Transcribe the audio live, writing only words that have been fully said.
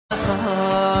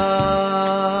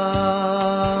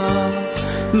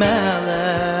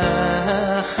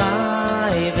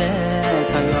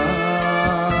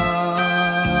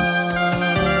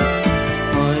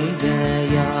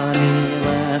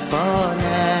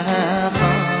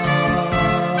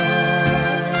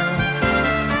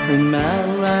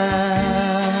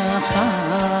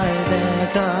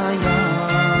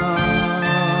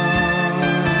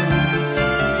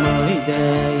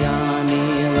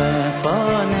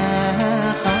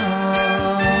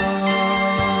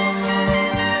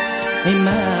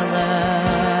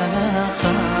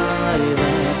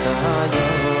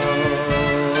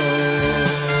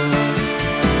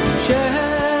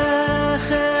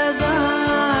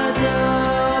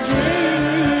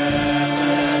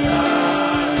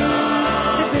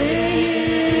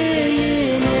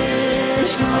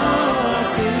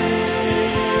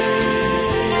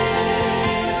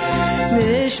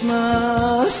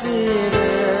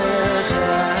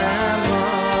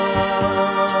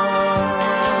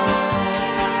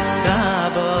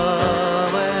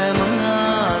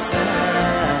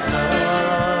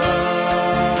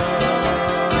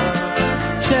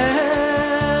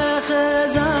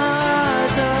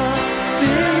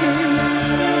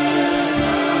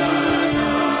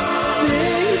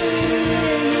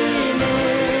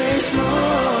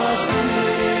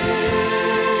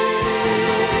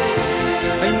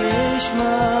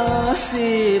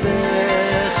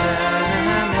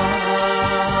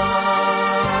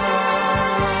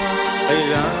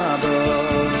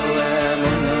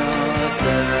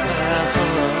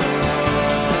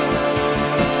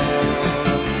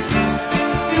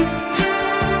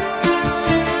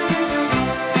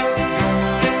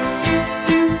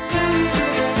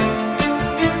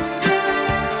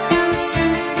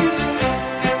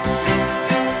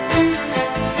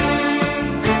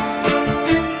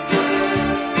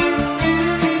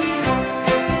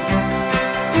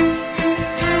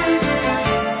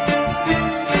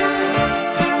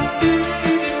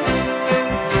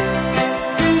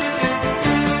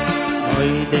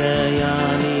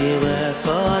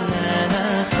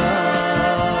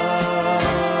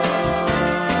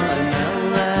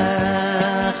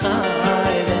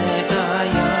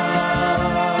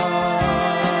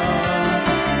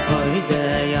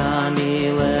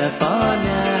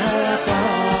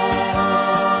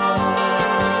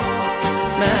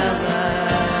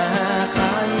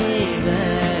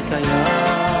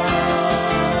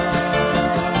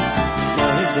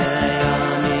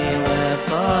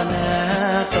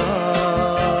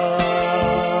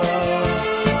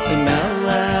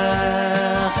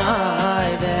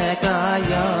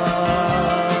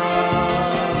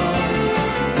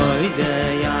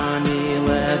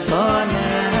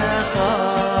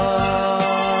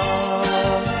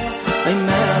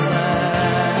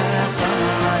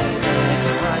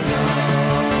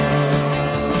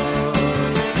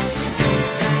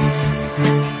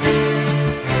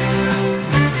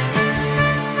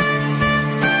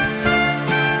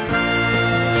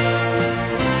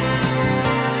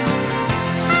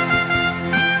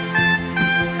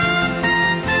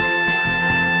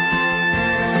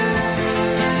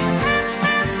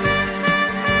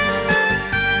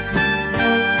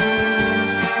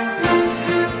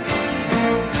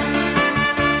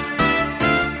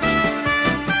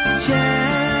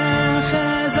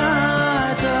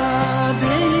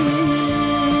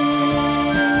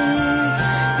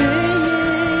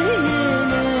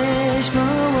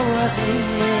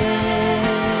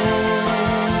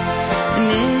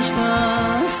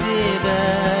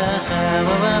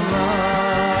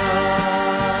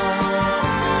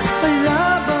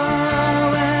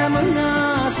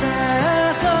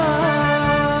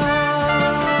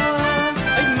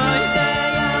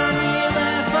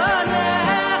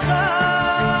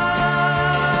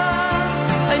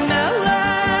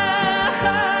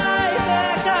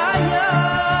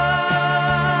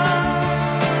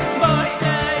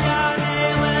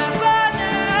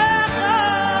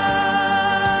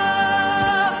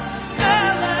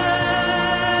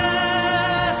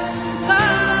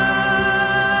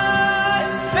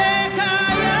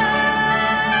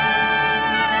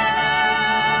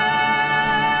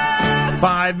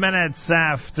5 minutes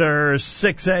after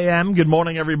 6 a.m. Good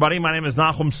morning, everybody. My name is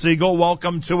Nachum Siegel.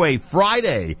 Welcome to a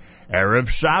Friday, Erev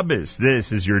Shabbos.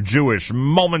 This is your Jewish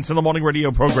Moments in the Morning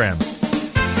radio program.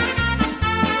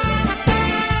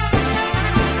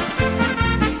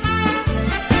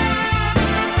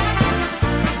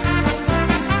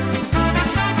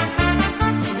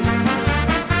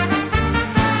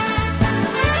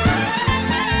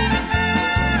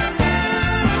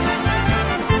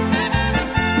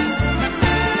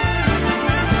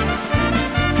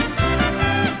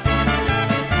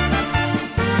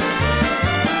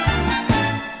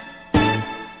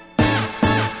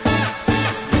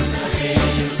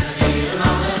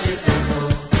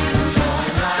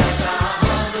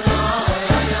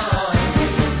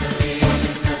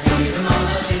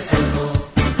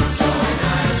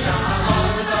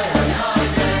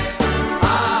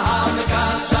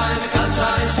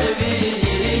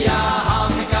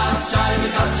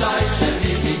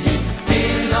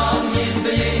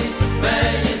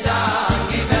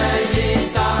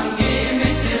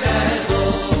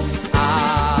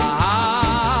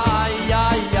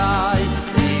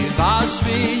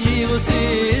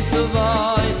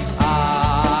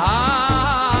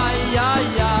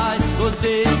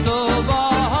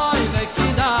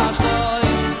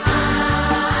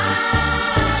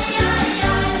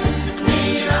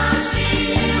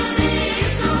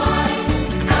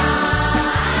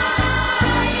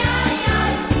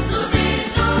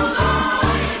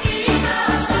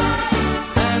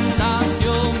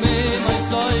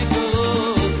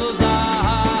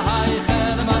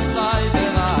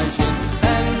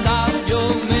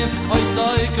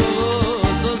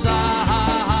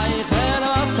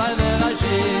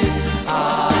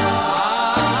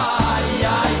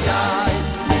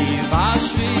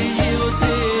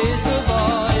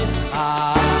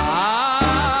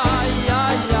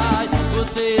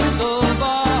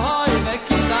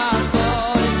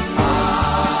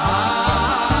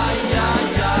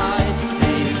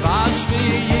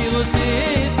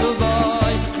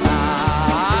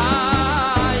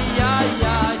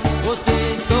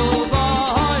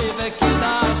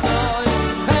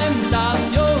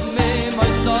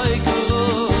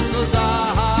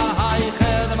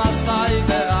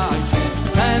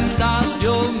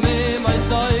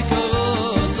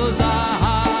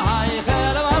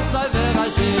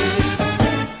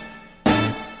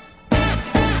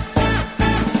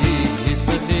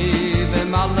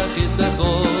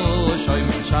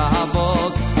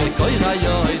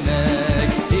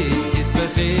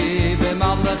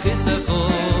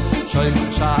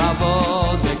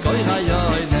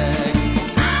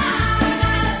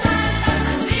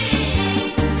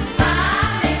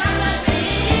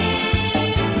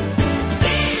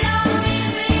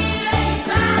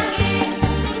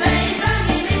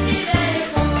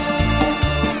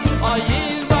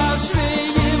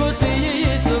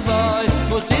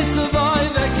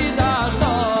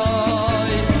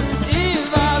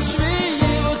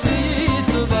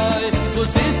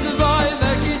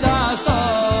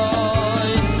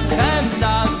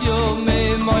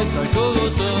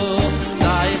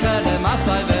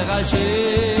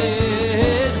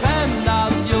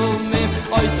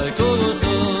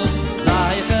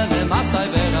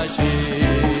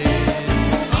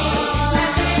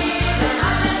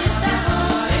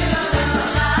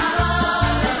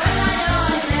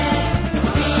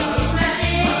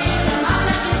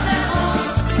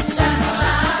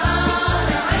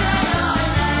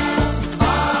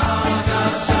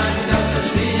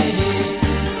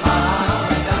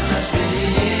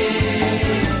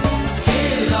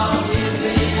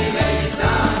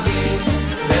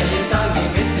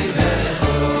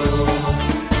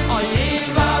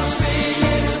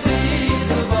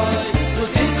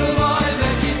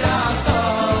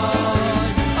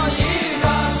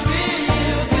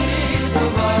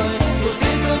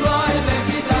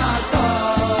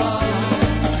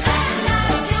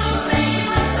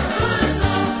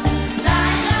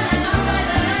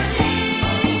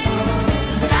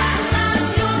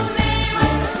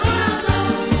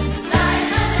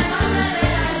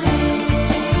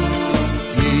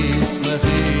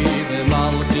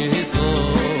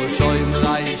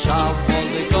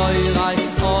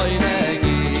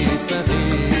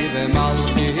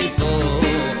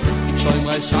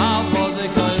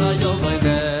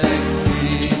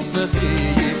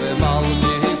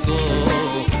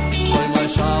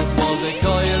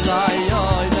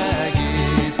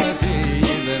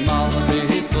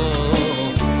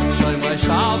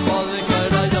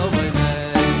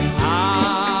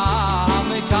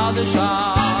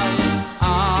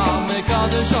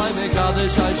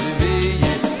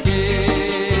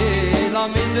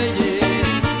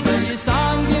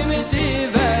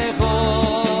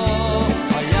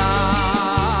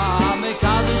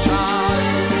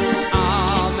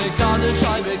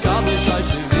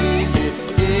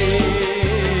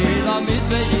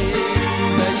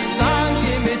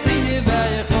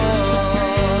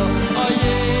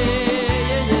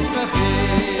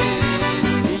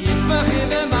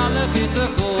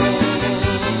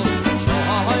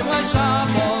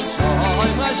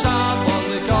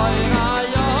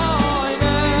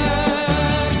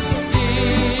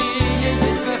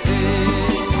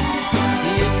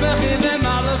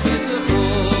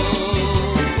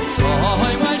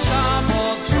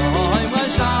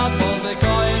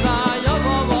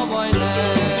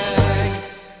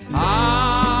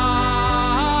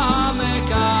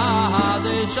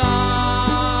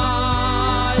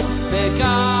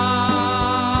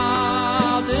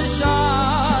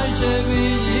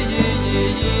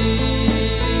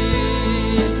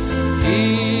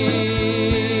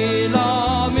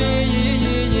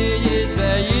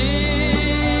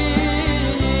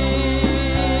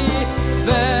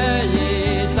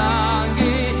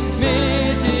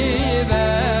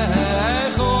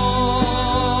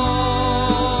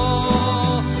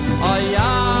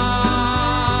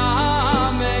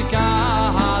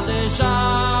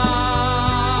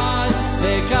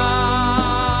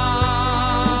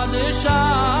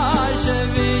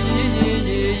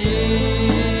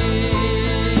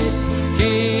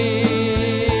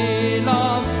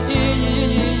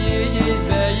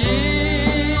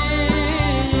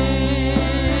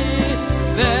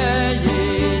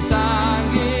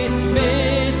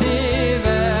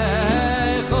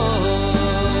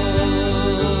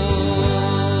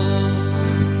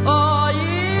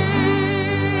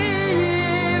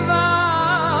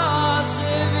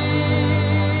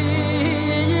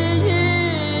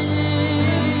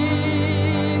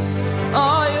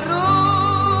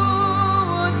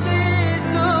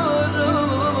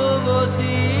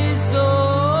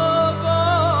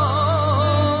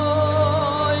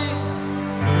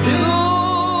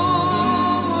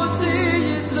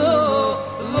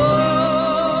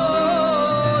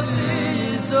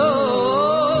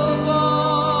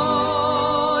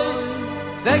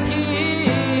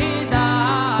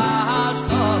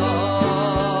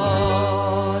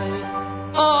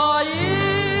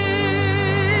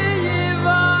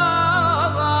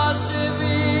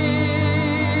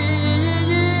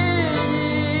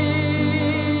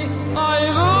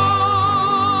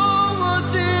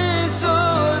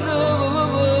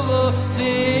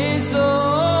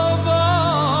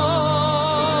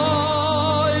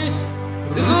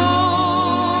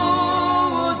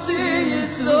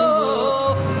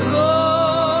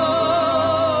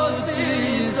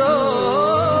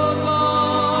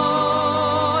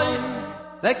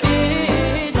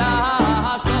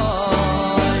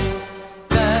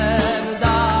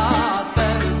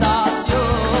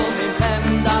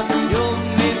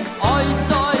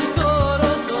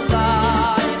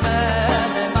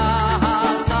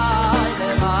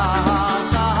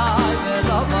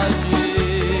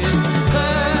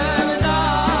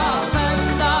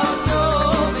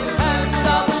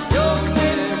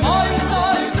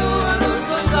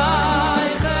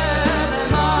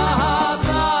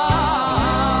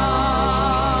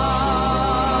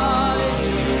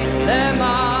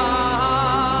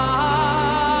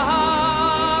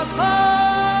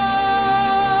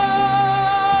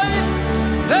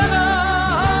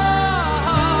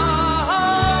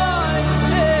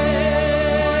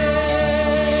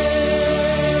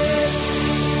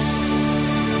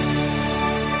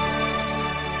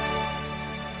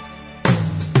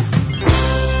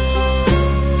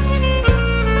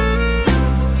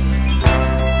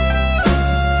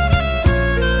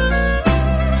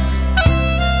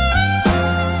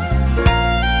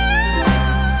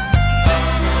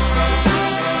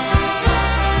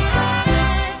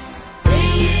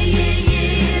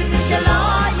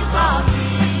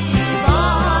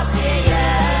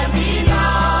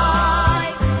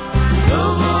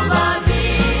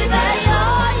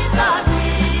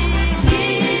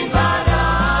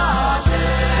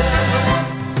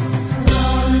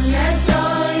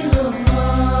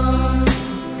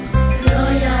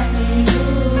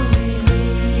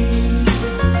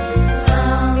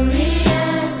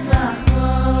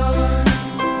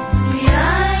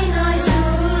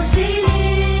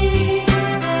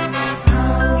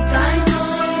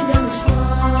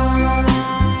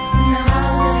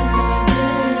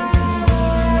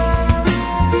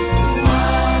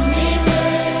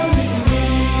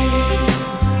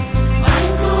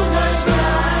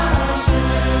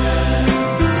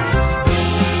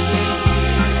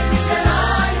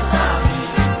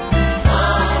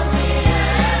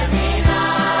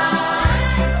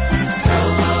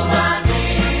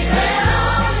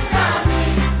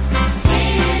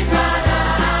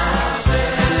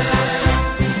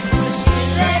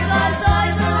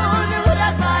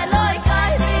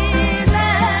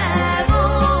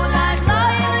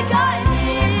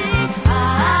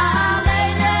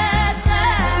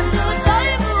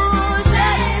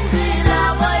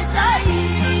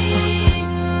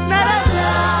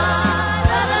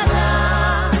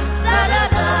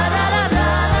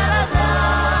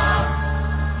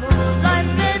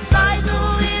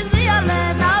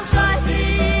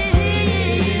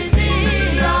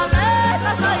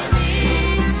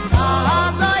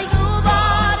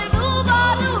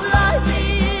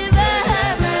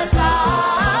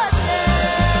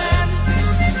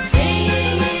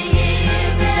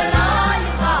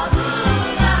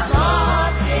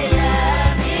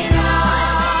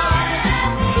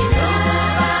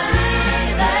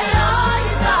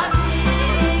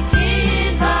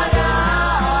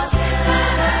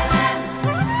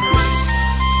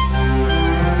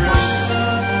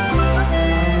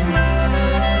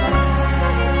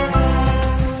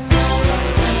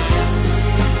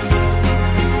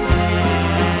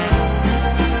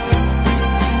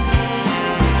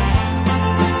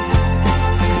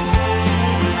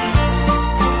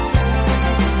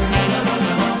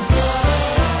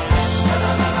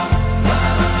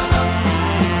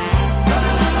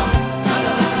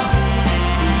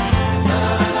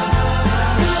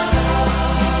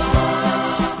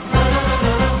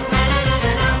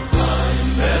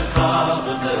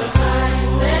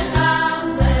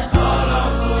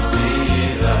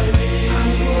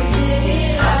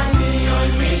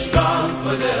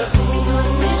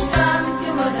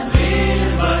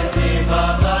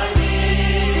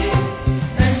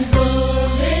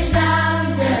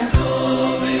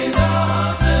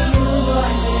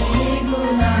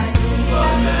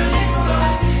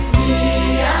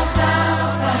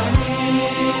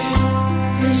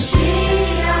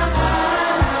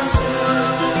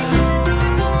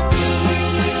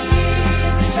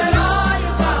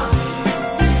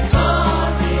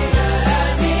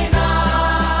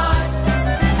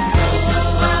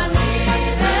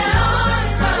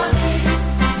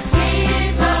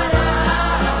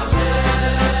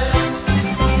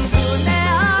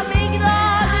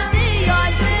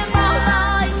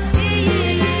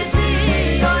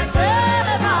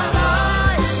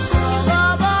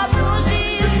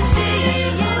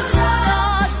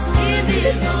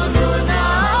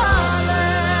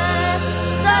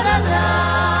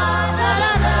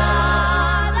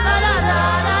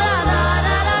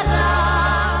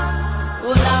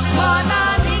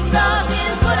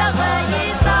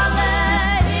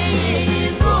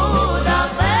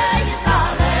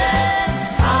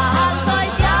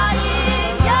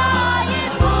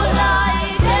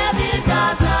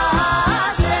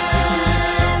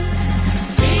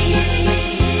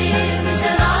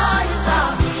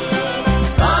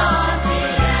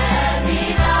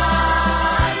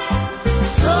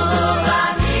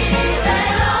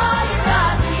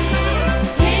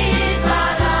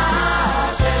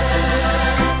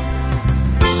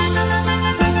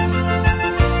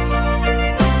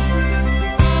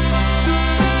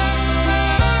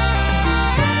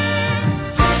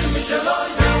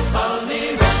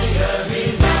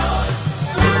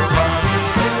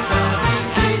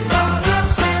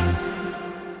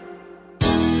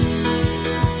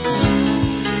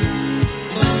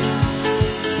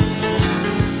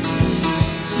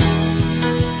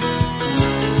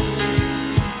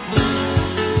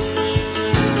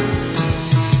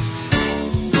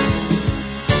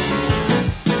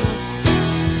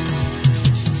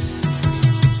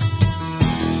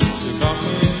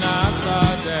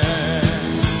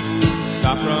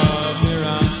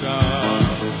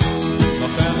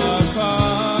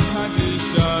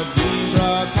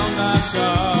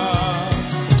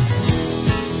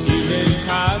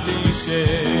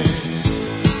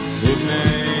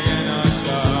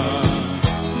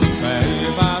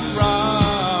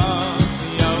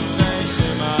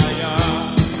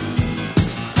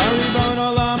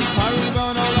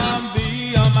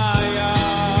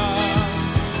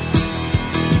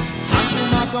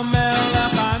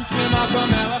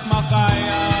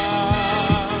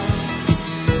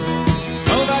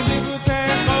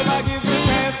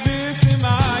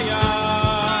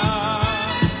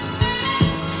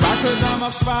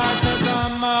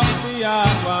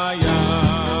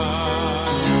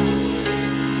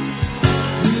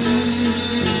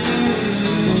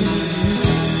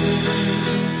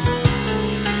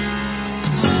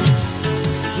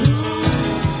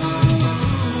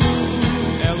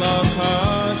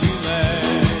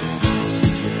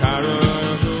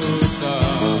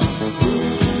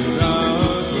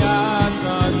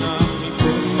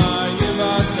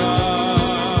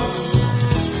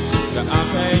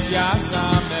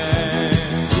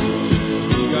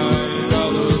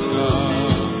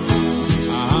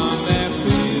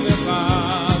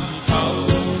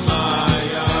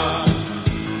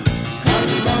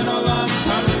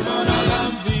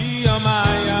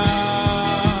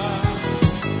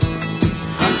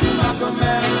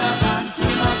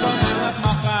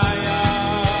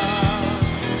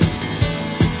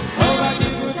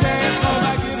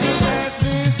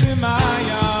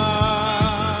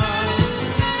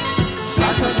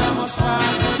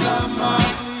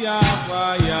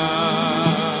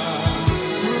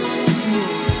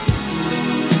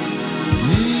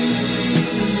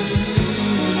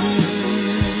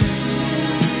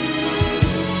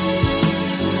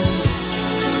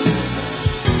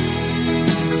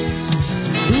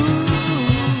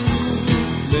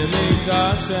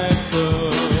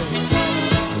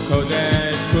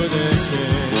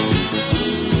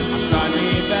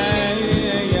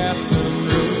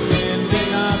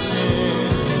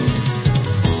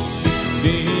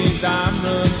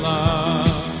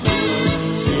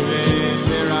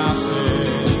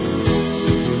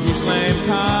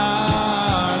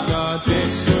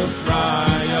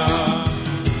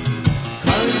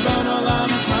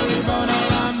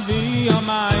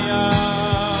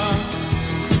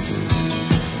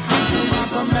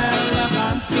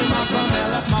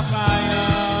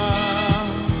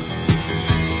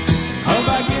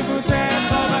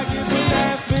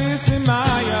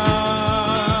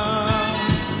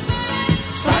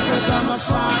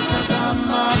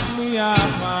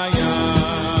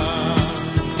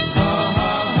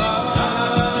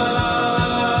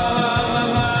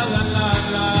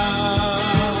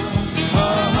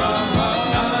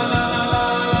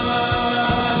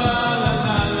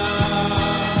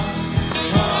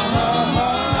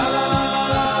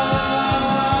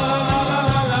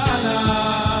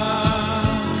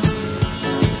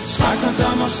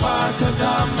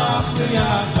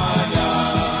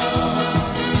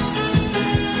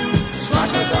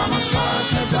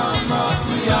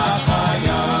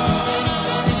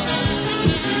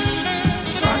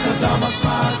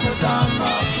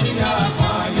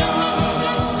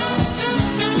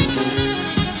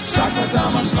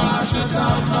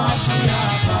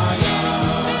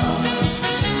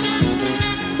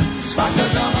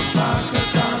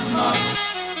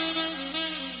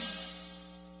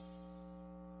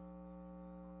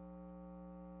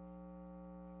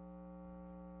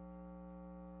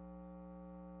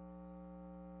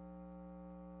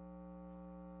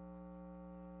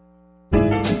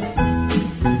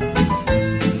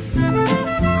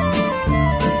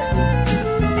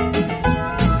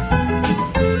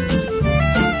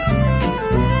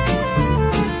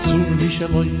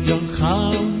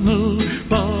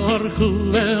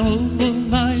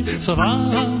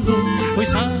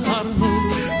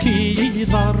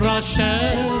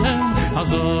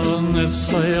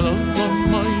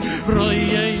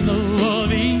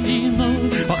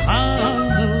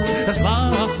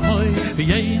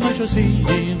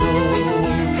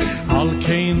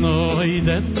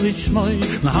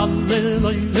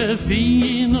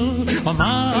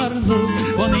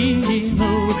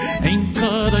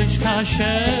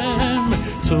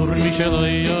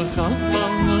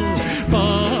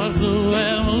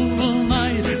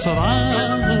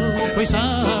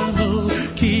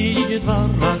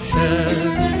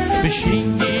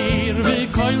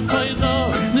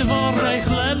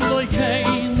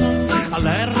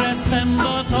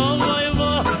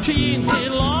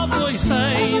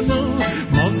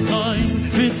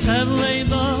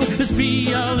 It's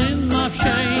be all in my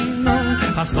shame.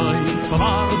 Chastoy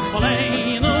Bavar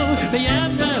Choleinu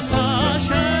V'yemes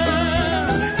Hashem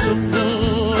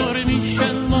Tzur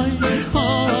Misheloi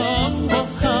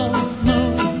Avochalnu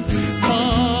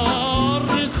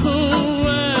Baruchu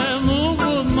Enu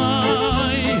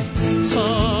B'nai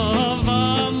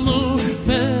Tzavanu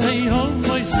V'yeho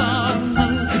V'ysarnu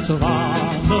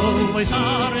Tzavanu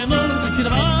V'ysarnu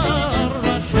Kidvar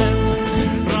Hashem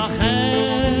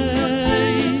Rachem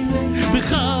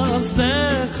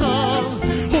B'chazdecha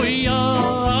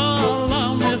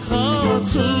Ho'yalam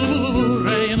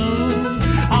B'chatzurenu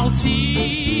Al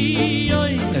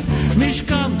Tziyoin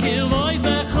Mishkan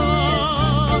Kivoidecha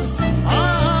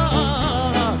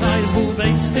Eis Hu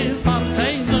Beis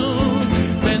Tifarteinu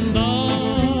Ben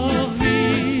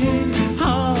David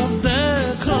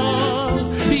Havdecha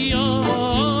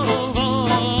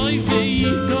Yovoi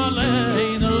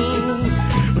V'yigaleinu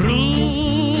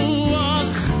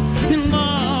Ruach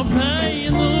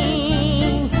Napeinu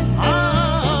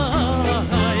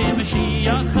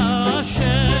Mashiach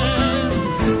Hashem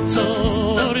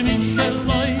Tzor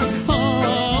Misheloi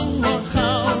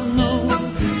Avochalnu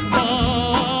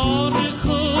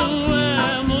Baruchu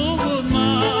Enu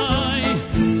B'nai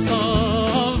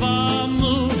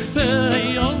Tzavanu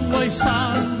V'yeho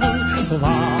V'ysarnu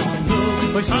Tzavanu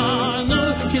V'ysarnu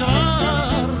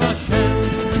Kidvar Hashem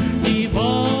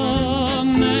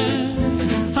Yibone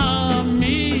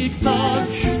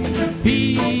HaMikdash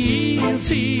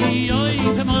B'Tziyoy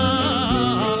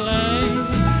Temalei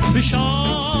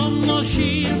B'Sham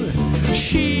Nashir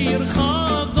Shir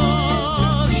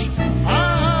Chadash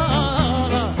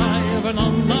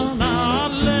V'Nonon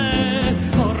Aleh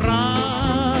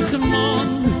Rachmon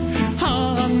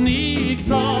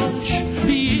HaMikdash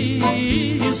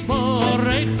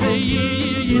Yisborech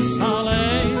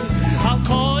V'Yisalei Al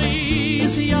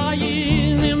Kois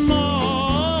Yayin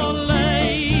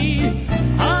Imolei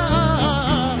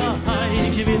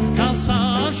Kivin Kas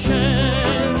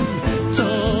Hashem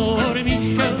Tzor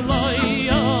Misheloi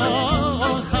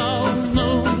Achalnu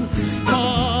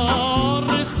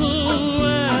Baruchu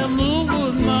Enu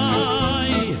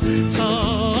B'nai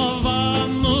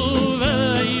Tzavanu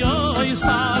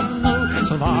V'yisarnu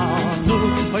Tzavanu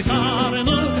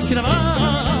V'yisarnu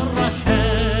Kidvar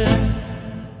Hashem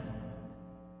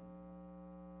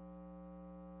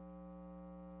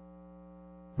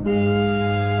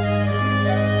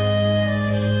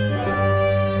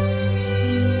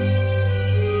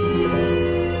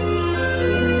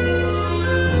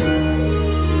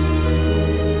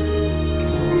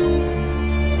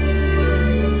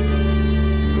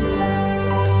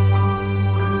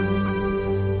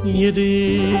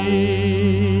Yudin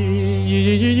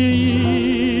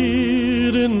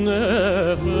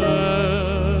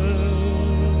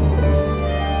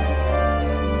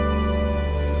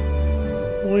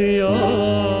We all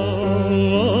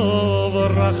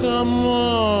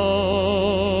Rachamon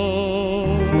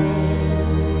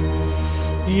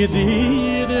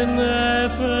Yudin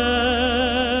Nefesh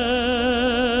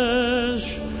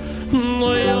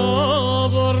We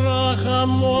all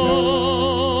Rachamon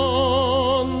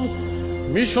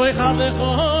Mishlei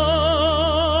Chadecha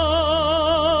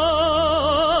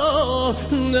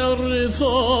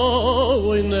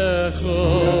Neritoi Necha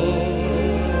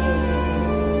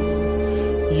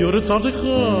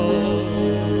Yuritzadecha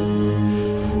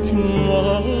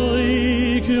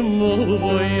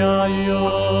K'moi ayo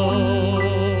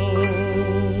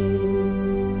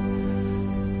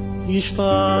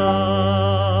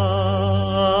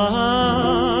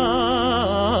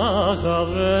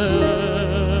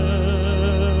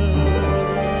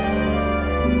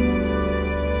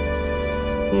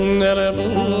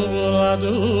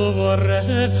Neremuladu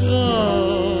Borecha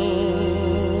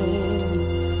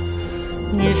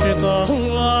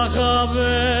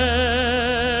Nishitalachabe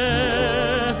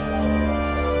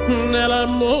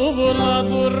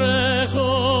Neremuladu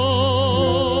Recho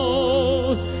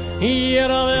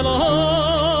Yeraveloi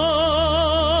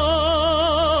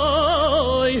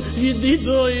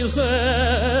Yididoi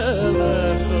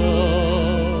Semecha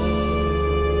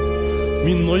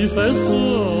Minoi Feso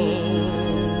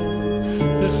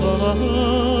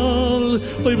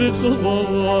Oy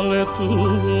bechol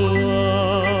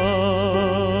etua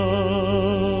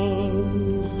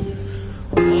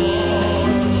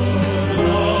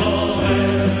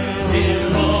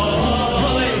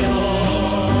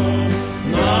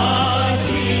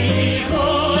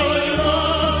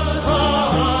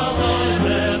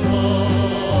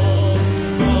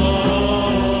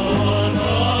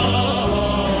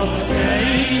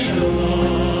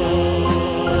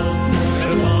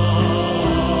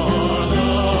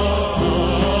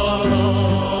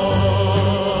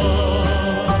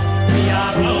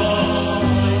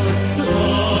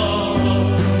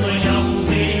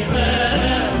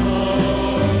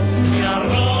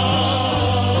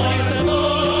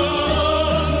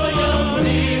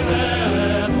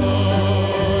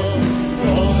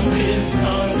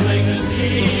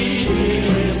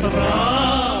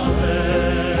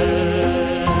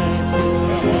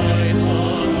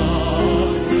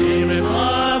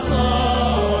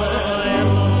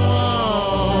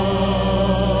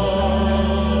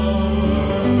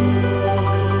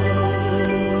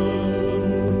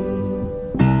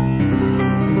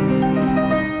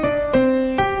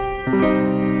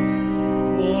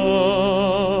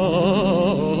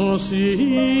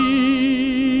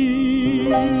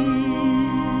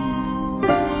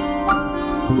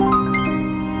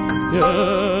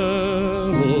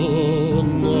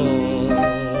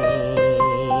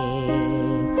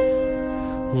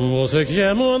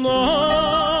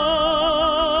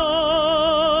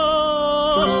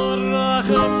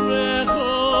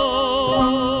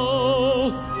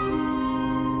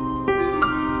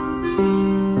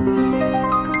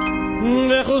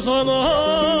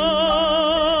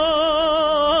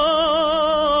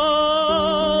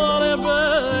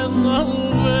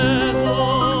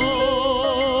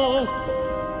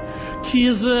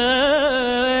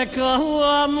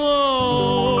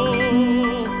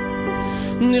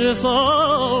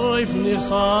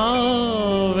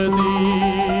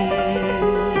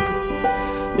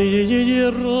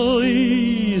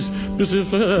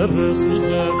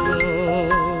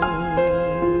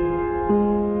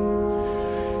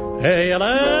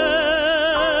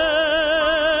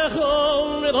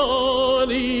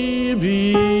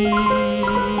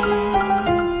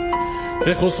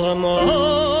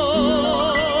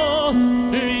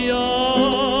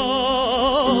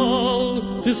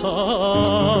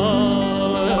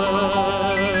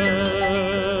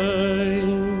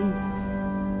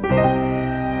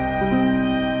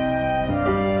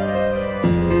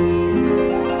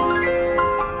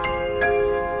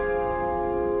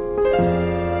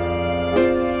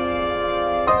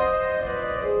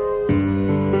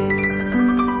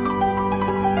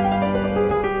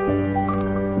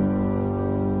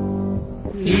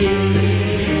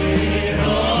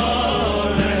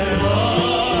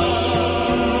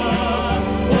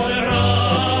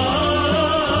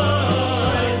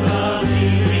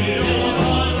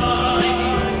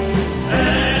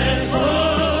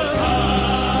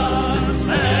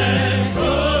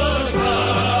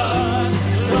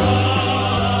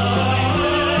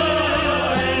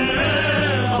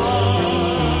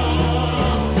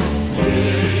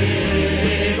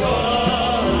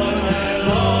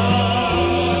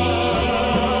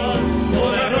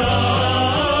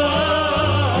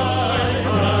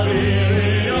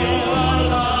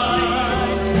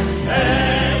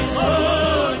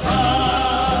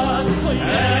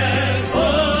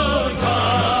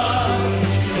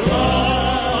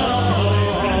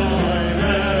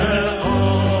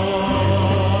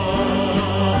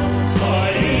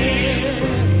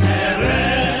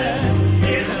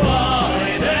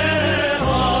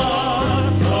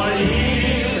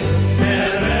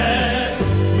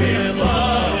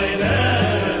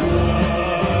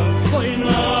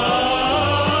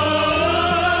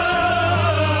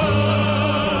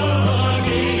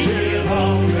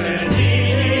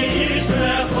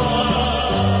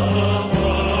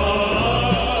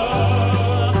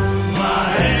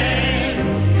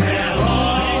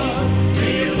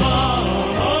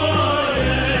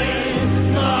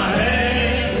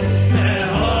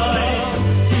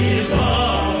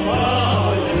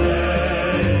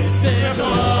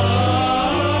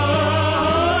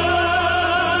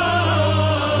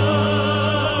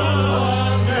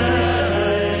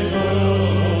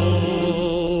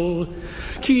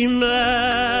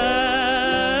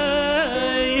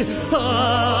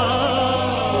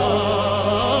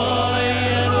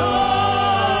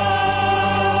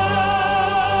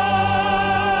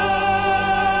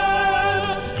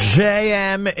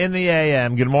JM in the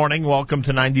AM. Good morning. Welcome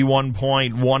to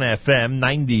 91.1 FM,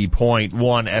 90.1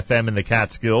 FM in the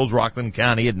Catskills, Rockland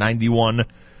County at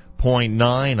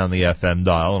 91.9 on the FM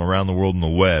dial and around the world on the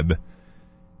web,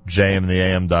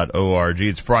 jmintheam.org.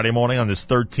 It's Friday morning on this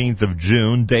 13th of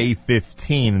June, day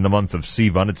 15 in the month of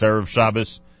Sivan. It's Erev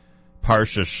Shabbos,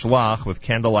 Parsha Shlach, with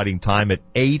candlelighting time at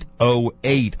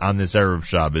 8:08 on this Erev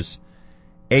Shabbos.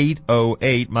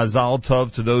 8:08. Mazal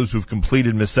Tov to those who've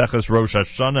completed Meseches Rosh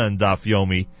Hashanah and Daf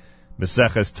Yomi.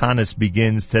 Meseches Tanis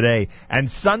begins today. And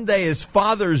Sunday is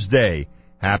Father's Day.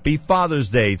 Happy Father's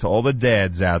Day to all the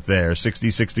dads out there.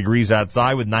 66 degrees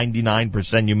outside with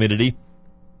 99% humidity.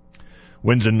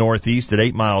 Winds in northeast at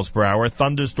 8 miles per hour.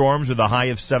 Thunderstorms with a high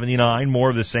of 79. More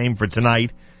of the same for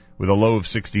tonight with a low of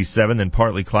 67. Then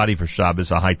partly cloudy for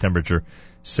Shabbos, a high temperature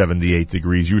 78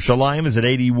 degrees. Yerushalayim is at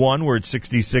 81. We're at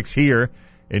 66 here.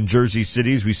 In Jersey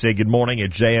City, as we say good morning at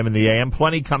JM in the AM.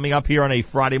 Plenty coming up here on a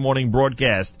Friday morning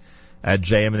broadcast. at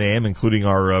JM and the AM, including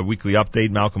our weekly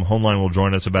update. Malcolm Hoenlein will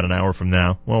join us about an hour from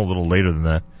now. Well, a little later than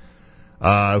that.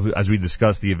 As we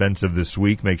discuss the events of this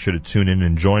week, make sure to tune in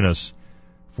and join us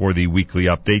for the weekly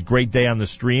update. Great day on the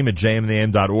stream at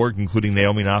jmandtheam.org, including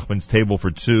Naomi Nachman's Table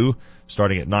for Two,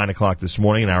 starting at 9 o'clock this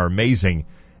morning, and our amazing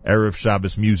Erev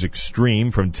Shabbos music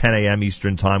stream from 10 a.m.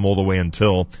 Eastern Time all the way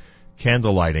until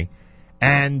candle lighting.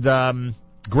 And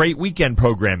great weekend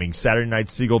programming. Saturday night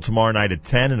Siegel tomorrow night at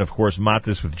 10, and of course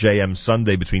Matis with JM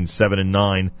Sunday between 7 and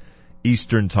 9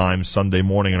 Eastern Time Sunday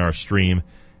morning in our stream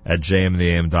at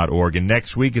jmandtheam.org. And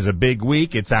next week is a big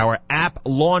week. It's our app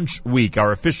launch week,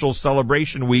 our official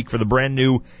celebration week for the brand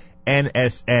new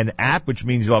NSN app, which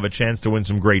means you'll have a chance to win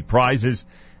some great prizes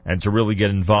and to really get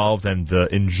involved and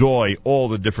enjoy all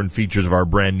the different features of our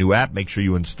brand new app. Make sure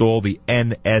you install the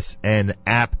NSN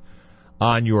app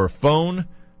on your phone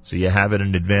so you have it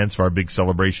in advance for our big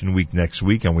celebration week next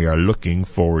week, and we are looking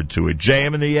forward to it.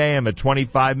 JM and the AM at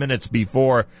 25 minutes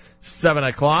before 7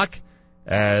 o'clock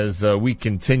as we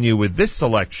continue with this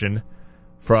selection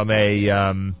from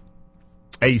a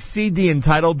CD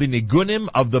entitled The Nigunim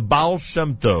of the Baal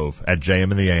Shem Tov at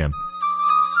JM and the AM.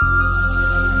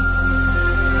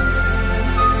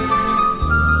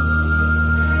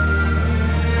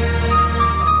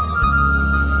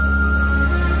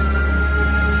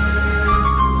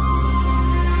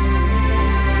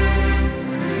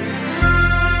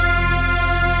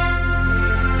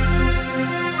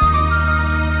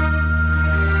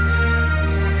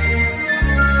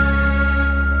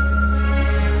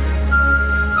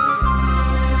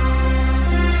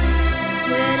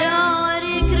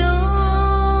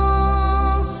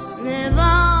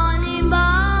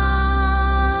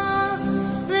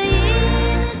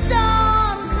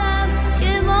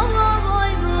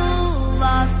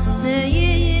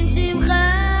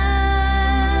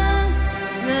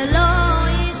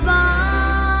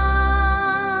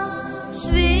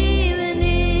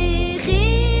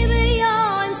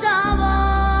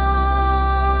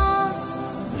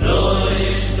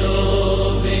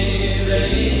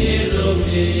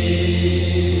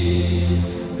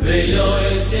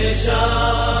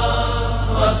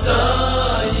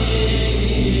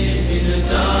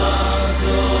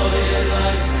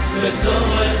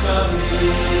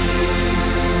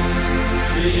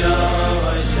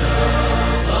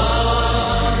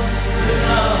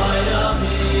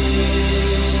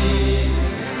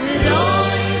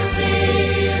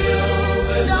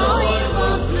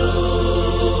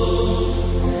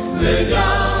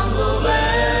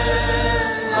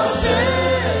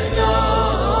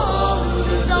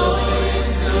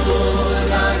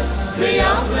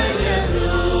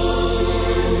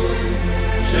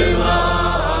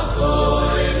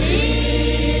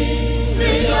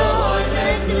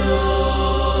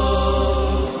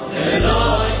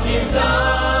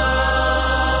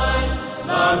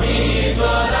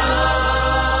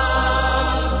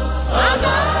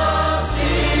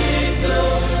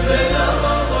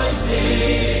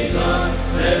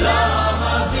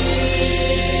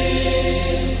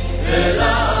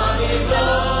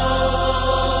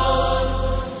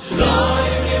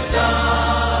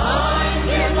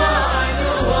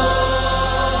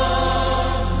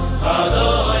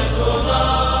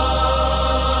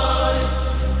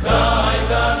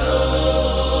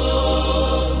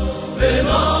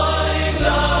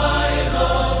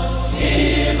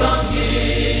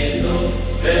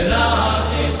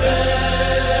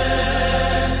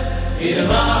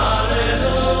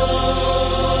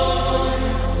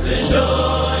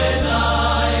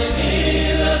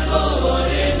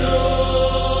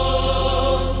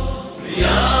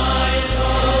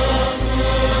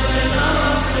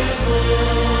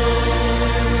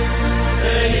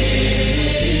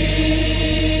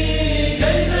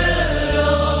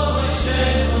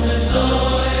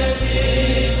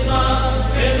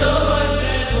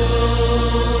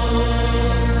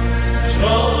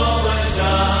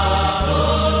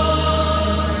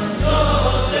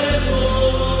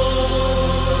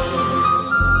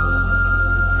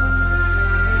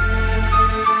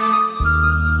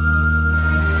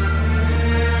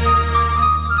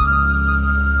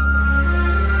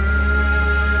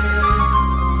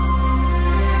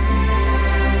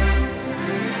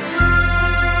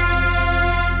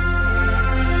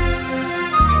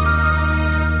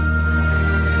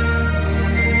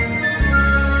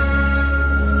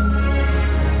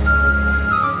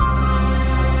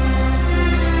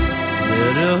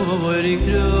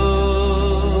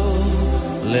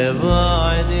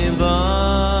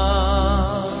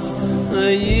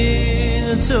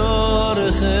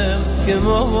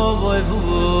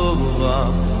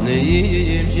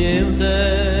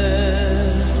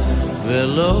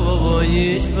 ולא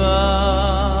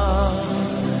ישבח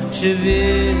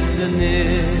שביל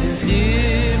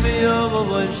נכים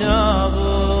יום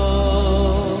ושבו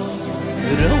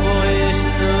רבו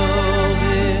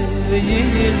ישנובים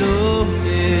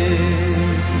ויילובים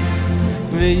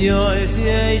ויועס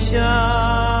ישע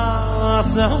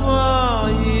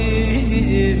סבאים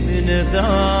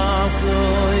נדעסו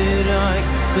ירק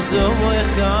בסובו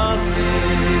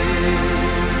יחקרבים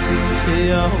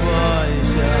Shia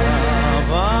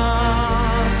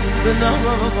Shabbat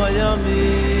B'nachma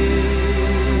v'yamim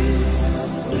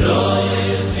Lo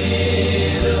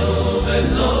yichmiru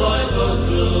v'zoi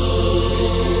kozu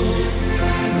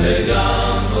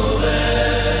V'gam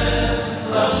v'urem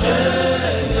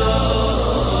L'Hashem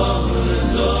yom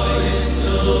V'zoi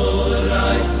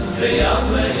yitzurai V'yach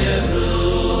v'yevru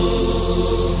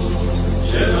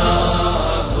Shema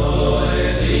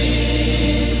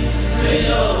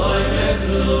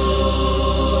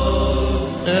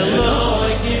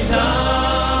Eloi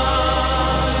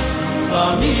kitai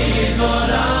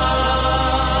B'migorai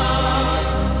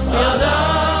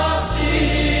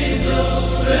Adasido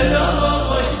V'lo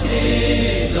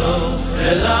hoshtido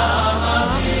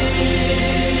V'lamazim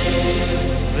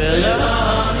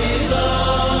V'lamizor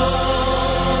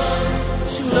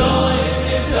Shloi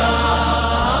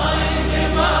kitai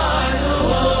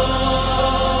V'maynuhor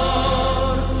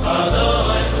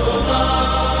Adoi kumai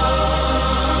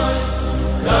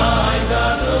Kai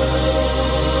ganu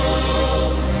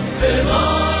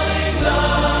V'moik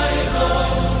laiko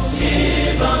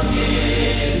Yibam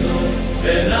yinu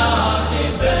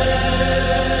V'nachifen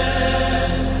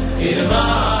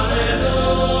Yirmalelu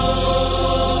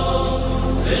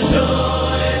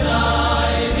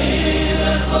V'shoenai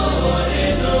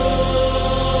V'lechorinu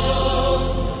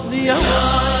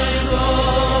V'yamai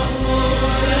Chochmu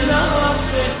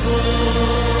V'nafshechu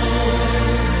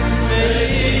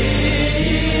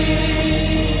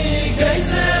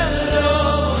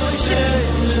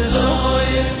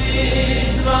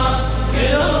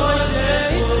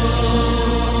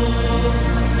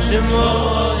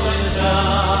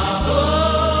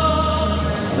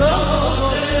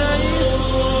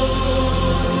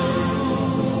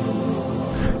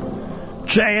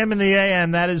JM in the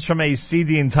AM, that is from a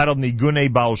CD entitled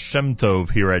Nigunei Baal Shem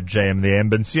Tov here at JM in the AM.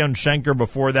 Ben Sion Schenker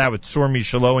before that with Tzur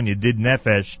Mishalo and you did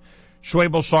Nefesh.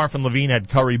 Shwebel Sharf and Levine had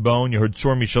Curry Bone. You heard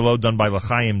Tzur Mishalo done by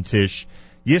L'chaim Tish.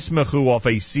 Yismechu off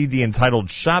a CD entitled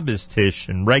Shabbos Tish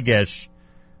and Regesh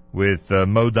with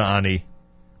Moda Ani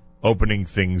opening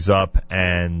things up.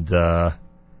 And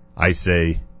I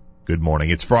say good morning.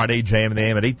 It's Friday, JM in the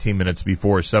AM at 18 minutes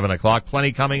before 7 o'clock.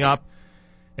 Plenty coming up,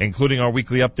 including our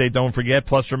weekly update. Don't forget.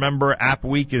 Plus, remember, App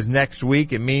Week is next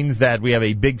week. It means that we have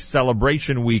a big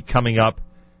celebration week coming up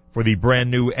for the brand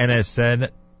new NSN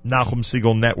Nachum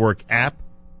Segal Network app.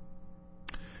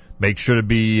 Make sure to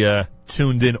be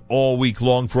tuned in all week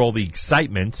long for all the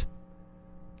excitement.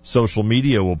 Social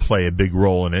media will play a big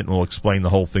role in it, and we'll explain the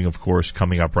whole thing, of course,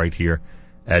 coming up right here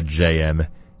at JM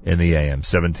in the AM.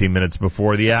 17 minutes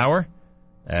before the hour,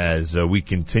 as we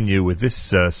continue with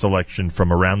this selection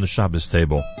from around the Shabbos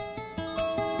table.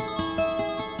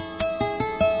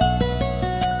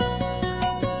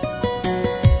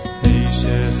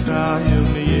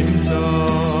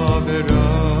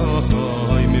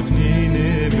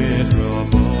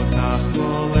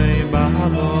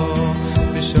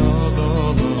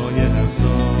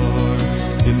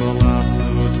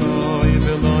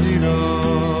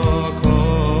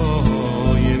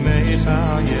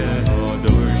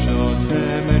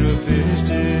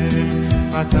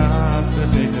 Atas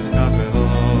bechekes kapeho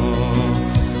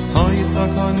Hoy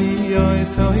sakani hoy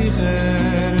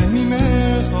soicher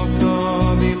Mimer chokto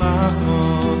milachmo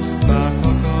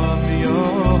Batokam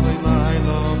miyoy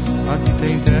lailo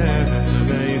Atitein teren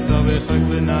lebeisa vechak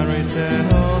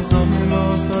v'nareiseho Zomimo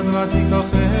sod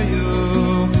vatikocheyu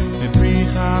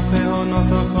Mepricha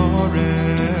peonot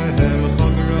okorem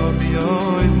Chogro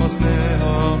biyoy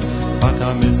mosneho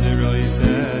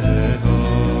Batamiziroiseho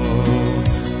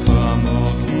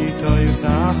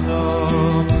Yusachlo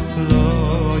lo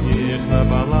yichna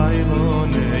balaylo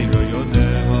neiro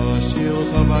yodeho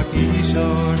shilcho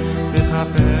bakishor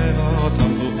v'chapeho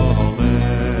tamchu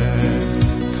cholech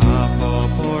kapo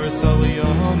por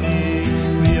solioni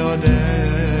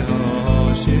v'yodeho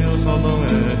shilcho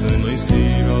lo'ehen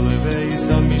lo'isiro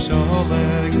leveisa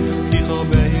misholek kicho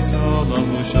beisa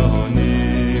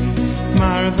lo'mushonim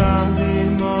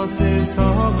marvadim osis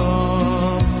holo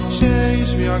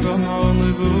Sheish v'yagomon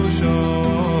levusho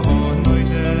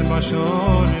Noite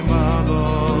bashor imalo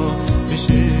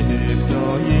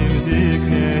Mishivtoyim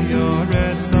ziknei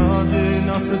yoretz sadin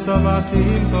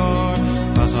asesabatim kor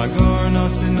Vachagor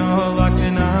nasino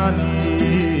lakenani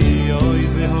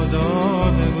Yoiz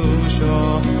vehodor devusho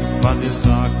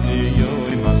Vadischak li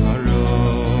yoi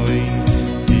macharoin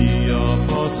Diya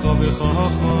poscho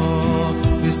v'chochmo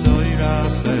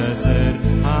V'soiras chesed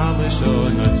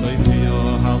Halishon atzoifio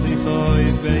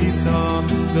Halichois beisa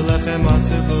V'lechem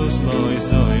atzibus loy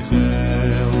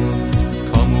soichel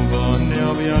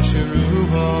Neo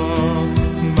v'yashiruho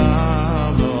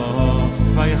Malo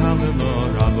V'yhalilo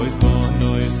Rabbois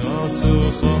bonois Osu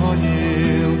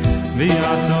choyil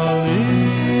V'yatolis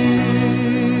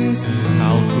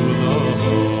Al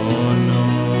kulono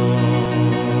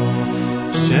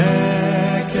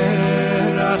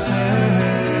Sheker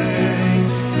achein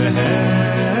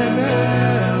V'hevel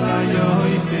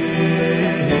ayoifi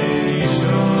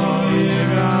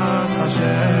Shoiras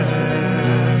Hashem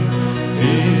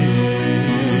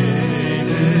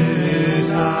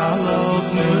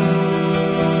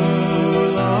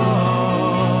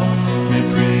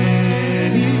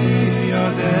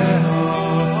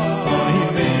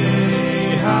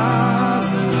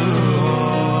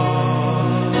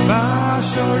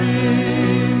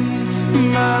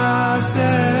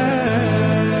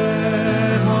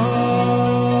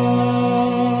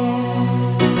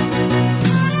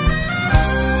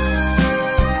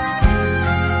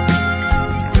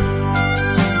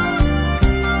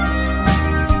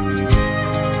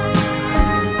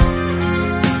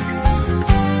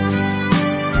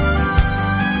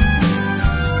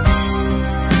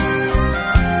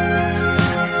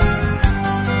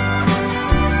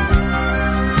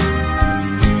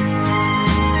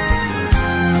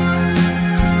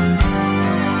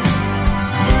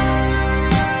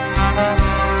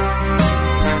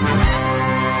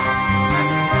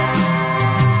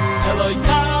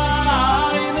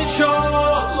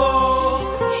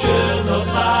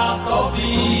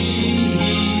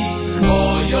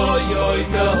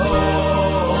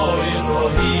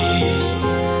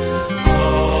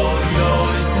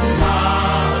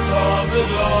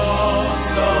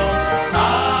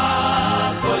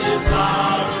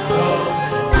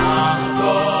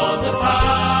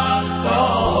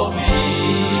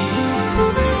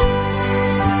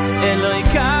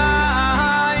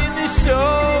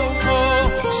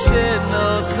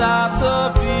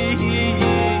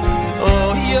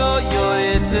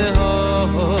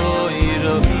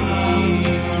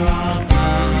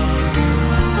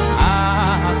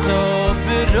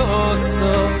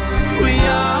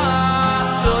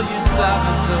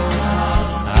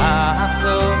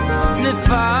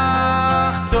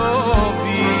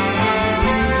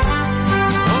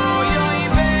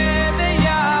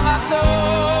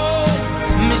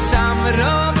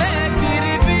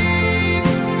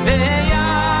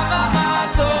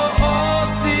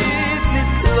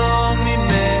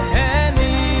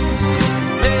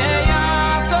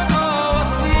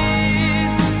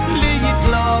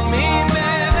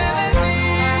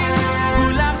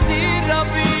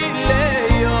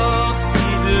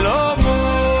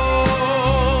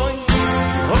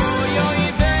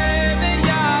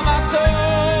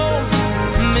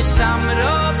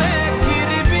Shamro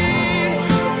bekirbi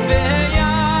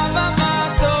veya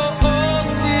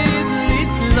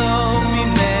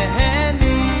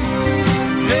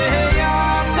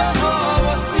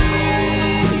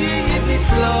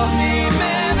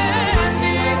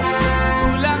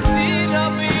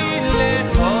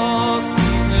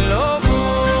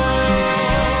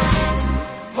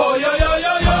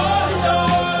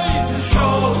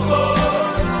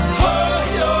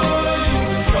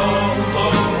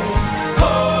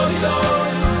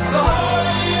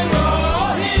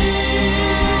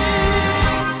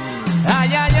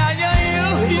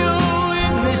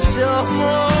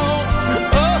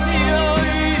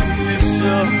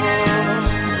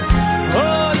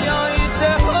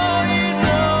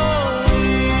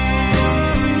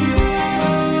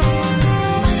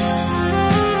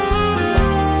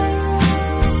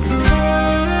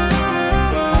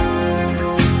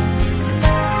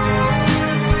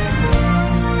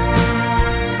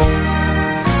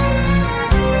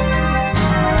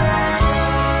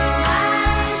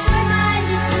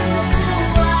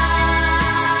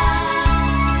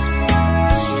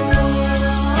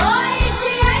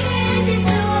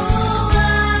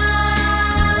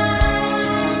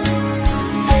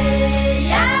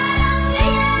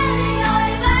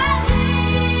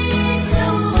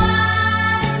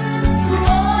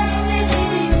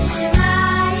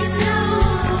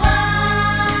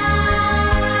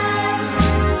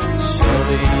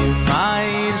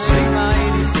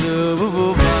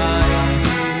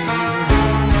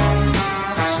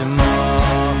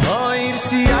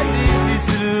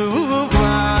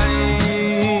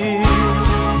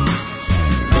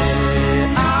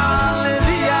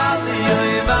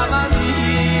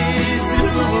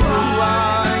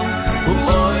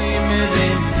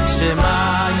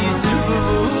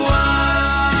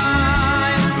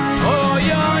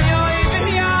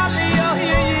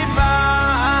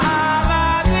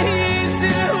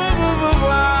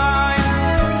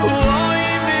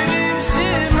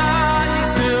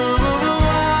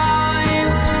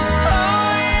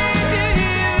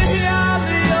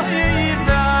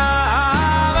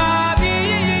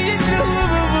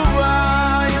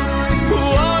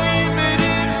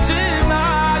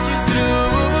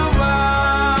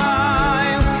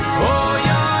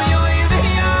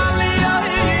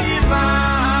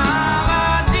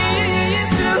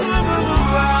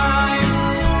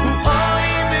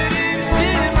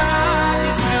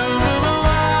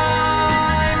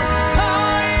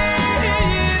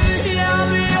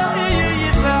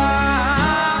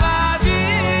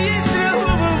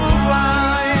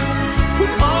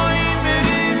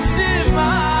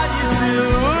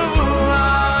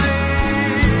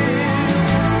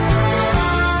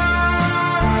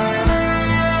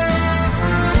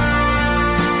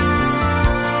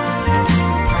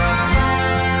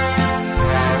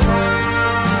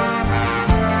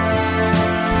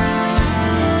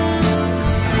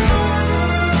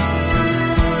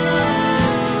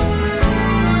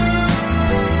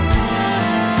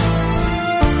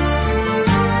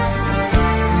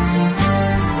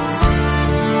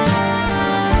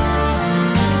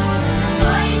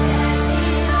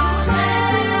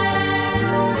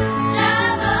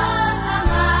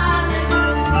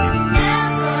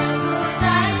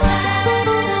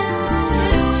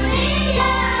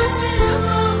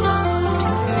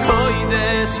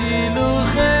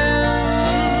shiluchem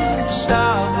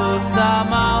Shabbos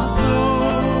amaltu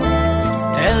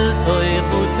El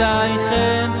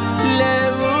toichutaichem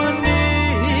Leuni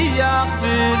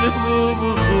yachbilu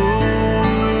b'chu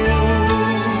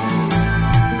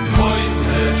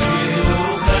Moite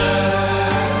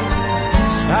shiluchem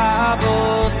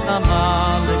Shabbos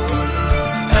amaltu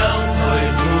El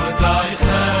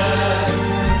toichutaichem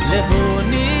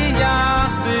Leuni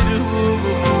yachbilu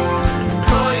b'chu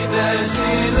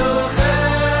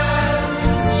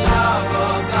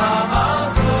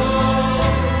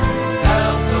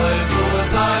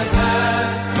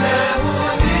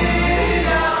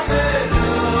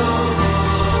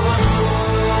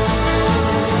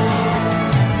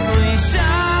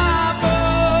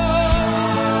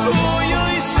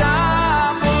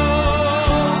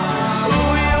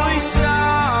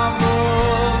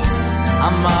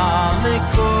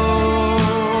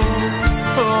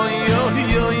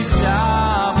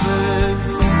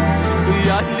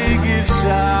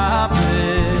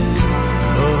Shabbos,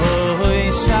 oy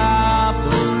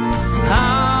Shabbos,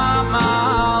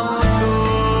 hamalko.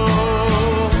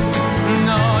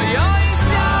 No yoy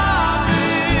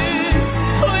Shabbos,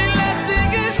 oy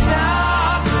lechtige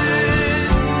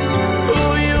Shabbos,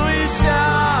 oy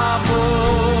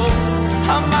Shabbos,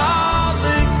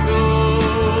 hamalko.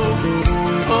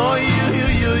 Oy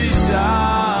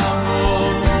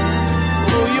Shabbos,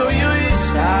 oy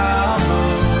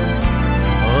Shabbos.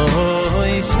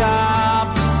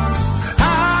 Shabbos,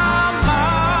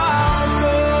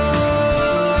 Amalko.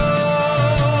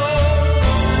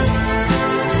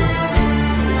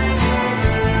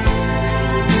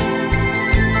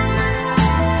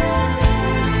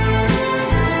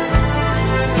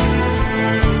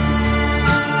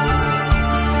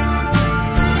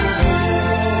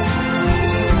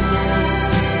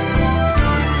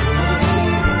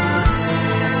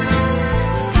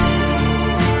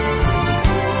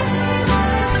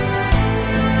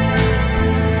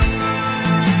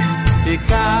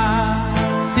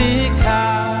 Tika,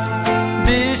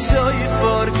 bishoy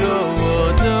forgo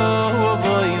do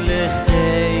boy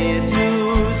lecheir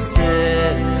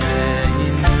yuseinu.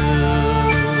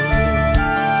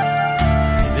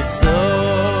 Biso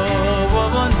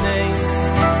voneis,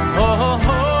 oh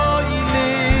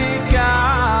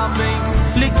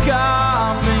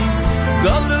likament,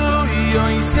 galu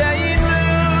yoseinu.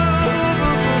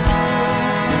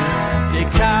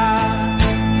 Tika.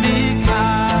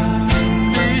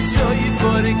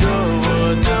 Go,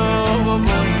 no,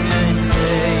 boy,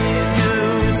 you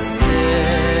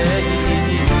say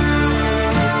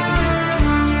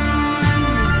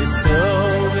it's so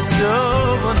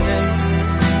nice.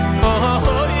 Oh,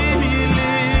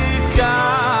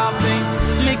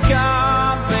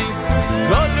 likament,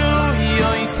 go do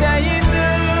you say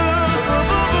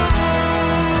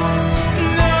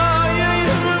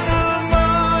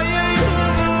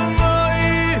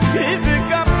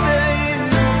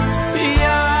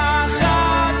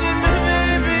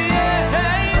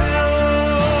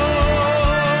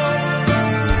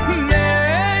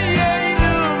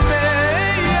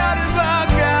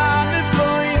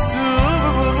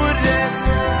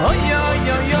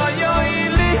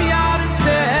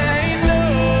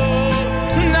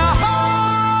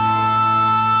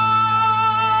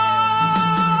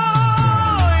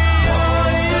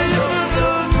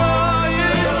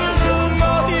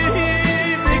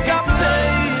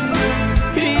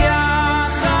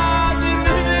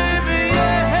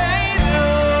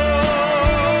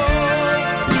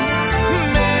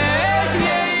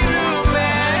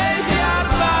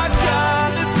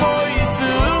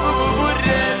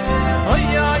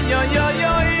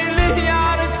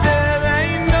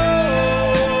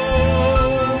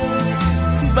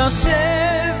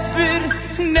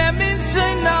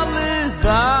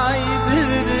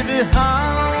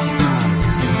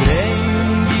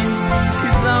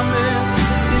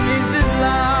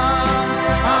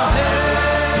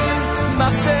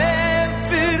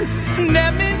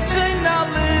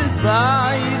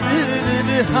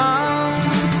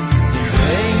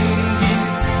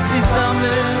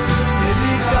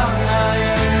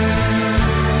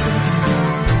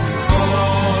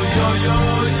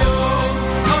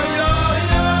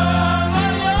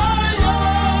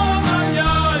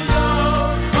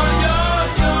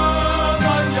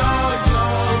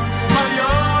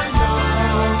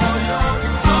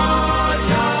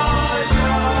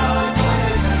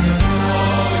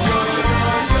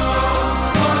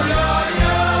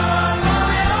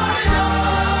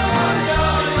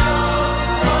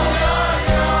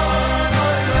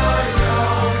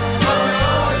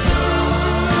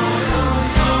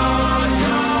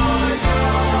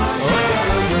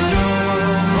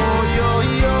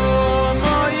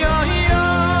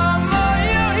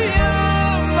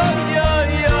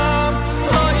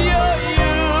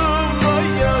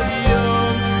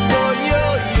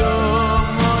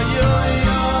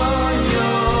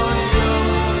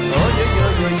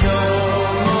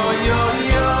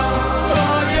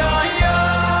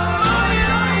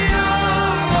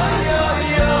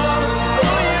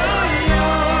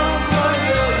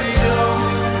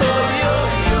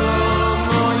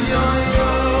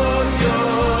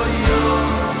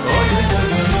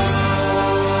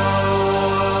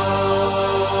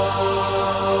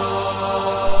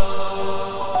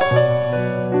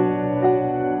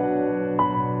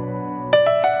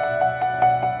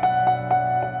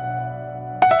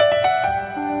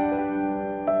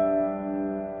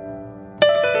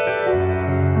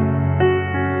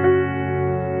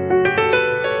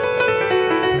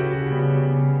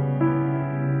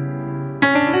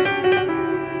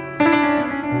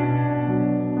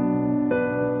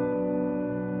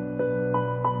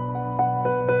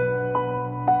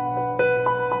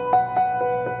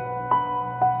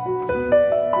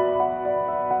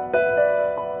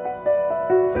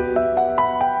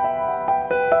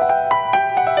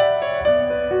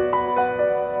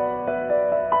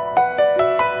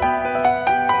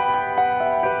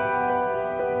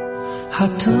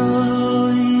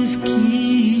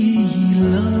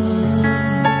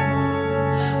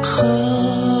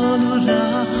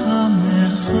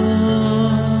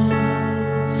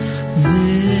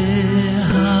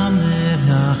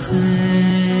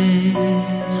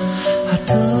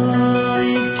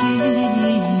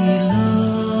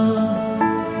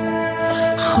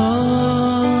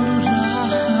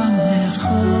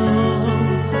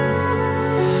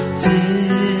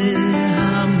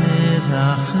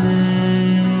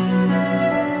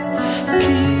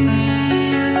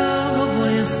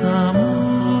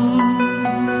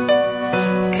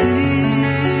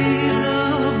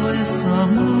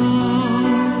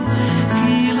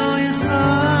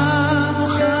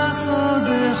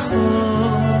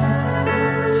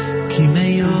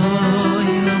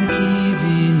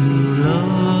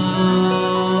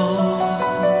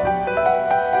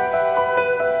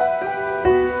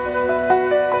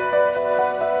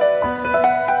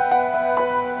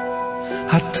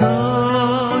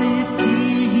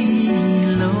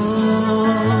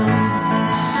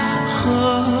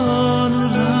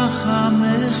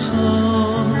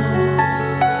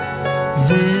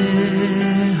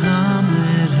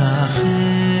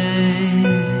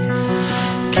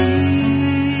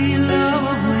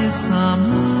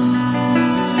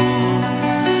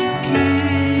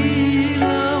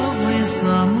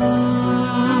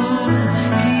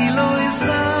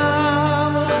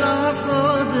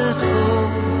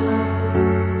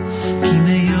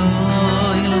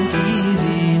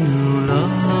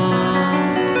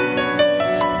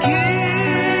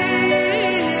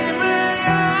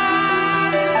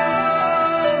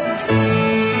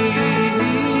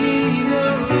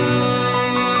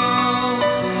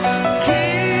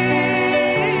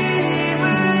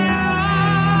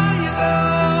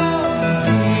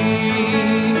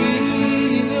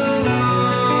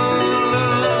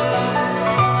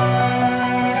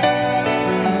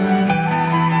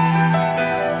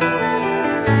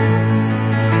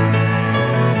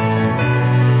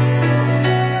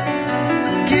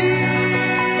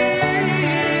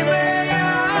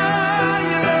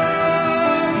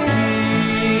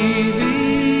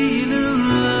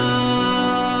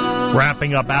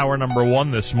Wrapping up hour number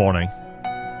one this morning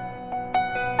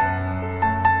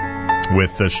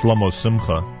with Shlomo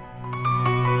Simcha.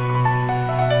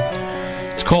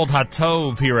 It's called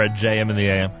Hatov here at JM in the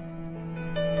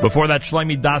AM. Before that,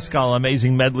 Shlomi Daskal,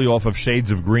 amazing medley off of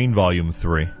Shades of Green, Volume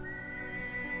 3.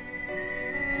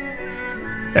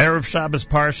 Erev Shabbos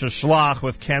Parsha Shlach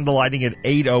with candle lighting at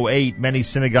 8:08. Many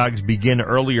synagogues begin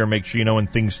earlier. Make sure you know when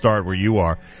things start where you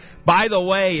are. By the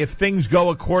way, if things go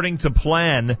according to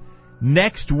plan,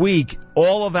 next week,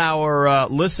 all of our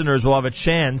listeners will have a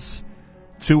chance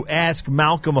to ask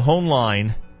Malcolm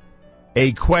Hoenlein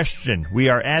a question. We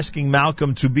are asking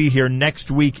Malcolm to be here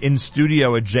next week in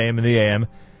studio at JM in the AM,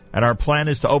 and our plan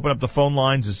is to open up the phone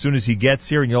lines as soon as he gets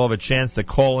here, and you'll have a chance to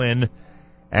call in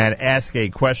and ask a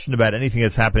question about anything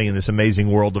that's happening in this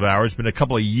amazing world of ours. It's been a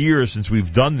couple of years since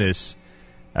we've done this.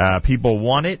 People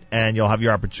want it, and you'll have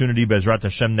your opportunity, Bezrat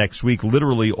Hashem, next week,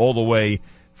 literally all the way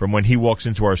from when he walks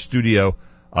into our studio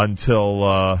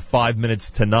until 5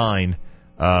 minutes to 9,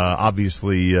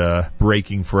 obviously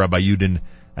breaking for Rabbi Yudin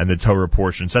and the Torah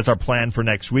portions. That's our plan for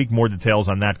next week. More details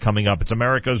on that coming up. It's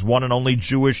America's one and only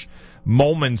Jewish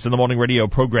Moments in the Morning radio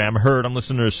program, heard on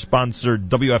listeners-sponsored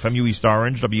WFMU East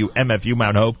Orange, WMFU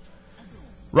Mount Hope,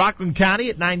 Rockland County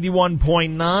at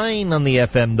 91.9 on the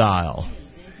FM dial.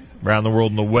 Around the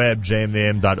world on the web,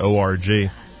 jmam.org.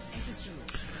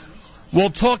 We'll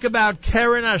talk about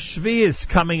Keren HaShvius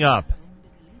coming up.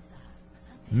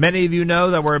 Many of you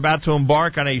know that we're about to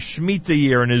embark on a Shemitah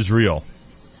year in Israel.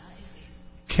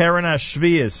 Keren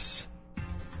HaShvius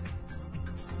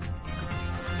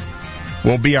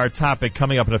will be our topic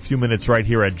coming up in a few minutes right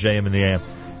here at JM in the AM.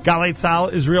 Galei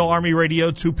Tzahal, Israel Army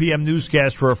Radio, 2 p.m.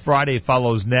 newscast for a Friday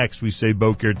follows next. We say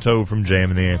Boker Tov from JM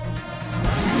in the AM.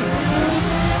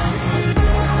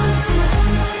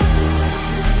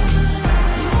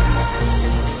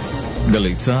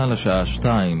 גלי צהל השעה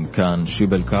 2, כאן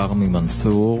שיבל קרמי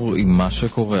מנסור עם מה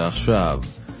שקורה עכשיו.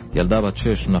 ילדה בת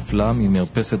 6 נפלה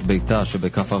ממרפסת ביתה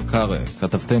שבכפר קרע.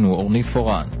 כתבתנו אורנית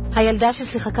פורן. הילדה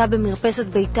ששיחקה במרפסת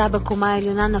ביתה בקומה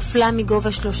העליונה נפלה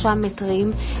מגובה 3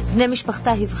 מטרים. בני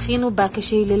משפחתה הבחינו בה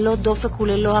כשהיא ללא דופק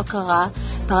וללא הכרה.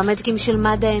 פרמדיקים של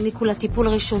מד"א העניקו לה טיפול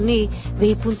ראשוני,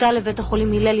 והיא פונתה לבית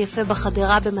החולים הלל יפה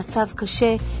בחדרה במצב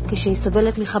קשה כשהיא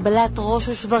סובלת מחבלת ראש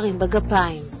ושברים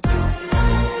בגפיים.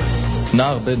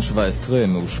 נער בן 17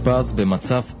 מאושפז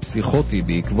במצב פסיכוטי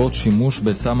בעקבות שימוש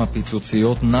בסם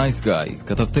הפיצוציות נייס גאי.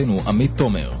 כתבתנו עמית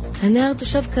תומר. הנער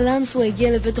תושב קלנסווה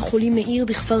הגיע לבית החולים מאיר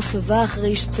בכפר סבא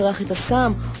אחרי שצרח את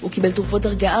הסם. הוא קיבל תרופות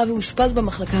הרגעה ואושפז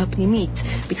במחלקה הפנימית.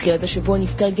 בתחילת השבוע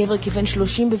נפטר גבר כבן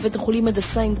 30 בבית החולים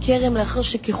הדסה עין כרם לאחר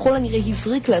שככל הנראה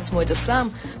הזריק לעצמו את הסם.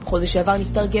 בחודש שעבר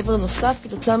נפטר גבר נוסף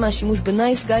כתוצאה מהשימוש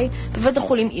בנייס גאי בבית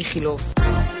החולים איכילוב.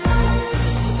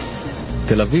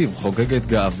 תל אביב חוגגת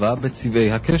גאווה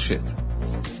בצבעי הקשת.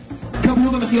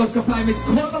 קבלו במחיאות כפיים את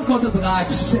כל מלכות הדרג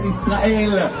של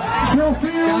ישראל.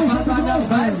 גאווה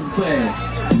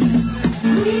 2014.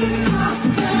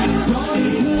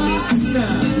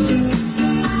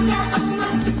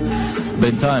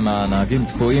 בינתיים הנהגים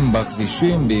תקועים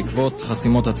בכבישים בעקבות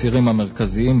חסימות הצירים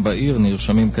המרכזיים בעיר.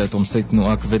 נרשמים כעת עומסי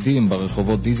תנועה כבדים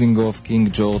ברחובות דיזינגוף, קינג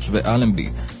ג'ורג' ואלנבי.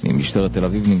 ממשטרת תל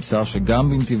אביב נמסר שגם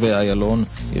בנתיבי איילון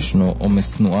ישנו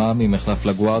עומס תנועה ממחלף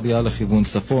לגוארדיה לכיוון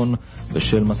צפון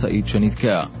בשל מסעית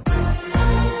שנתקעה.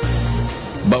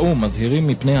 באום מזהירים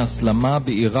מפני הסלמה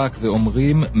בעיראק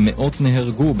ואומרים מאות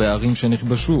נהרגו בערים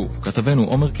שנכבשו. כתבנו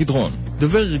עומר קדרון.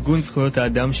 דובר ארגון זכויות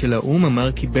האדם של האום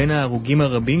אמר כי בין ההרוגים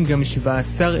הרבים גם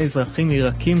 17 אזרחים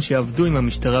עיראקים שעבדו עם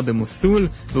המשטרה במוסול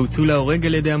והוצאו להורג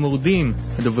על ידי המורדים.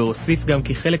 הדובר הוסיף גם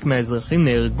כי חלק מהאזרחים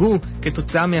נהרגו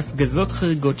כתוצאה מהפגזות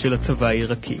חריגות של הצבא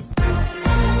העיראקי.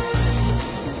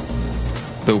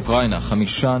 באוקראינה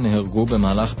 5 נהרגו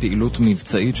במהלך פעילות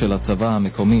מבצעית של הצבא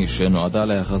המקומי שנועדה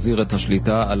להחזיר את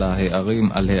השליטה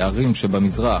על הערים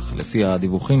שבמזרח. לפי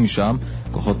הדיווחים משם,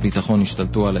 כוחות ביטחון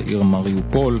השתלטו על העיר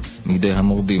מריופול מידי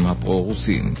המורדים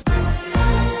הפרו-רוסים.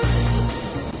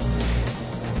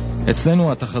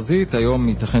 אצלנו התחזית, היום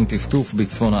ייתכן טפטוף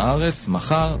בצפון הארץ,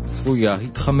 מחר צפויה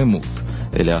התחממות.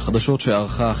 אלה החדשות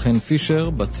שערכה חן פישר,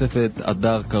 בצוות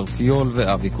אדר קרפיול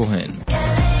ואבי כהן.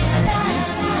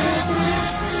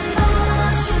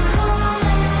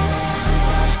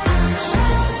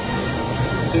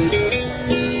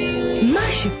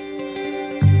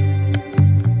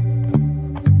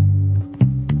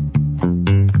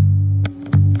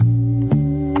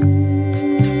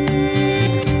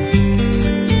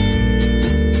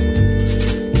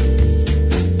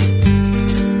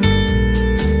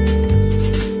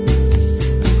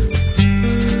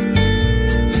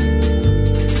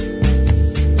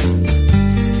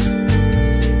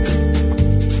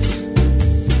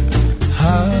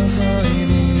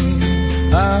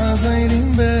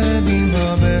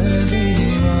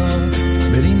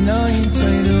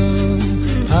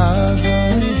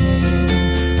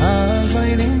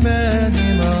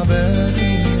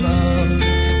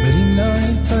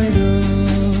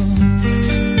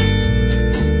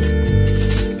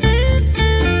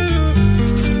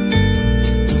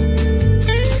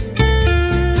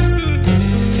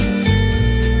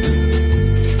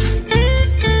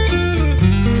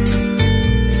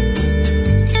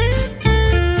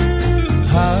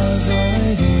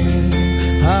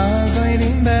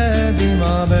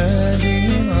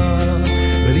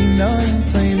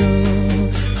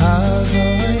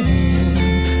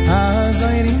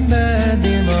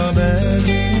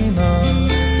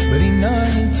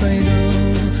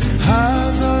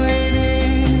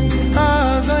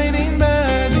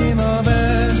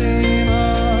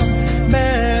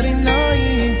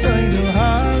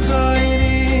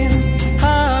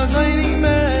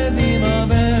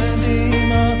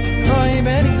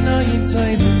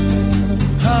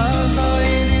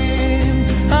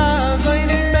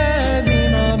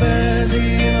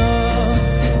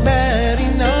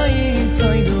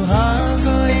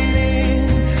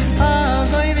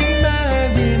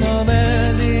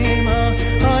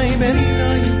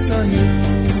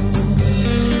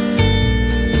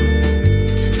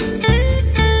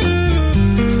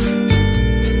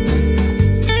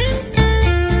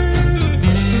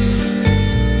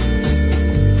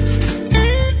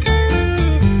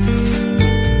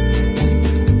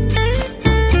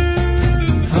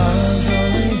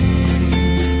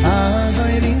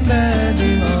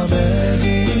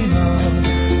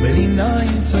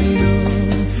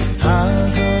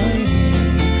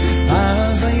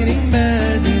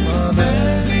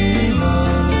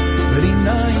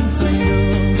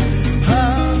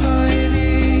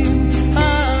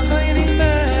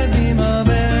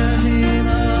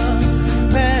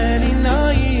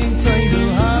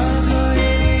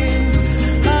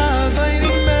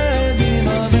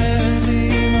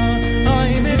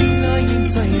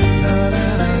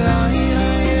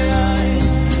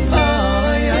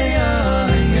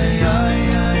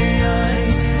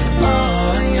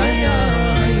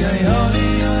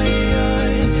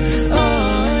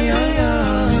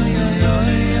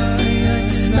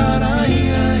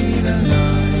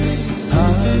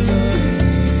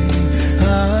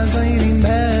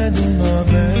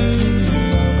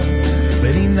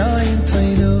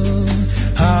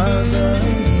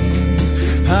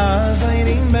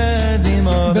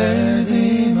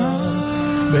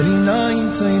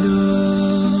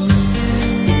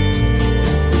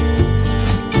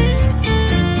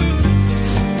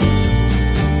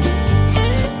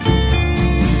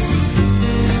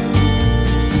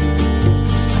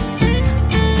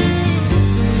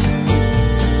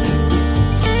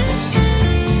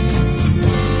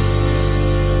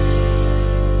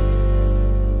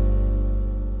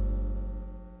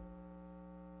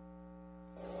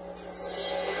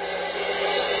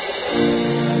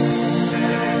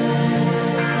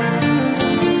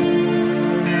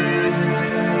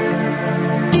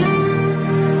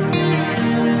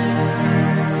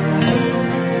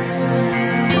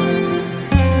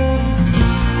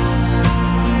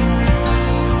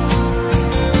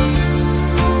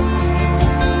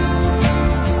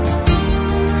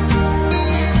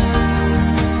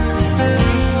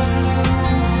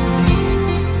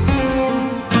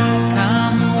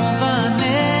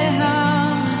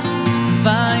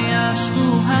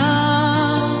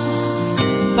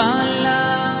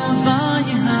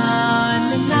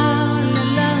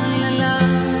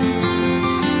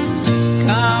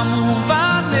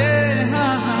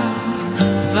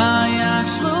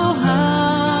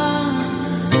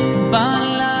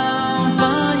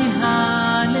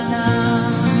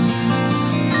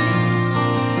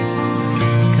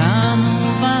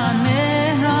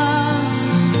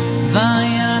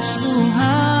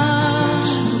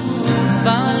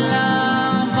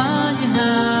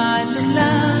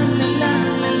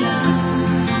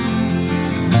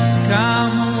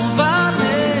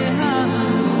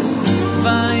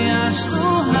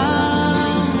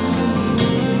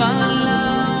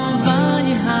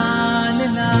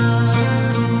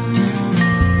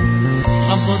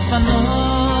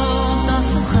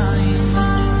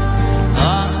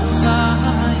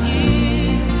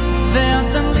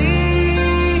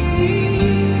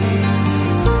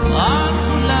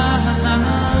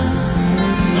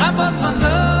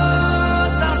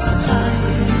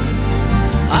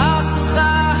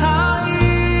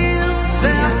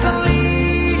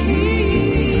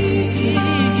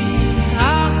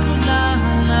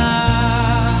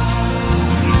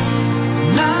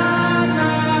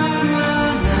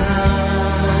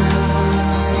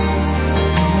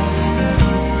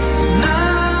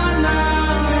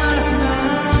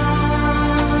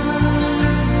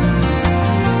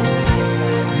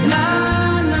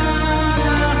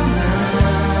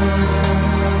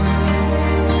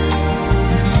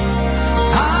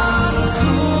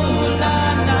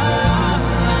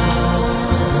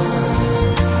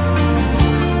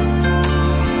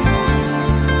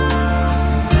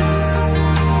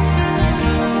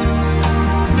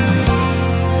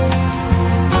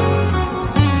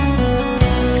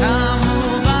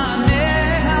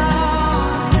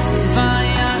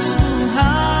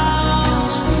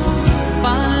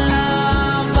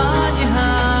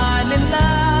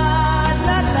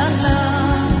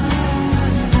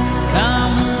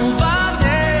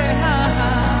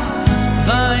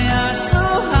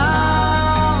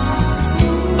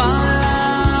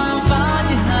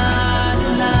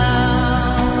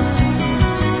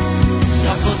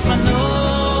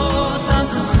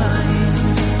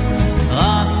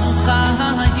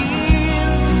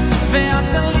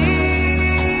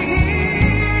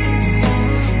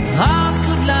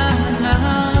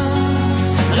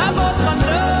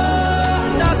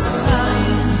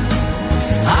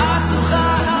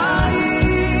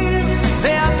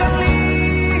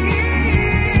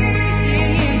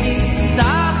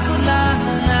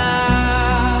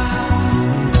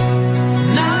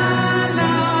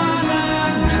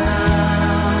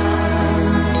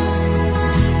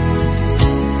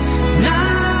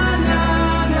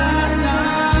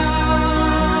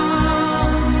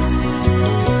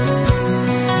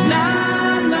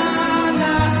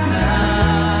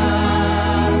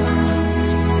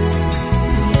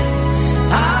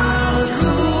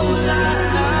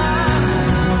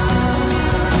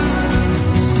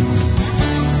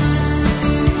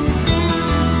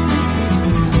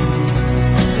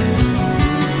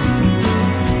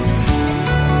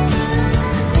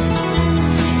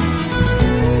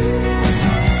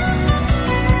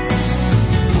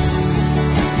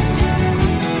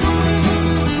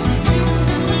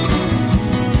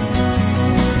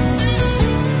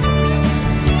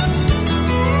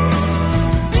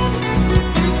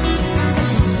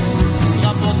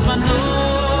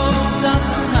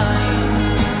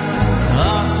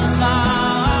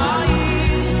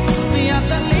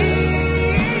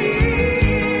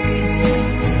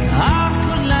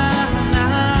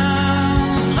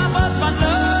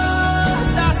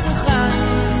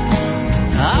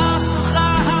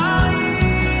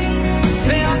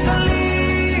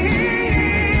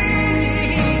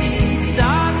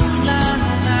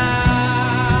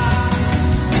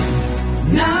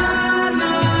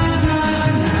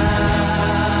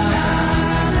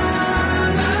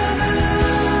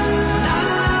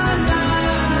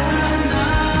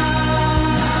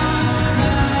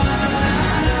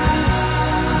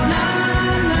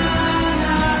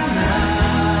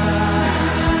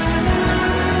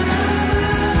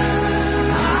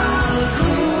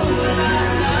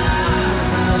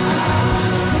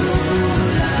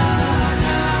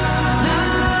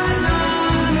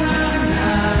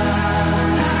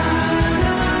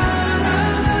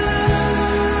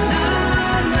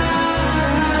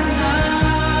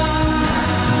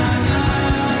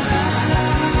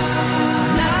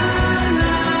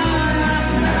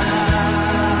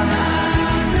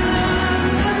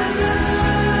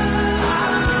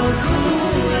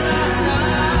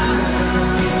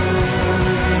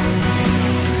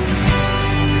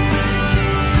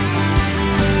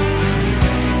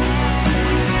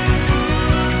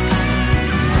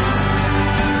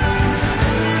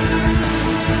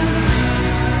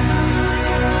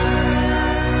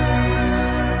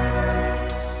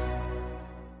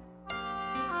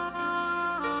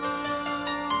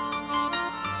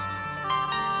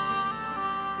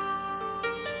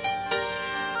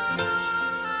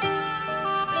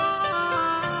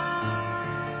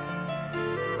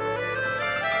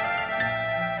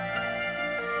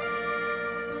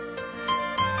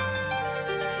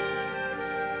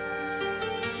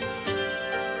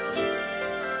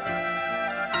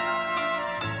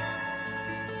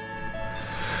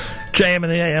 JM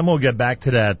and the AM, we'll get back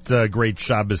to that great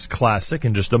Shabbos classic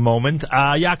in just a moment.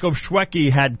 Yaakov Shweki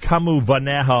had Kamu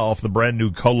Vaneha off the brand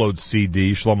new Kolot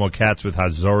CD. Shlomo Katz with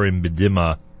Hazorim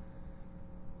B'dima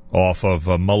off of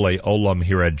Malay Olam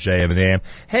here at JM and the AM.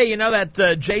 Hey, you know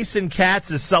that Jason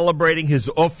Katz is celebrating his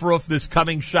Ufruf this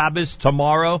coming Shabbos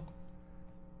tomorrow?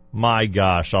 My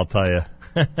gosh, I'll tell you.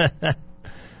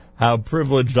 How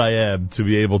privileged I am to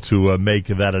be able to make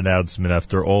that announcement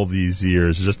after all these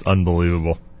years. Just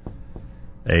unbelievable.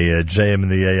 A JM and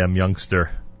the AM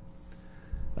youngster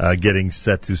getting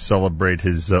set to celebrate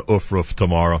his Ufruf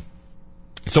tomorrow.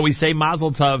 So we say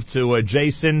Mazel Tov to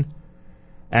Jason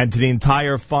and to the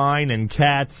entire Fine and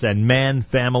Katz and Mann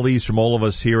families from all of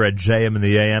us here at JM and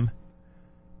the AM.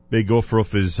 Big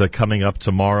Ufruf is coming up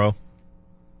tomorrow.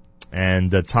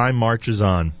 And time marches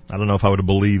on. I don't know if I would have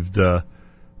believed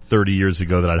 30 years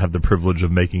ago that I'd have the privilege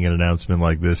of making an announcement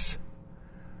like this.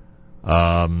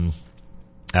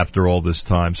 After all this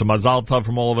time. So Mazal Tov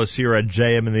from all of us here at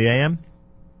JM and the AM.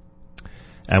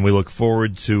 And we look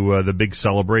forward to the big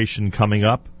celebration coming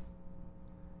up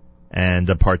and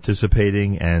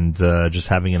participating and just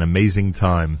having an amazing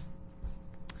time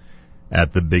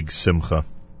at the big Simcha.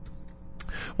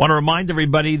 Want to remind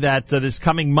everybody that this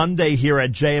coming Monday here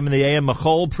at JM and the AM,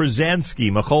 Michal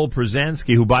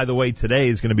Przanski, who, by the way, today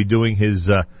is going to be doing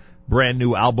his brand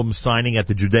new album signing at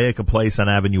the Judaica Place on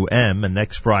Avenue M, and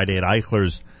next Friday at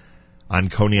Eichler's on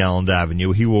Coney Island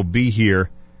Avenue. He will be here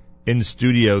in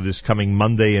studio this coming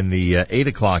Monday in the 8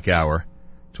 o'clock hour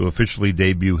to officially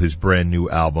debut his brand new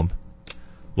album.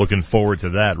 Looking forward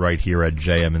to that right here at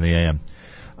JM and the AM.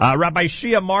 Rabbi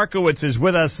Shia Markowitz is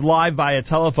with us live via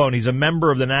telephone. He's a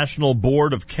member of the National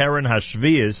Board of Keren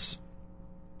HaShvius,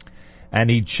 and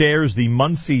he chairs the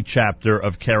Muncie chapter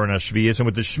of Keren HaShvius. And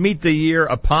with the Shemitah year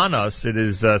upon us, it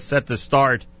is set to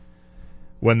start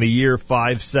when the year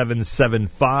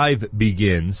 5775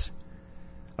 begins.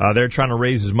 They're trying to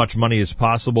raise as much money as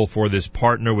possible for this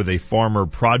Partner with a Farmer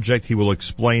project. He will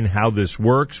explain how this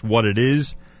works, what it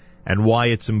is, and why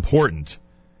it's important.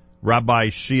 Rabbi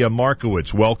Shia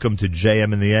Markowitz, welcome to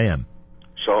JM and the AM.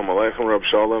 Shalom Aleichem, Rab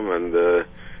Shalom, and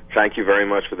thank you very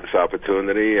much for this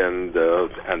opportunity and to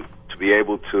be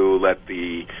able to let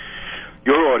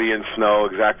your audience know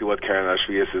exactly what Keren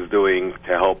HaShvius is doing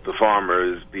to help the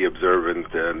farmers be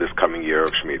observant in this coming year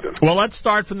of Shemitah. Well, let's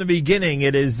start from the beginning.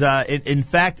 It is, in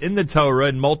fact, in the Torah,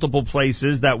 in multiple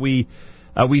places, that we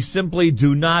simply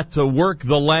do not work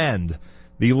the land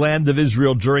of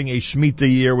Israel during a Shemitah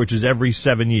year, which is every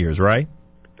 7 years, right?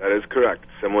 That is correct.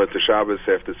 Similar to Shabbos,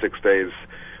 after 6 days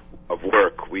of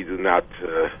work, we do not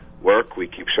work. We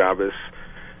keep Shabbos.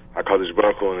 HaKadosh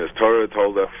Baruch Hu in His Torah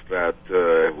told us that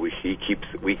we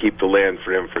keep the land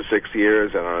for Him for 6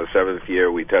 years, and on the 7th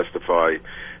year we testify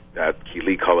that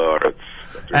Kili Kol Haaretz,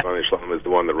 that Rebbeinu Shalom is the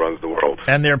one that runs the world.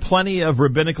 And there are plenty of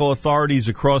rabbinical authorities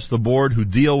across the board who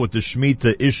deal with the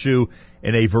Shemitah issue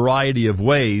in a variety of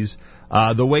ways.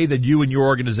 The way that you and your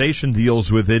organization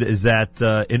deals with it is that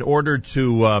in order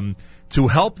to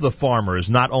help the farmers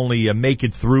not only make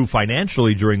it through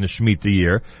financially during the Shemitah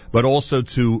year, but also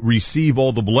to receive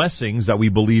all the blessings that we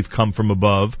believe come from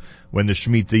above when the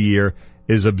Shemitah year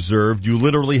is observed, you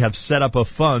literally have set up a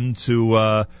fund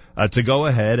to go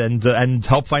ahead and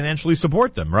help financially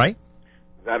support them, right?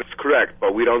 That is correct,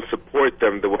 but we don't support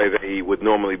them the way they would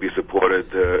normally be supported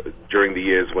during the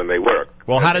years when they work.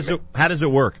 Well, how does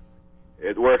it work?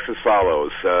 It works as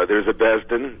follows. There's a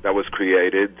Bezdin that was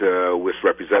created with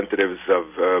representatives of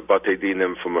Batei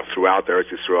Dinim from throughout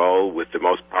Eretz Yisrael, with the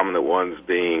most prominent ones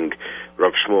being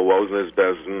Rav Shmuel Wozner's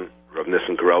Bezdin, Rav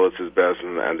Nissen Karelis's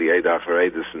Bezdin, and the Eidah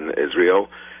Haredis in Israel,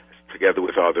 together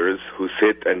with others, who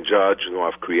sit and judge and who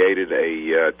have created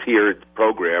a tiered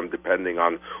program depending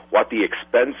on what the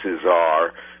expenses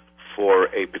are for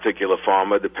a particular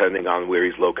farmer, depending on where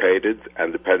he's located,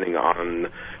 and depending on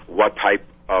what type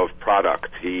of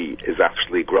product he is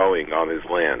actually growing on his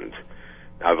land.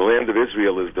 Now, the land of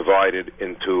Israel is divided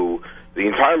into, the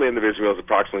entire land of Israel is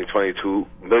approximately 22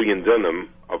 million dunam,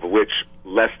 of which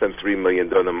less than 3 million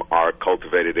dunam are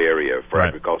cultivated area for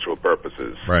agricultural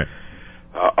purposes. Right.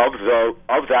 Of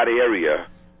that area,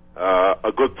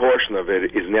 a good portion of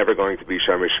it is never going to be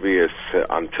Shemesh Shvius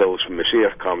until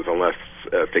Mashiach comes, unless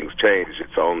things change.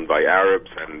 It's owned by Arabs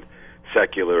and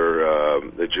secular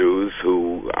the Jews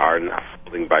who are not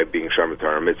holding by being Shemer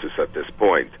Torah Mitzvahs at this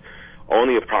point.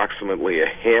 Only approximately a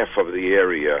half of the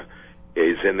area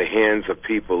is in the hands of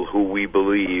people who we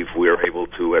believe we're able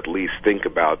to at least think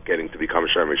about getting to become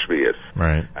Shemer Shvius.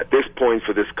 Right. At this point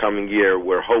for this coming year,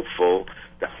 we're hopeful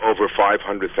that over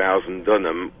 500,000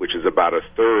 dunam, which is about a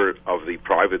third of the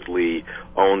privately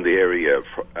owned area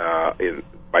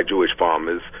by Jewish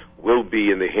farmers, will be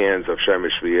in the hands of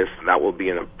Shemesh Shvius, and that will be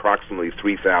in approximately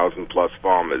 3,000 plus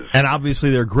farmers. And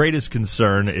obviously their greatest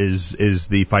concern is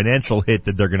the financial hit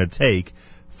that they're going to take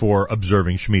for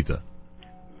observing Shemitah.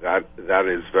 That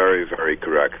is very, very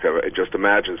correct. Just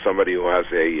imagine somebody who has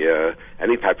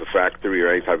any type of factory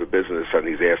or any type of business, and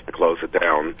he's asked to close it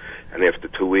down, and after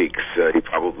 2 weeks, he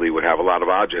probably would have a lot of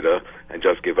agita and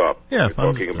just give up. Yeah, we're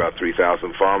talking about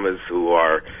 3,000 farmers who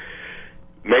are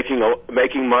making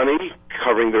money,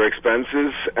 covering their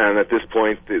expenses, and at this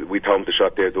point, we tell them to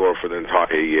shut their door for the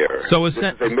entire year. So this is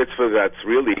a mitzvah that's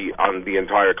really on the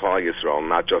entire Klal Yisrael,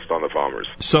 not just on the farmers.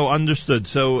 So understood.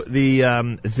 So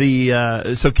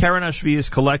so Keren HaShvius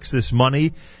collects this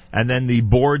money, and then the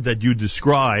board that you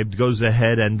described goes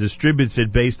ahead and distributes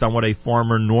it based on what a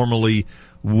farmer normally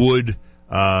would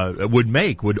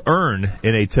earn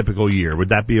in a typical year. Would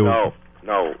that be No.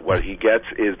 What he gets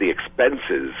is the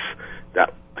expenses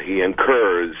that he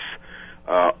incurs,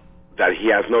 that he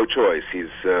has no choice.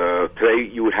 Today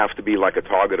you would have to be like a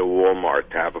Target or Walmart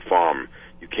to have a farm.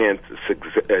 You can't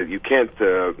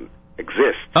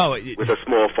exist with a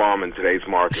small farm in today's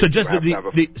market. So just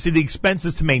the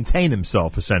expenses to maintain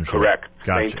himself, essentially. Correct.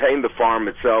 Gotcha. Maintain the farm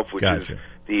itself, which Gotcha. is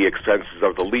the expenses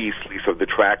of the lease of the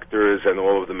tractors and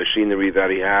all of the machinery that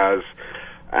he has,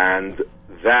 and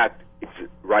that is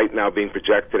right now being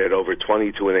projected at over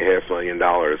 $22.5 million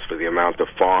for the amount of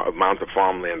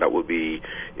farmland that will be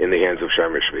in the hands of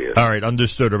Shemesh Shvius. All right,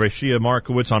 understood. Rabbi Shia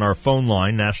Markowitz on our phone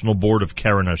line, National Board of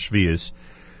Keren HaShvius.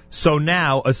 So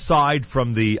now, aside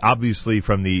from the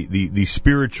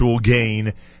spiritual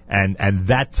gain and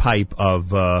that type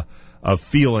of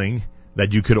feeling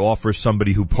that you could offer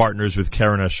somebody who partners with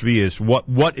Keren HaShvius,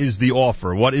 what is the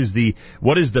offer? What is the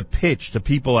pitch to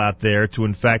people out there to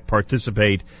in fact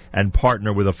participate and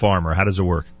partner with a farmer? How does it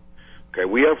work? Okay,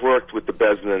 we have worked with the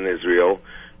Bezdin in Israel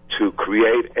to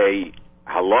create a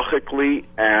halachically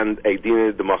and a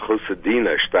dina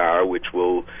d'machusadina shtar, which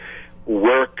will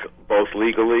work both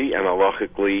legally and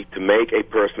halachically to make a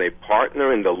person a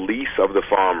partner in the lease of the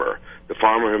farmer. The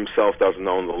farmer himself doesn't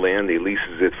own the land. He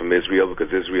leases it from Israel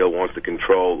because Israel wants to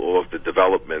control all of the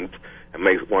development and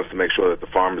wants to make sure that the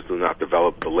farmers do not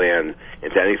develop the land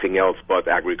into anything else but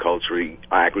agricultural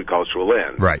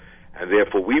land. Right. And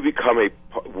therefore, we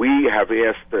have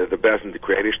asked the Bezdin to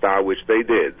create a shtar, which they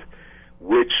did,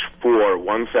 which for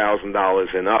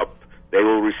 $1,000 and up, they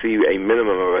will receive a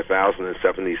minimum of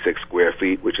 1,076 square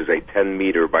feet, which is a 10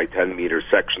 meter by 10 meter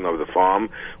section of the farm,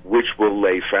 which will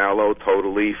lay fallow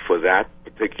totally for that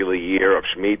particular year of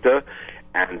Shemitah,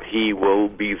 and he will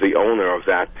be the owner of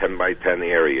that 10 by 10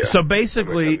 area. So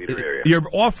basically, you're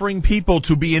offering people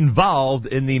to be involved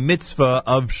in the mitzvah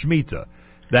of Shemitah.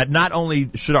 That not only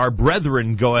should our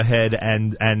brethren go ahead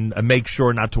and make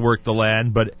sure not to work the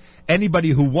land, but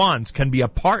anybody who wants can be a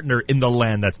partner in the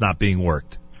land that's not being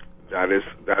worked. That is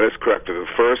correct. For the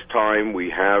first time, we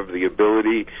have the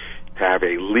ability to have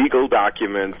a legal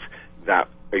document that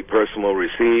a person will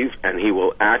receive, and he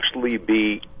will actually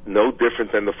be no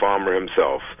different than the farmer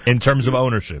himself. In terms of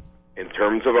ownership? In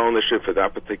terms of ownership for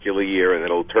that particular year, and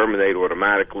it'll terminate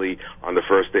automatically on the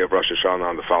first day of Rosh Hashanah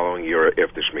on the following year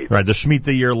after Shemitah. Right, the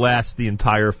Shemitah year lasts the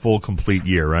entire full, complete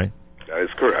year, right? That is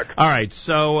correct. All right,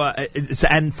 so,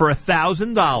 and for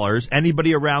 $1,000,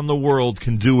 anybody around the world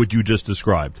can do what you just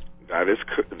described. That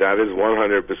is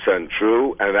 100%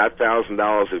 true, and that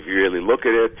 $1,000, if you really look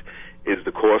at it, is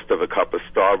the cost of a cup of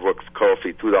Starbucks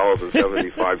coffee,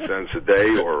 $2.75 a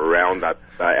day, or around that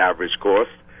average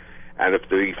cost. And if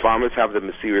the farmers have the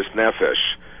Mesiras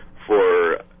Nefesh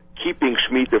for keeping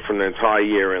Shemitah for an entire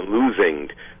year and losing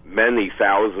many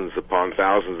thousands upon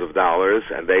thousands of dollars,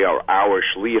 and they are our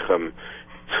shlichim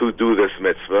to do this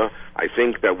mitzvah, I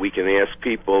think that we can ask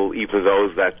people, even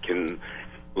those that can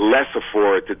less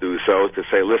afford to do so, to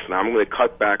say, listen, I'm going to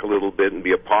cut back a little bit and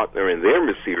be a partner in their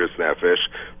Mesiras Nefesh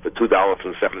for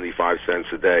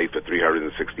 $2.75 a day for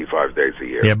 365 days a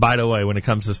year. Yeah, by the way, when it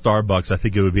comes to Starbucks, I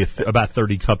think it would be about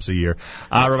 30 cups a year.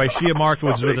 Rabbi Shia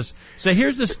Markowitz is with us. So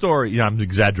here's the story. I'm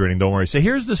exaggerating, don't worry. So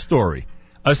here's the story.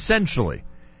 Essentially,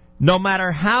 no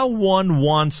matter how one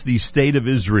wants the state of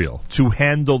Israel to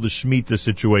handle the Shemitah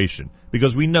situation,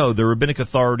 because we know the rabbinic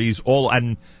authorities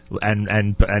and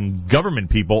government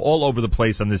people all over the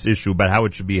place on this issue about how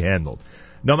it should be handled.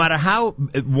 No matter how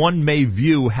one may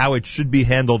view how it should be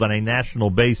handled on a national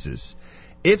basis,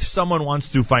 if someone wants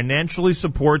to financially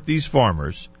support these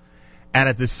farmers and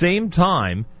at the same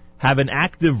time have an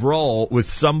active role with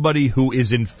somebody who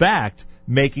is in fact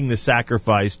making the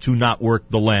sacrifice to not work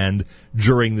the land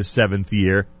during the seventh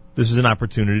year, this is an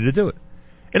opportunity to do it.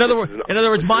 In other words,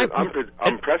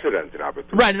 unprecedented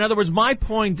opportunity. Right. In other words, my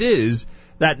point is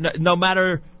that no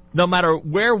matter no matter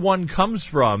where one comes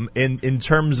from in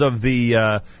terms of the,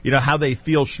 how they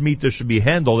feel Shemitah should be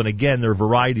handled, and again, there are a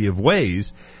variety of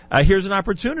ways, here's an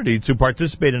opportunity to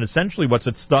participate in essentially what's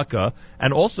at Stucca,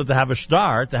 and also to have a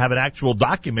shtar, to have an actual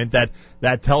document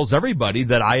that tells everybody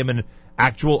that I am an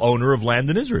actual owner of land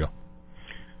in Israel.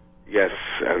 Yes,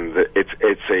 and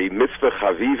it's a mitzvah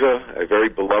chaviva, a very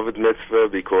beloved mitzvah,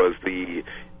 because the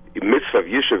mitzvah of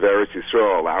Yishuv Eretz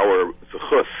Yisrael, our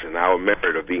zechus and our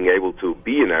merit of being able to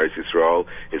be in Eretz Yisrael,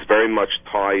 is very much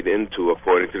tied into,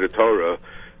 according to the Torah,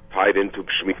 tied into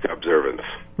Shemitah observance.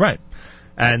 Right.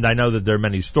 And I know that there are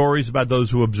many stories about those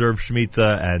who observe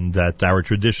Shemitah, and that our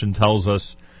tradition tells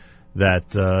us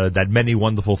that many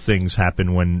wonderful things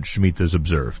happen when Shemitah is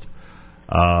observed.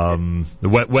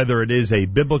 Whether it is a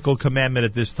biblical commandment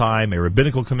at this time, a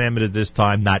rabbinical commandment at this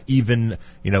time, not even,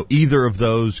 either of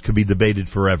those could be debated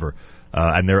forever.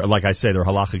 And there, like I say, there are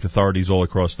halachic authorities all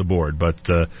across the board. But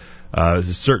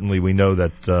certainly we know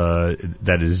that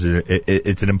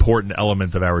it's an important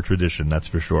element of our tradition. That's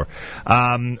for sure.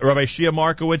 Rabbi Shia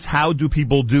Markowitz, how do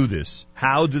people do this?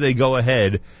 How do they go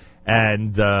ahead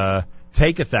and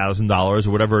take $1,000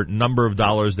 or whatever number of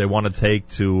dollars they want to take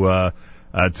to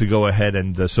go ahead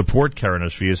and support Keren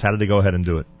HaShvius? How do they go ahead and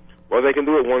do it? Well, they can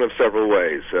do it one of several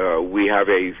ways. We have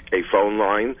a phone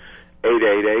line,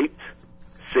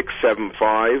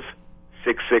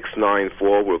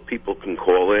 888-675-6694, where people can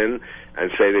call in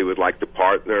and say they would like to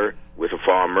partner with a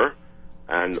farmer,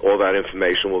 and all that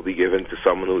information will be given to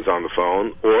someone who's on the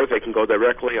phone, or they can go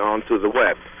directly onto the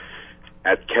web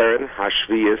at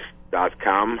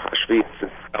KerenHaShvius.com. Hashvius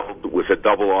is spelled with a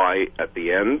double I at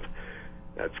the end.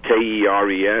 That's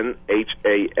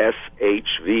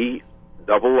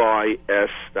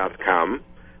KerenHashviis.com.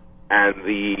 And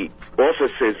the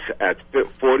office is at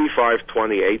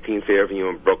 4520 18th Avenue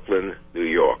in Brooklyn, New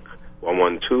York,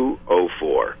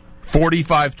 11204.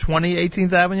 4520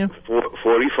 18th Avenue?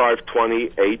 4520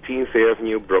 18th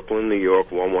Avenue, Brooklyn, New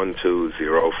York,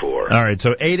 11204. All right,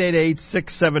 so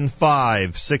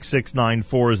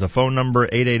 888-675-6694 is the phone number,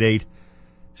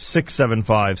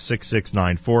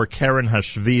 888-675-6694,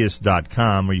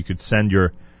 KerenHashvius.com, where you could send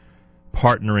your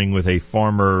partnering with a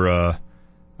farmer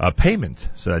payment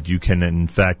so that you can, in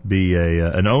fact, be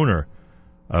an owner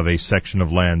of a section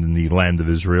of land in the land of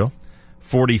Israel.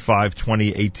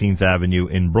 4520 18th Avenue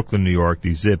in Brooklyn, New York.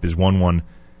 The zip is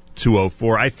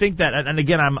 11204. I think that, and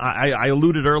again, I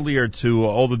alluded earlier to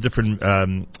all the different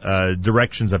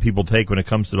directions that people take when it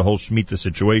comes to the whole Shemitah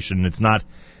situation. It's not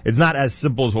as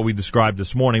simple as what we described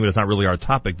this morning, but it's not really our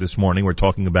topic this morning. We're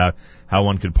talking about how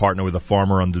one could partner with a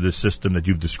farmer under this system that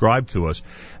you've described to us.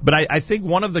 But I think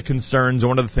one of the concerns,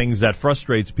 one of the things that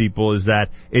frustrates people is that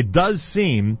it does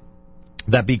seem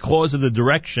that because of the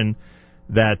direction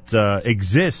that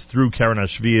exists through Keren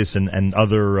HaShvius and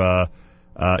other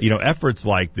efforts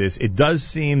like this, it does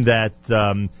seem that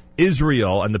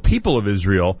Israel and the people of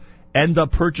Israel end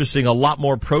up purchasing a lot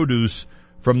more produce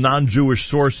from non-Jewish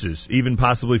sources, even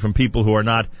possibly from people who are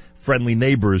not friendly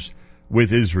neighbors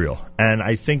with Israel. And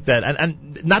I think that,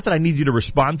 and not that I need you to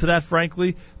respond to that,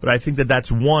 frankly, but I think that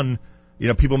that's one,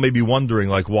 people may be wondering,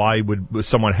 like, why would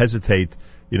someone hesitate,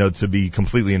 to be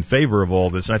completely in favor of all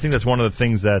this? And I think that's one of the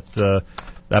things that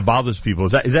bothers people.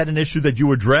 Is that an issue that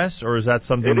you address, or is that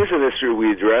something? It is an issue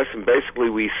we address, and basically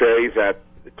we say that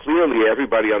clearly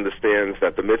everybody understands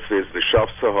that the mitzvah is the Shaf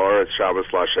Sahara Shabbos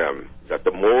Lashem, that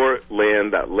the more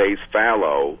land that lays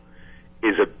fallow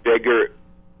is a bigger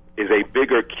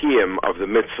kiyum of the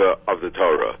mitzvah of the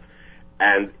Torah.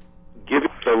 And giving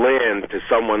the land to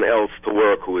someone else to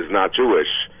work who is not Jewish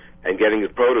and getting the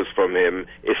produce from him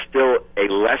is still a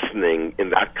lessening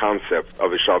in that concept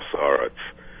of a Shaf Sahara.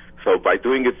 So by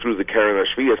doing it through the Keren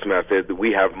HaShvius method,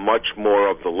 we have much more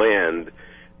of the land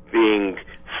being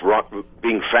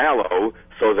fallow,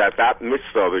 so that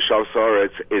mitzvah of Shav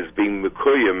Saretz is being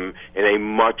mekuyim in a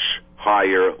much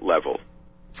higher level.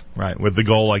 Right, with the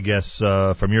goal, I guess,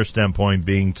 from your standpoint,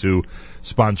 being to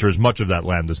sponsor as much of that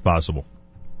land as possible.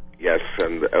 Yes,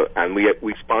 and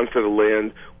we sponsor the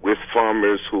land with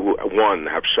farmers who, one,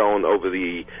 have shown over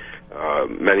the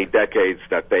many decades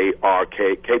that they are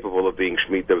capable of being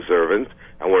Shemitah observant,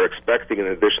 and we're expecting an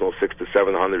additional 600 to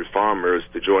 700 farmers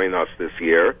to join us this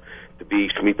year to be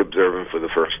Shemitah observant for the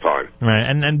first time. Right,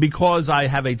 and because I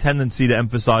have a tendency to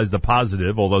emphasize the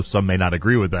positive, although some may not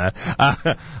agree with that,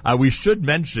 we should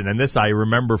mention, and this I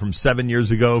remember from 7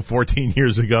 years ago, 14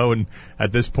 years ago, and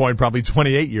at this point probably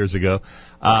 28 years ago,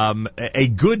 a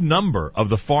good number of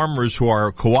the farmers who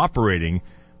are cooperating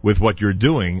with what you're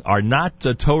doing are not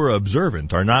Torah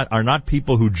observant, are not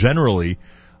people who generally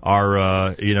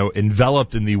are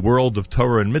enveloped in the world of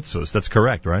Torah and mitzvahs. That's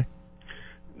correct, right?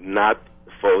 Not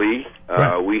fully.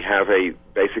 We have a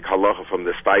basic halacha from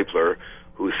the Stipler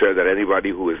who said that anybody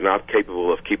who is not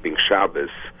capable of keeping Shabbos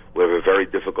will have a very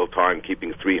difficult time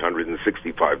keeping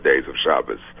 365 days of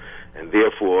Shabbos. And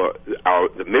therefore,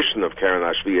 the mission of Keren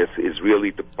HaShvius is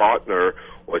really to partner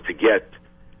or to get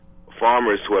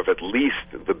farmers who have at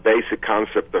least the basic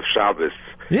concept of Shabbos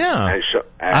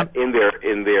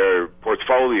in their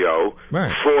portfolio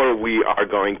before we are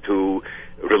going to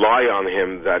rely on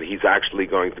him that he's actually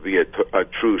going to be a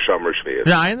true Shomer Shvius.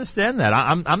 Yeah, I understand that.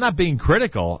 I'm not being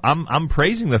critical. I'm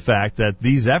praising the fact that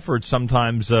these efforts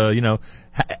sometimes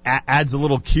adds a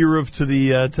little kiruv to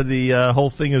the whole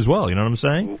thing as well. You know what I'm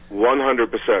saying?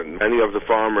 100%. Many of the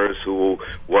farmers who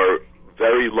were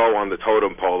very low on the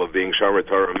totem pole of being Shomer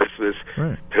Torah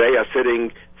Mitzvahs today are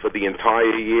sitting for the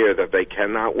entire year that they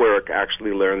cannot work,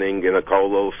 actually learning in a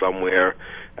kollel somewhere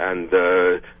and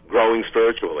growing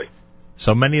spiritually.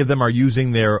 So many of them are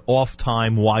using their off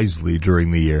time wisely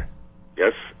during the year.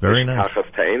 Yes. Very nice.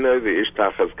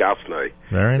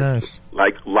 Very nice.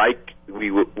 Like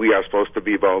we are supposed to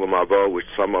be Ba'olam Haba, which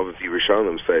some of the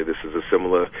Rishonim say this is a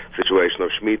similar situation of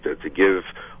Shemitah, to give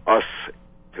us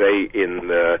today in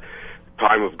the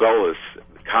time of Golus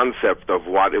the concept of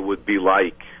what it would be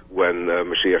like when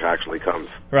Mashiach actually comes.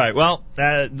 Right. Well,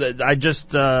 I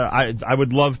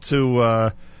would love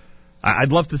to.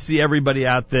 I'd love to see everybody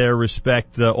out there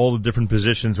respect all the different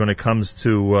positions when it comes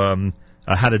to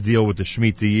how to deal with the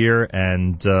Shemitah year,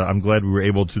 and I'm glad we were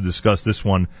able to discuss this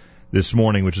one this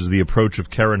morning, which is the approach of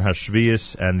Keren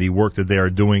HaShvius and the work that they are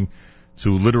doing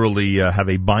to literally have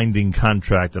a binding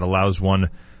contract that allows one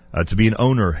to be an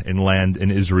owner in land in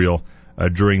Israel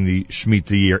during the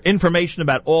Shemitah year. Information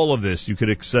about all of this, you could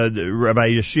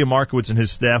Rabbi Shia Markowitz and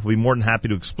his staff will be more than happy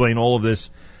to explain all of this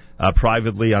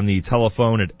privately on the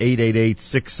telephone at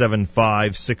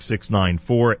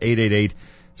 888-675-6694,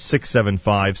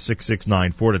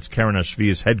 888-675-6694. That's Keren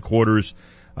HaShvius headquarters.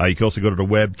 You can also go to the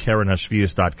web,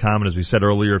 KerenHaShvius.com. And as we said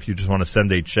earlier, if you just want to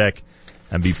send a check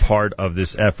and be part of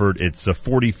this effort, it's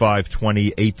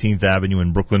 4520 18th Avenue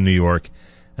in Brooklyn, New York,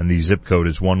 and the zip code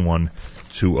is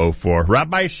 11204.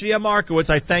 Rabbi Shia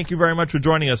Markowitz, I thank you very much for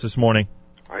joining us this morning.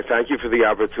 I thank you for the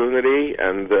opportunity,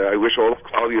 and I wish all of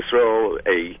Klal Yisrael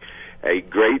a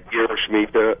great year of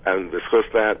Shemitah, and discuss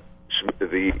that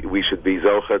we should be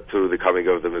zocha to the coming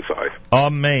of the Messiah.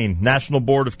 Amen. National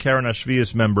Board of Keren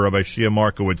HaShvius member Rabbi Shia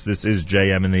Markowitz. This is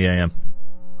JM in the AM.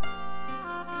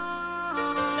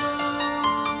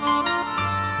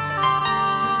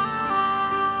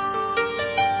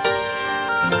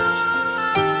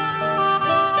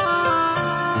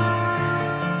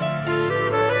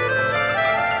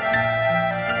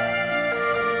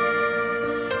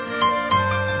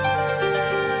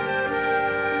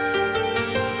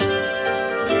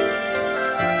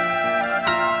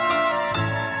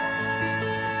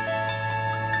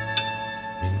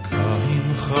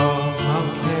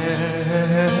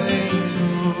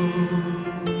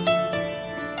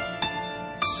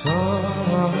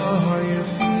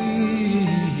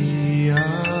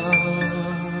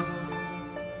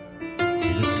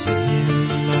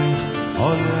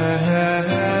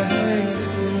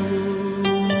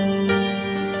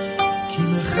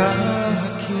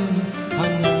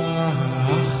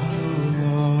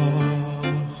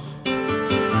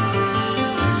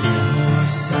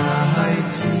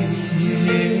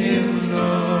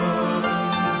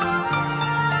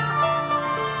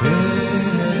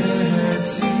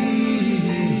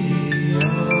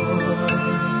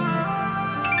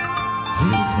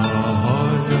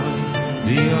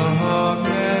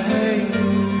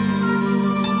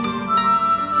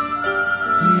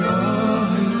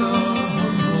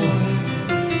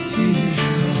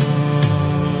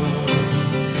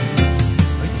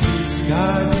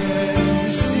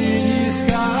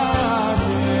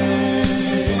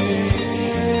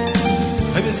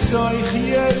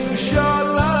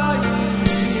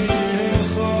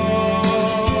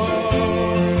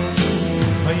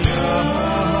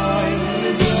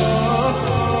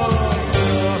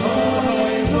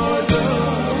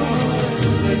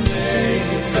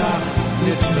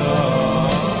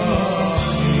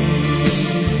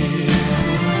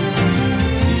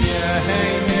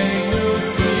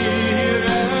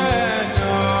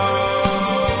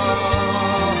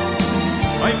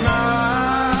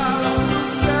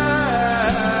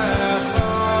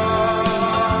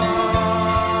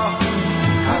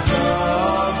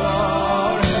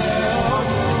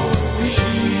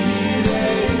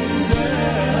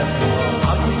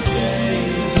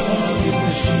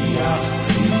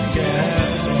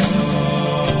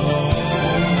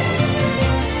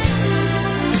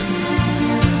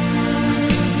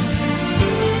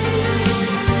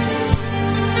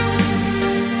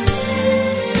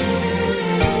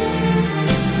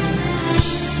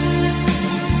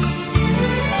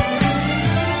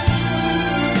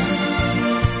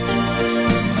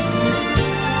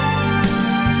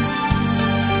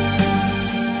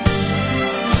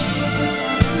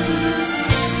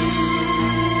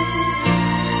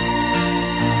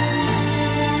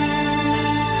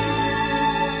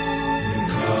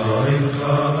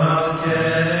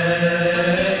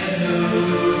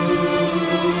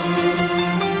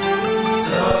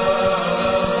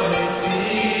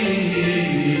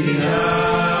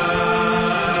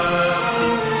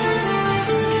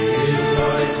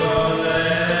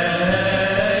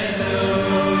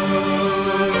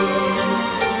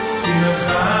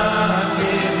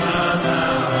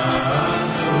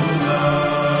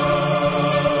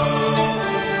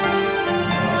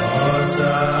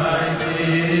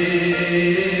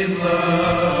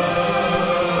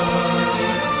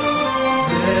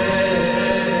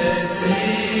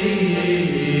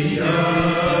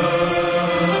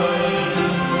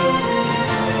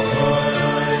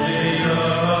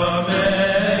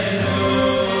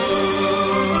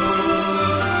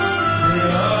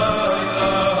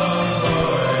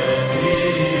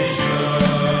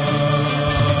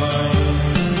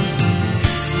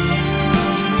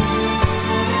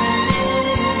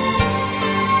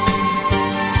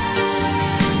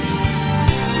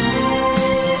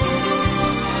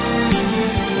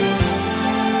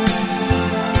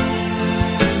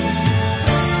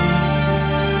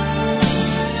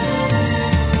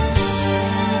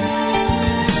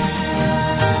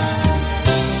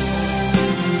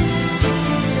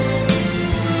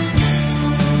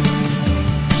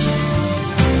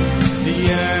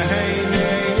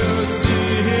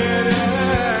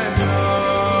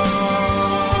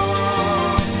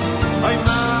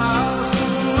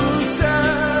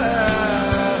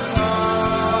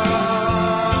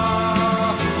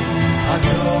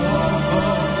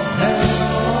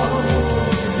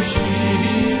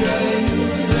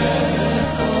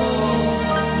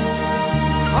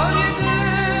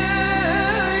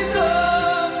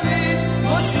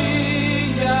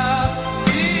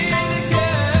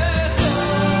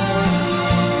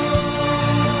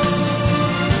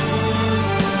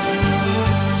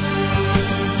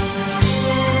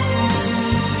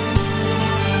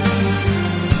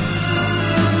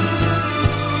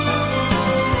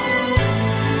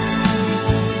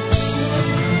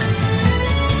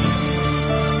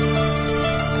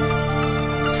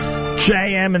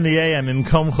 JM in the AM in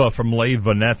Komcha from Lev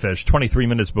Nefesh, 23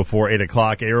 minutes before 8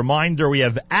 o'clock. A reminder, we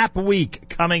have App Week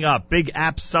coming up, big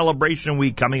App Celebration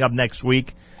Week coming up next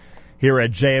week here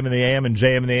at JM in the AM and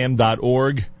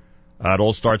jmintheam.org. It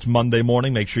all starts Monday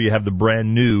morning. Make sure you have the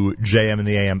brand new JM in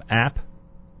the AM app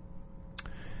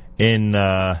in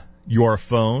your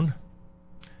phone.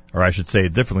 Or I should say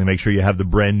it differently, make sure you have the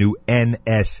brand new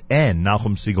NSN,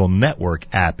 Nachum Segal Network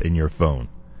app in your phone.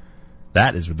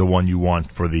 That is the one you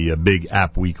want for the big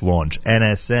App Week launch.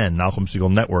 NSN, Nachum Segal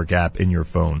Network app in your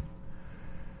phone.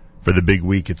 For the big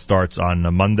week, it starts on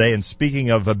Monday. And speaking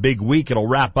of a big week, it'll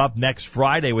wrap up next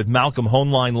Friday with Malcolm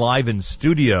Hoenlein live in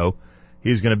studio.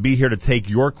 He's going to be here to take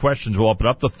your questions. We'll open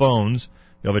up the phones.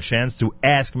 You'll have a chance to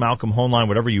ask Malcolm Hoenlein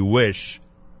whatever you wish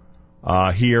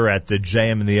here at the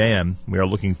JM in the AM. We are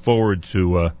looking forward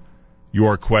to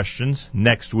your questions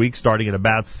next week, starting at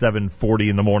about 7:40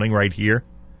 in the morning right here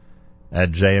at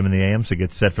JM in the AM, so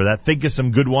get set for that. Think of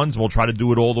some good ones. We'll try to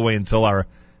do it all the way until our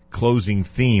closing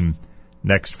theme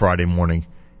next Friday morning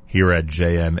here at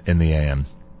JM in the AM.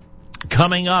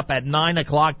 Coming up at 9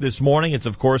 o'clock this morning, it's,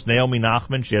 of course, Naomi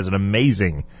Nachman. She has an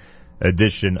amazing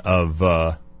edition of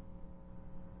A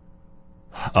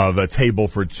Table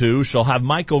for Two. She'll have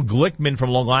Michael Glickman from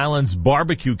Long Island's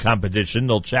barbecue competition.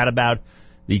 They'll chat about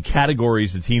the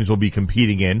categories the teams will be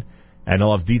competing in, and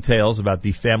he'll have details about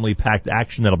the family-packed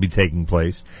action that'll be taking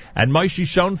place. And Moshe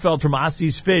Schoenfeld from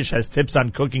Asi's Fish has tips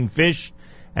on cooking fish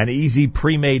and easy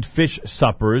pre-made fish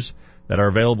suppers that are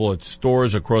available at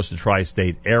stores across the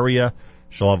tri-state area.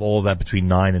 She'll have all of that between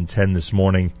 9 and 10 this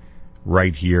morning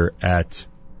right here at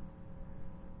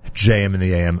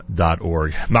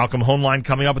jmintheam.org. Malcolm Hoenlein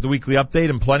coming up with the weekly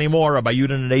update and plenty more. Rabbi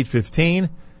Yudin at 8:15.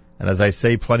 And as I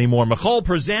say, plenty more. Michal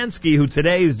Przanski, who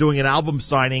today is doing an album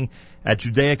signing at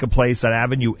Judaica Place on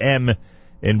Avenue M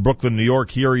in Brooklyn, New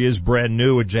York. Here he is, brand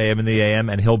new at JM in the AM,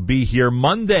 and he'll be here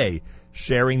Monday,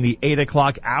 sharing the 8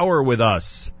 o'clock hour with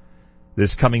us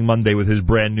this coming Monday with his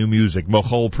brand new music.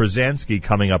 Michal Przanski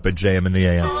coming up at JM in the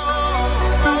AM.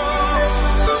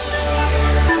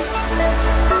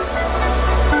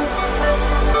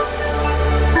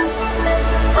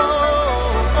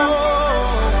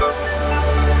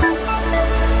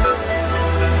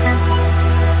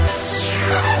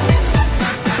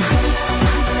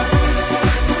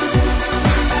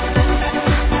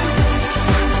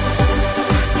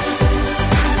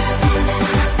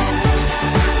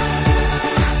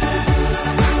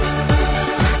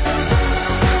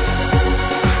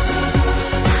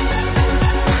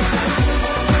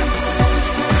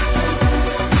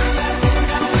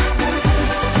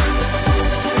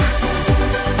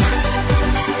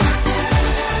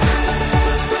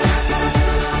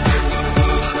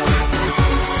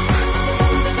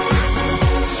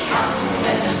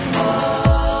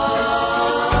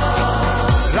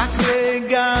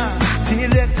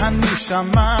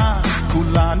 נשמה,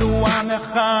 כולנו עם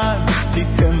אחד,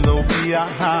 תיתן לו בי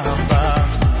אהבה.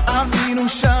 אבינו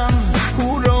שם,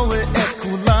 הוא רואה את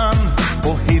כולם,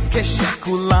 אוהב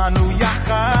כשכולנו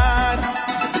יחד.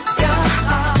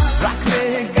 רק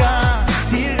רגע,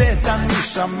 תראה את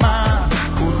הנשמה,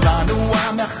 כולנו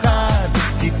עם אחד,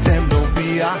 תיתן לו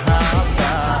בי אהבה.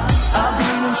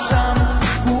 אבינו שם,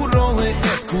 הוא רואה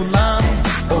את כולם,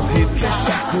 אוהב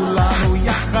כשכולנו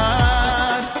יחד.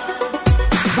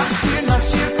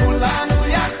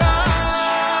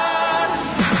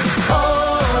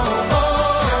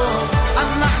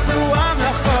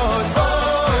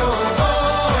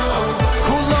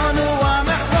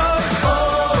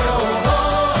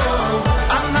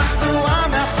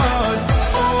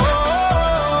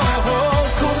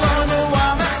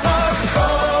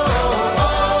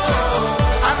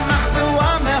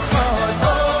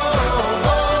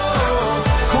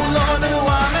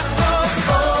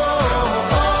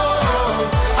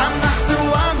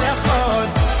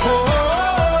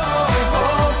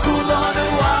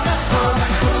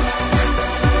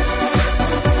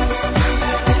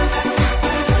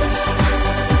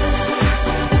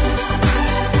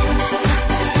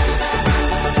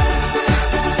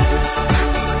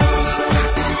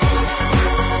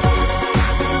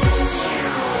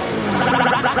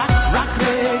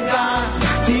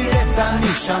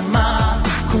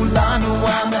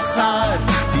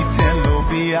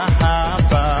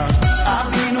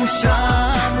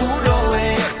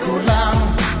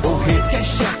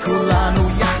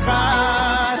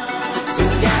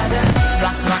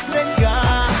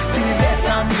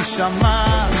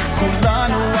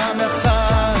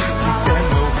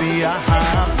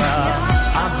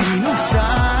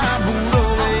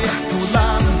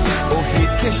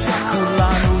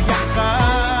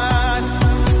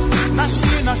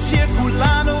 נשיר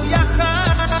כולנו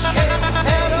יחד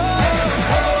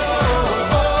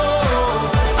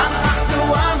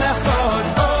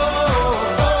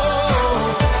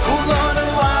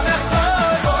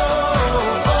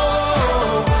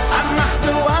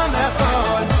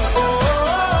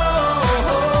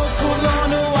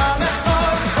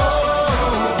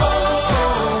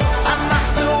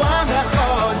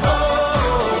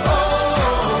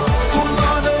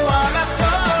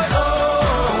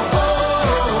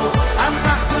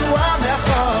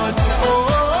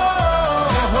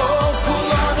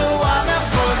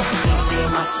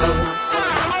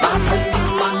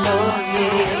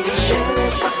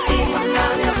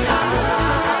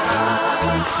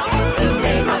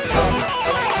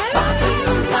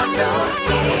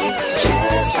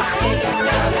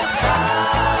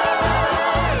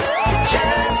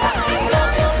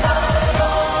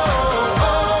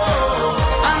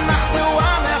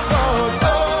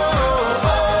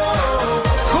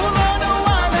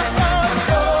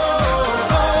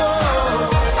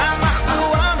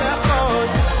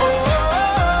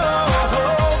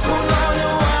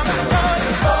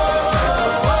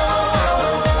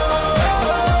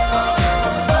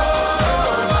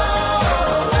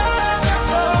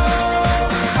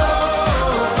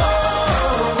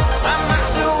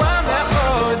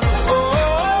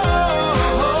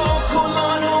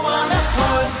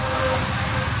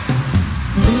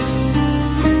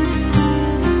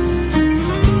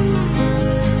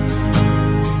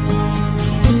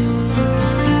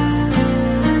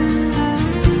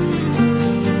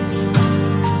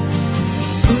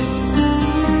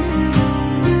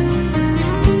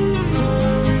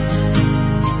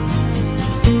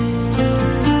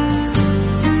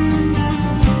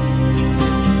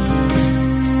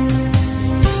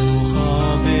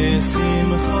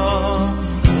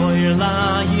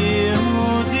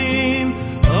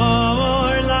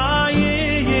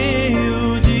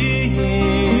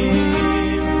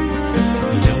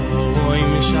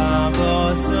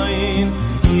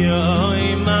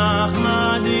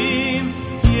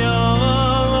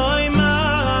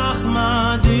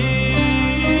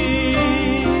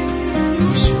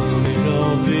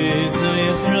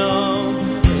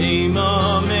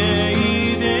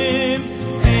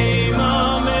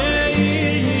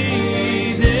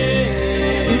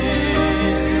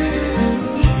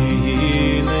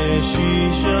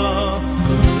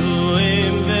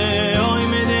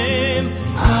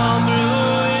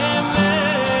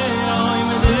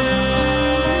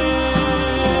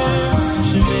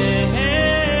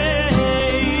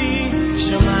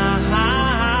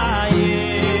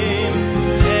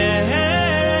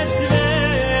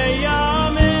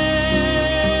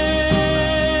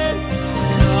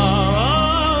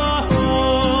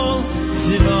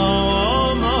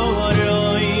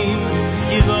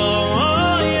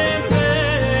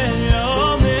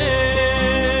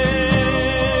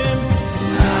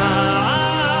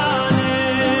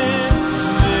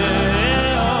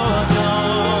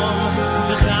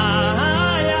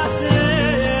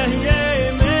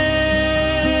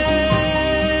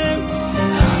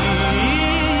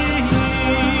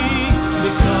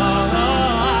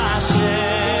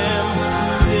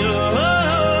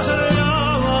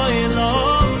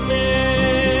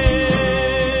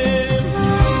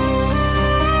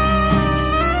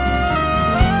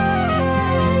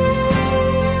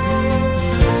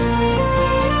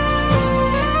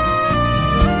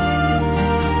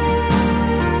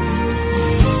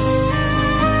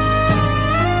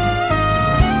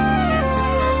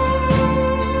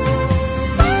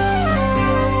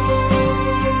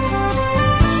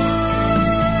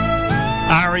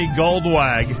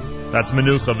Goldwag. That's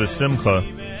Menucha V'Simcha.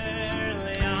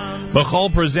 Michal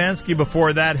Brzezinski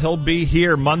before that. He'll be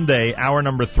here Monday, hour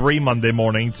number 3 Monday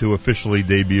morning to officially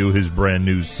debut his brand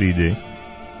new CD.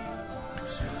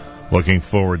 Looking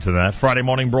forward to that. Friday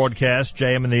morning broadcast,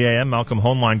 JM and the AM. Malcolm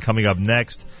Hoenlein coming up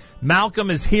next. Malcolm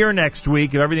is here next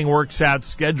week. If everything works out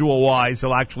schedule-wise,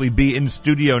 he'll actually be in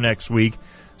studio next week,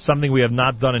 something we have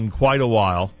not done in quite a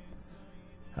while.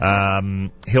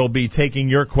 He'll be taking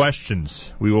your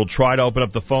questions. We will try to open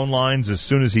up the phone lines as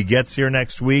soon as he gets here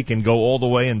next week and go all the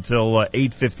way until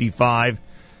 8:55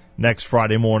 next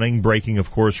Friday morning, breaking,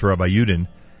 of course, for Rabbi Yudin.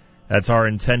 That's our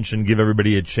intention, give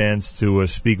everybody a chance to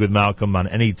speak with Malcolm on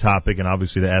any topic and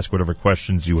obviously to ask whatever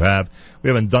questions you have. We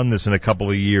haven't done this in a couple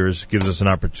of years. It gives us an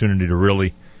opportunity to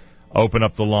really open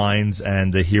up the lines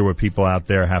and to hear what people out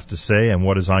there have to say and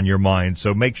what is on your mind.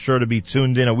 So make sure to be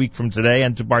tuned in a week from today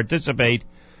and to participate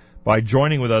by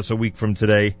joining with us a week from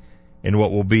today in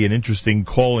what will be an interesting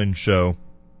call-in show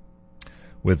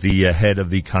with the head of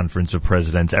the Conference of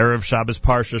Presidents. Erev Shabbos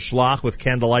Parsha Shlach with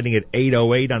candlelighting at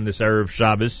 8:08 on this Erev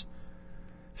Shabbos.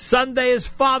 Sunday is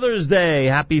Father's Day.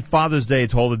 Happy Father's Day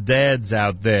to all the dads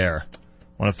out there.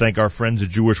 I want to thank our friends at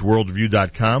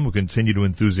JewishWorldReview.com who continue to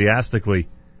enthusiastically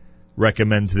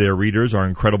recommend to their readers our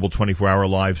incredible 24-hour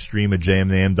live stream at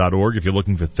jmnam.org. If you're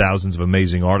looking for thousands of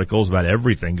amazing articles about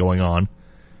everything going on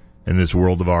in this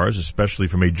world of ours, especially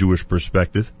from a Jewish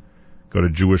perspective, go to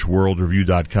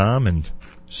JewishWorldReview.com and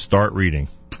start reading.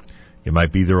 You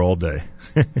might be there all day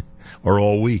or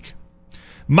all week.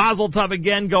 Mazel Tov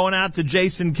again going out to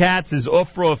Jason Katz. His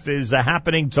Ufruf is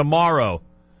happening tomorrow.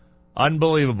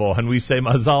 Unbelievable. And we say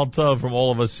Mazel Tov from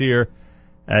all of us here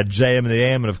at JM and the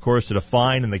AM, and of course to the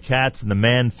Fine and the Katz and the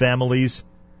Mann families.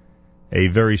 A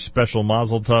very special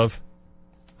Mazel Tov.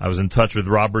 I was in touch with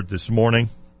Robert this morning.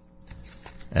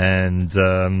 And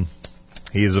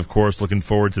he is, of course, looking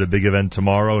forward to the big event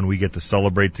tomorrow, and we get to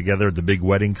celebrate together at the big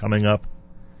wedding coming up.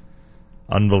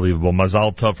 Unbelievable.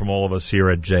 Mazal Tov from all of us here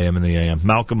at JM and the AM.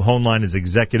 Malcolm Hoenlein is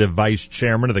Executive Vice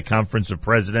Chairman of the Conference of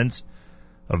Presidents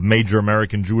of major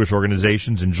American Jewish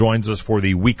organizations and joins us for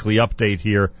the weekly update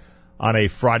here on a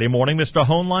Friday morning. Mr.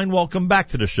 Hoenlein, welcome back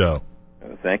to the show.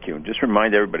 Thank you. Just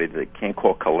remind everybody that they can't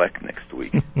call collect next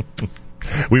week.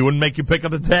 We wouldn't make you pick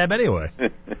up the tab anyway.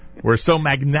 We're so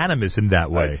magnanimous in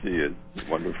that way. He is.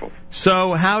 Wonderful.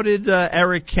 So how did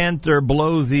Eric Cantor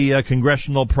blow the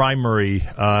congressional primary?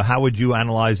 How would you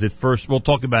analyze it? First, we'll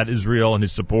talk about Israel and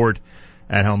his support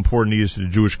and how important he is to the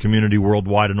Jewish community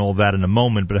worldwide and all that in a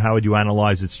moment, but how would you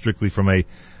analyze it strictly from an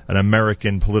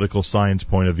American political science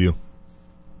point of view?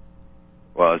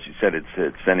 Well, as you said,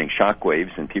 it's sending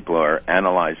shockwaves, and people are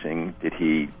analyzing, did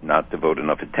he not devote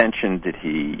enough attention? Did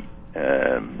he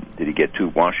get too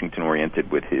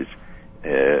Washington-oriented with his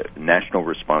national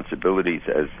responsibilities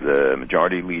as the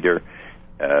majority leader?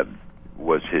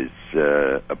 Was his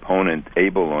opponent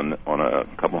able on a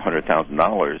couple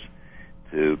 $100,000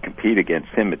 to compete against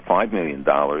him at $5 million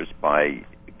by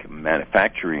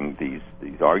manufacturing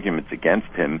these arguments against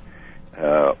him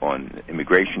on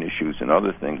immigration issues and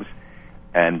other things?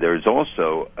 And there's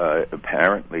also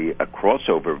apparently a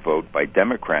crossover vote by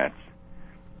Democrats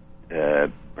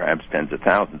perhaps tens of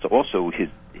thousands. Also, his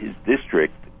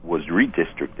district was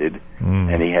redistricted,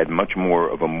 and he had much more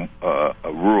of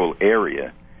a rural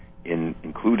area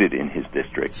included in his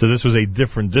district. So this was a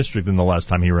different district than the last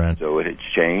time he ran. So it had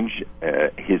changed.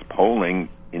 His polling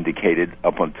indicated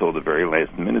up until the very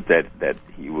last minute that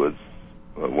he was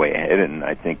way ahead, and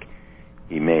I think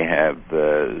he may have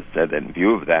said that in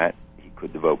view of that, he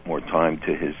could devote more time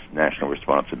to his national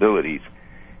responsibilities,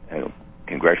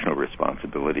 congressional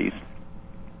responsibilities,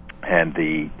 and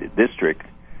the district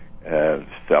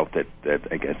felt that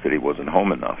I guess that he wasn't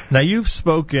home enough. Now you've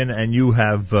spoken, and you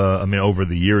have, over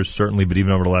the years certainly, but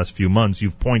even over the last few months,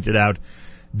 you've pointed out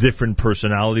different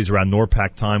personalities. Around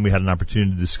NORPAC time, we had an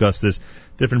opportunity to discuss this.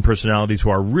 Different personalities who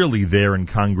are really there in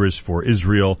Congress for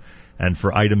Israel and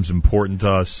for items important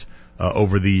to us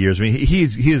over the years. I mean,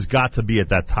 he has got to be at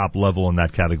that top level in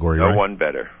that category, right? No one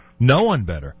better. No one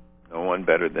better. No one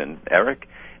better than Eric.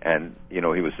 And, he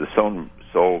was the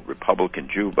sole Republican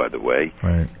Jew, by the way.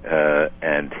 Right.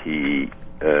 And he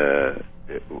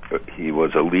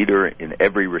was a leader in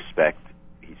every respect.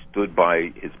 He stood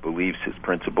by his beliefs, his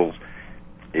principles.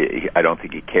 I don't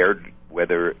think he cared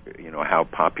whether, how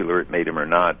popular it made him or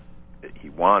not. He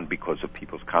won because of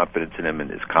people's confidence in him and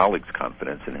his colleagues'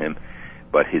 confidence in him.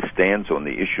 But his stands on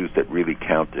the issues that really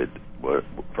counted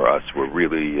for us were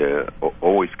really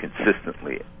always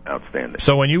consistently outstanding.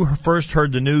 So when you first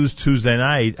heard the news Tuesday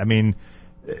night,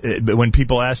 when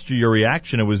people asked you your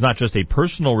reaction, it was not just a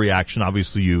personal reaction.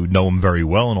 Obviously, you know him very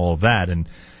well and all of that,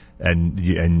 and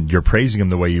you're praising him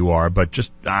the way you are. But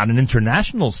just on an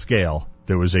international scale,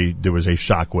 there was a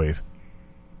shockwave.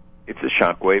 It's a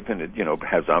shockwave, and it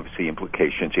has obviously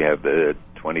implications. You have the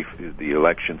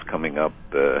elections coming up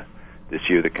this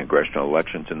year, the congressional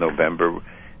elections in November.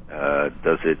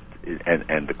 Does it?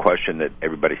 And the question that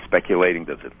everybody's speculating: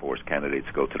 does it force candidates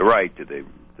to go to the right? Does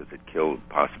it kill the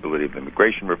possibility of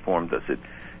immigration reform? Does it,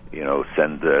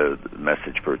 send the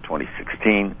message for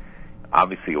 2016?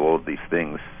 Obviously, all of these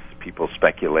things people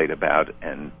speculate about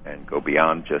and go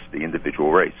beyond just the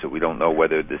individual race. So we don't know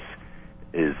whether this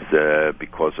is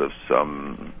because of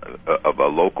of a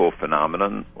local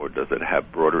phenomenon, or does it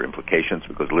have broader implications?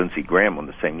 Because Lindsey Graham on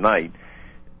the same night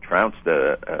trounced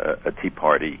a Tea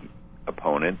Party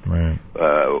opponent. Right.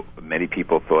 Many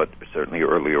people thought, certainly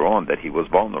earlier on, that he was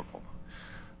vulnerable.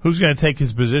 Who's going to take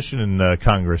his position in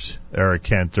Congress, Eric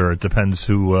Cantor? It depends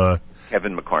who...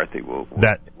 Kevin McCarthy will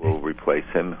replace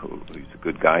him. He's a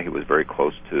good guy. He was very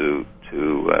close to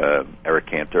Eric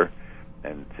Cantor.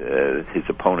 And his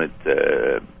opponent,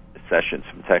 Sessions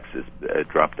from Texas,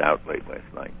 dropped out late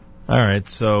last night. All right,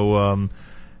 so...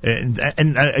 And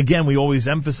again, we always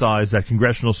emphasize that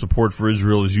congressional support for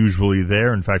Israel is usually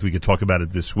there. In fact, we could talk about it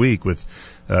this week with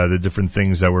the different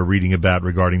things that we're reading about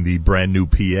regarding the brand new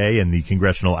PA and the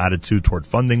congressional attitude toward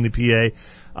funding the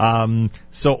PA.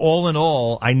 So all in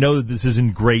all, I know that this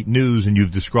isn't great news, and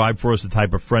you've described for us the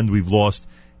type of friend we've lost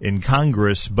in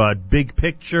Congress. But big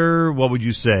picture, what would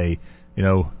you say?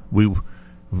 We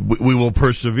will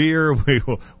persevere.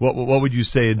 What would you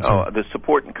say? The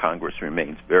support in Congress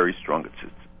remains very strong.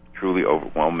 It's truly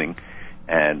overwhelming,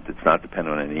 and it's not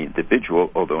dependent on any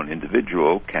individual, although an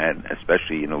individual can,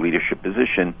 especially in a leadership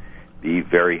position, be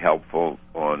very helpful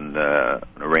in a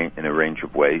range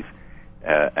of ways,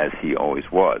 as he always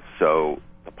was. So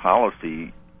the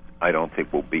policy, I don't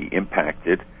think, will be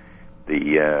impacted.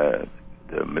 The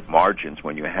margins,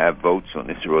 when you have votes on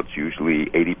Israel, it's usually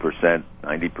 80%,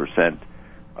 90%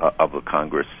 of the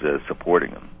Congress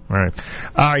supporting them. Right.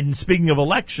 All right, and speaking of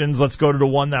elections, let's go to the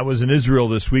one that was in Israel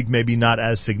this week, maybe not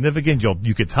as significant.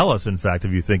 You could tell us, in fact,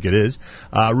 if you think it is.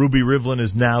 Ruby Rivlin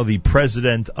is now the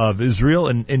president of Israel,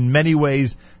 and in many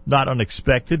ways not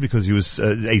unexpected, because he was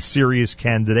a serious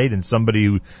candidate and somebody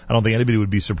who I don't think anybody would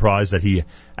be surprised that he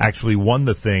actually won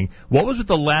the thing. What was with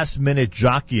the last-minute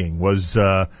jockeying?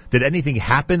 Did anything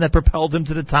happen that propelled him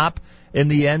to the top in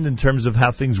the end in terms of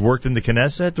how things worked in the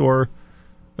Knesset, or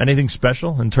anything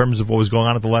special in terms of what was going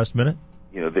on at the last minute?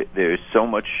 There's so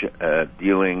much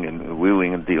dealing and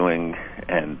wheeling and dealing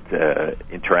and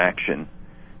interaction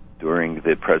during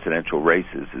the presidential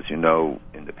races. As you know,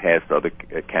 in the past, other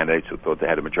candidates who thought they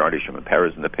had a majority, Shimon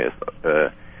Peres in the past,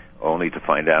 only to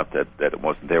find out that it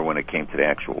wasn't there when it came to the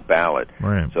actual ballot.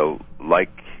 Right. So,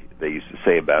 like they used to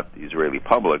say about the Israeli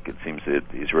public, it seems that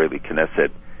the Israeli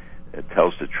Knesset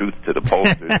tells the truth to the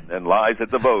pollsters and lies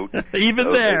at the vote. Even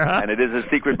so there, huh? And it is a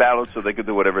secret ballot, so they can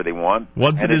do whatever they want.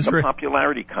 It's a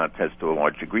popularity contest to a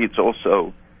large degree. It's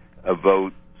also a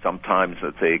vote sometimes,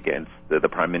 let's say, against the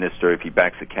prime minister if he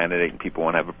backs a candidate and people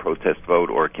want to have a protest vote,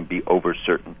 or it can be over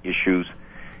certain issues.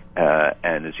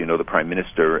 And as you know, the prime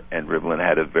minister and Rivlin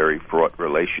had a very fraught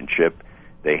relationship.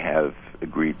 They have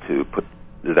agreed to put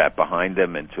that behind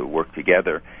them and to work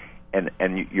together.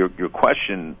 And your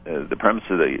question, the premise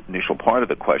of the initial part of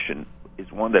the question,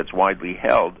 is one that's widely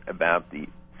held about the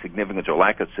significance or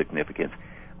lack of significance.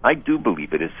 I do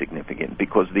believe it is significant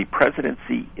because the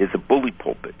presidency is a bully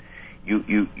pulpit.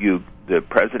 The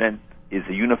president is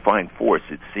a unifying force.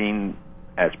 It's seen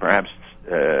as perhaps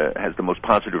has the most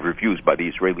positive reviews by the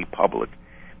Israeli public,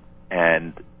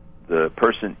 and the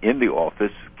person in the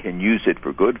office can use it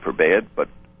for good, for bad, but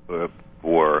for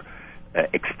more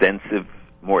extensive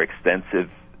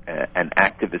and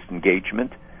activist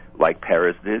engagement, like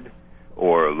Peres did,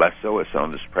 or less so as some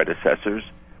of his predecessors.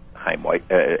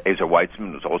 Ezer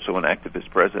Weitzman was also an activist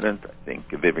president. I think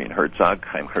Vivian Herzog,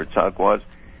 Chaim Herzog was.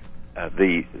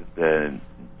 The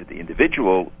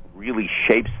individual really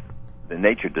shapes the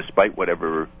nature, despite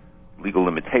whatever legal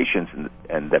limitations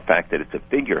and the fact that it's a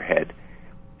figurehead.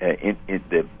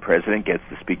 The president gets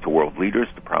to speak to world leaders,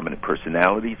 to prominent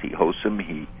personalities. He hosts them.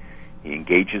 He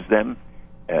engages them.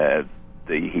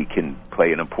 He can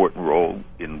play an important role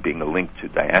in being a link to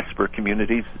diaspora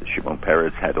communities. Shimon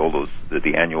Peres had all those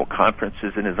the annual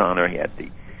conferences in his honor. He had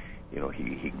he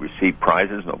received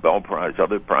prizes, Nobel Prize,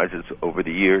 other prizes over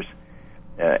the years,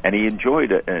 and he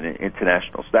enjoyed an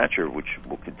international stature, which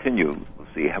will continue. We'll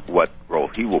see what role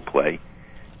he will play.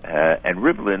 And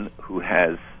Rivlin, who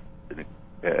has,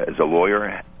 as a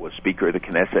lawyer, was Speaker of the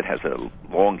Knesset, has a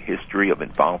long history of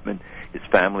involvement. His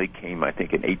family came, I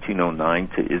think, in 1809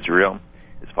 to Israel.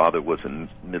 His father was a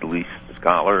Middle East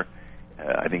scholar.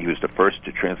 I think he was the first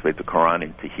to translate the Quran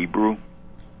into Hebrew.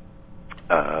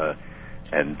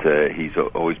 And he's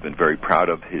always been very proud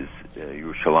of his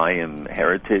Yerushalayim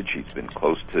heritage. He's been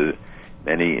close to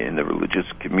many in the religious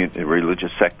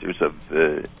sectors of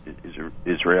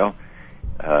Israel.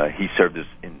 He served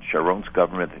in Sharon's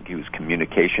government. I think he was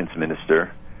communications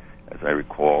minister, as I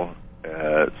recall.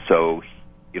 So,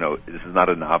 this is not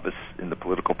a novice in the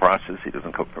political process. He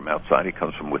doesn't come from outside. He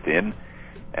comes from within.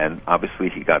 And obviously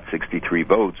he got 63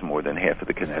 votes, more than half of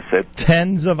the Knesset.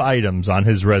 Tens of items on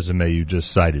his resume you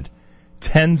just cited.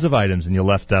 Tens of items, and you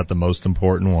left out the most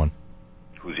important one.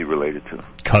 Who's he related to?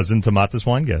 Cousin to Matis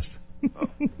Weingast. Oh.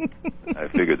 I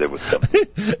figured there was some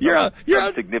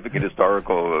significant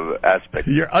historical aspect.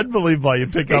 You're unbelievable. You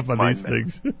pick up on these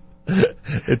things.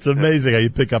 It's amazing how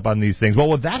you pick up on these things. Well,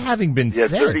 with that having been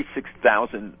said,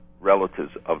 36,000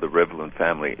 relatives of the Rivlin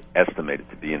family estimated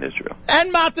to be in Israel.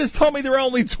 And Matis told me there were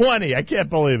only 20. I can't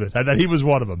believe it. And that he was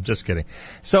one of them. Just kidding.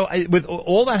 So, with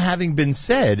all that having been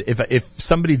said, if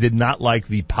somebody did not like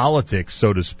the politics,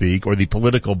 so to speak, or the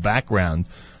political background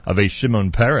of a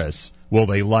Shimon Peres, will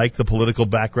they like the political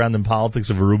background and politics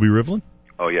of a Ruby Rivlin?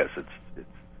 Oh, yes.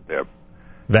 They're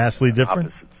vastly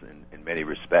different? Opposites in many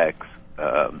respects.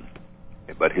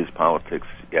 But his politics,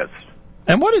 yes.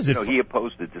 And what is it? He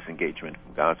opposed the disengagement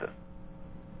from Gaza.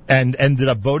 And ended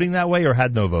up voting that way, or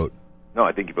had no vote? No,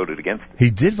 I think he voted against it. He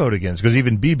did vote against, because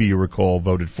even Bibi, you recall,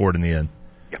 voted for it in the end.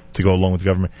 Yeah. To go along with the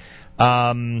government.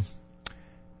 And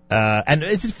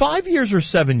is it 5 years or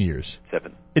 7 years?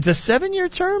 7. It's a 7-year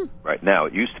term? Right. Now,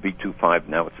 it used to be 2-5,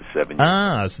 now it's a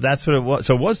 7-year. So that's what it was.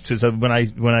 So it was 2. So when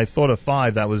I thought of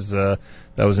 5, that was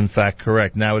in fact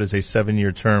correct. Now it is a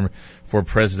 7-year term for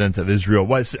President of Israel.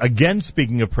 Again,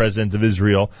 speaking of President of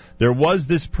Israel, there was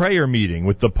this prayer meeting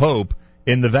with the Pope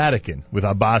in the Vatican with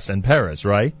Abbas and Peres,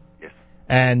 right? Yes.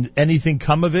 And anything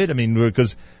come of it? I mean,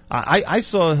 because I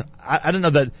saw, I don't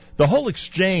know, that the whole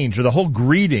exchange or the whole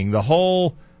greeting, the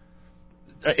whole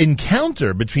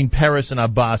encounter between Peres and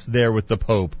Abbas there with the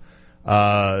Pope,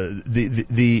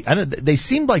 they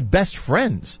seemed like best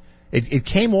friends. It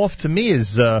came off to me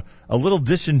as a little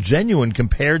disingenuous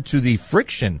compared to the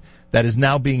friction that is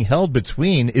now being held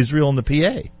between Israel and the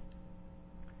PA.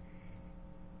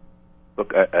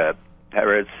 Look,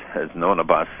 Peres has known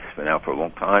Abbas now for a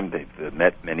long time. They've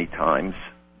met many times.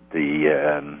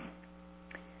 This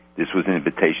was an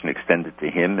invitation extended to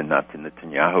him and not to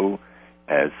Netanyahu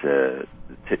as a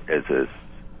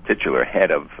titular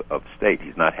head of state.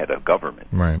 He's not head of government.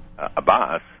 Right.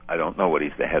 Abbas, I don't know what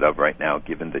he's the head of right now,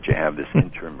 given that you have this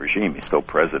interim regime. He's still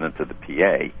president of the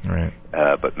PA. Right.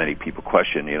 But many people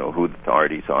question, who the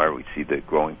authorities are. We see the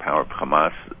growing power of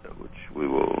Hamas, which we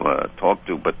will talk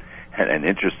to. And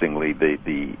interestingly,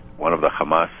 the one of the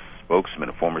Hamas spokesmen,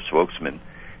 a former spokesman,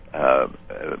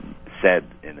 said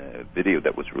in a video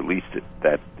that was released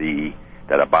that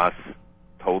Abbas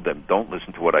told them, "Don't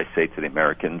listen to what I say to the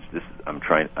Americans. I'm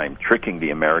tricking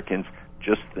the Americans.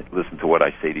 Just listen to what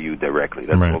I say to you directly.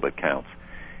 That's right. all that counts."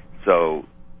 So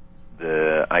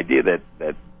the idea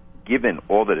that given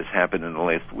all that has happened in the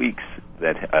last weeks,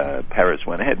 that Peres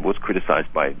went ahead was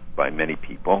criticized by many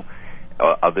people.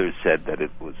 Others said that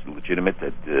it was legitimate,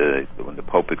 that when the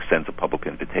Pope extends a public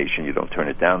invitation, you don't turn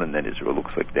it down, and then Israel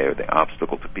looks like they're the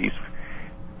obstacle to peace.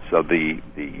 So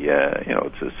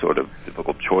it's a sort of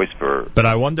difficult choice for. But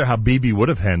I wonder how Bibi would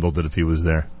have handled it if he was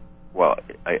there. Well,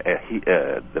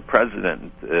 the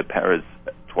president, Peres,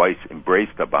 twice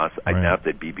embraced Abbas. I doubt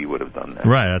that Bibi would have done that.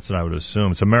 Right, that's what I would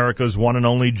assume. It's America's one and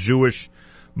only Jewish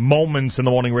Moments in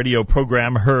the Morning radio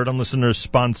program, heard on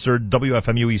listeners-sponsored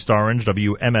WFMU East Orange,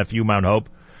 WMFU Mount Hope,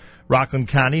 Rockland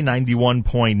County,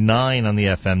 91.9 on the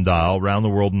FM dial, around the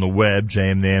world on the web,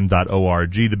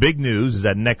 jmnam.org. The big news is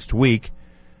that next week,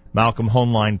 Malcolm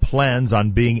Hoenlein plans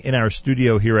on being in our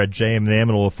studio here at JMNAM, and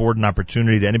it'll afford an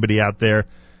opportunity to anybody out there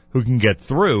who can get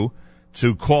through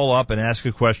to call up and ask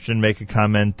a question, make a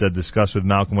comment, discuss with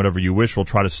Malcolm whatever you wish. We'll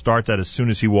try to start that as soon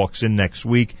as he walks in next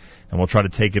week, and we'll try to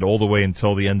take it all the way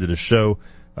until the end of the show,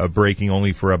 breaking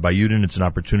only for Rabbi Yudin. It's an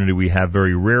opportunity we have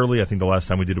very rarely. I think the last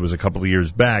time we did it was a couple of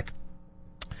years back,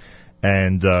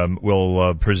 and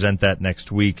we'll present that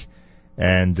next week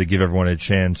and give everyone a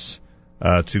chance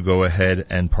to go ahead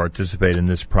and participate in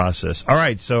this process. All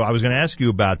right, so I was going to ask you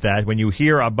about that. When you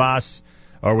hear Abbas,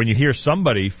 or when you hear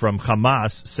somebody from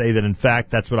Hamas say that, in fact,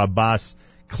 that's what Abbas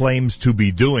claims to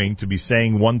be doing, to be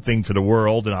saying one thing to the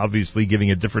world and obviously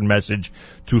giving a different message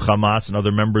to Hamas and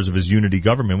other members of his unity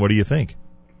government, what do you think?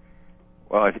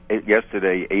 Well,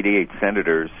 yesterday, 88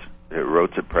 senators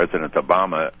wrote to President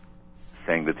Obama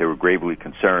saying that they were gravely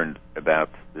concerned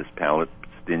about this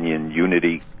Palestinian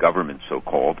unity government,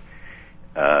 so-called.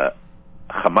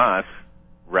 Hamas,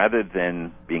 rather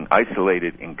than being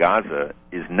isolated in Gaza,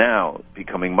 is now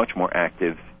becoming much more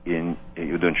active in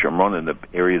Yudin Shomron, in the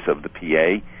areas of the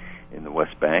PA, in the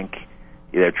West Bank.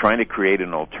 They're trying to create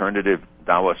an alternative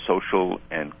Dawa social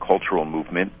and cultural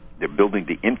movement. They're building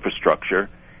the infrastructure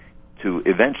to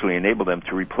eventually enable them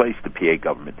to replace the PA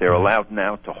government. They're allowed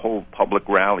now to hold public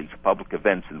rallies, public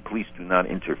events, and police do not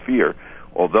interfere.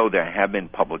 Although there have been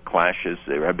public clashes,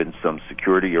 there have been some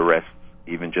security arrests,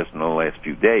 even just in the last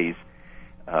few days.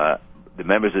 The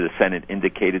members of the Senate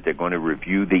indicated they're going to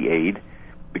review the aid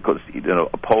because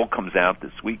a poll comes out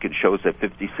this week and shows that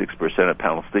 56% of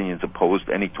Palestinians opposed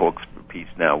any talks for peace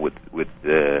now with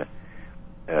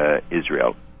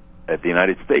Israel. The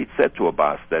United States said to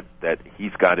Abbas that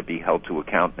he's got to be held to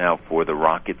account now for the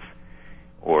rockets,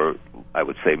 or I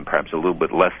would say perhaps a little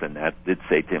bit less than that, did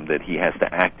say to him that he has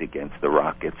to act against the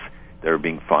rockets that are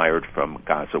being fired from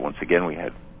Gaza. Once again, we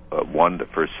had one, the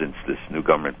first since this new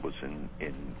government was in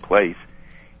place,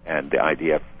 and the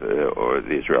IDF, or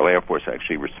the Israel Air Force,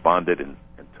 actually responded and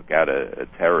took out a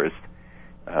terrorist.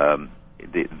 I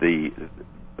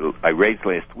raised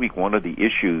last week one of the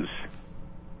issues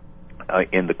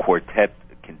in the quartet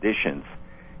conditions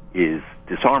is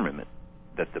disarmament,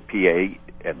 that the PA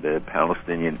and the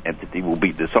Palestinian entity will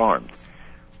be disarmed.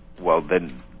 Well,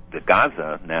 then the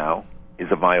Gaza now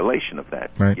is a violation of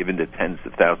that, right. Given the tens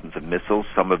of thousands of missiles,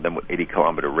 some of them with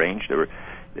 80-kilometer range. There were,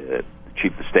 the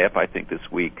Chief of Staff, I think,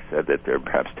 this week said that there are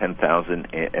perhaps 10,000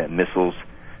 missiles,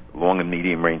 long and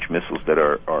medium-range missiles that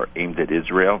are aimed at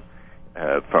Israel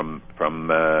from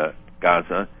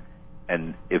Gaza.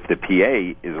 And if the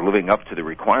PA is living up to the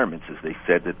requirements, as they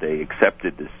said that they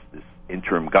accepted this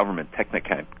interim government,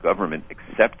 technocrat government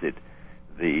accepted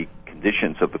the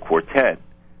conditions of the quartet,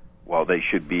 well, they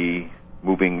should be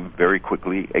moving very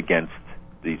quickly against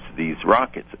these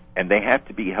rockets, and they have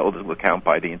to be held to account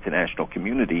by the international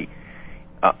community.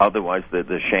 Otherwise,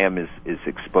 the sham is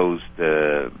exposed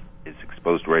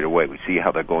right away. We see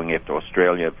how they're going after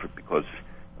Australia because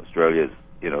Australia,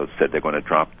 said they're going to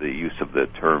drop the use of the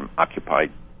term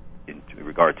occupied in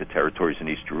regard to territories in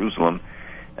East Jerusalem,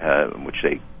 which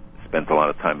they spent a lot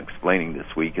of time explaining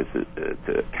this week as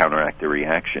to counteract the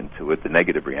reaction to it, the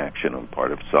negative reaction on the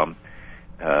part of some.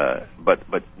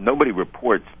 But nobody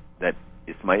reports that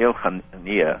Ismail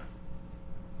Haniyeh,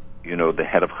 the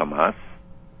head of Hamas,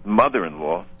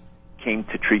 mother-in-law, came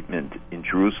to treatment in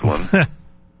Jerusalem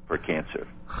for cancer.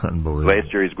 Unbelievable.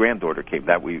 Last year his granddaughter came.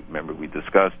 That we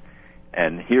discussed.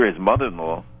 And here his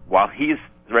mother-in-law, while he is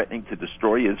threatening to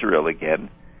destroy Israel again,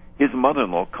 his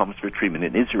mother-in-law comes for treatment.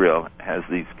 And Israel has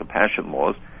these compassion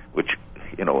laws, which,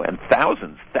 and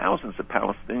thousands of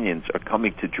Palestinians are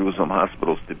coming to Jerusalem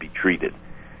hospitals to be treated.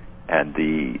 And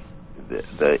the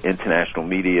international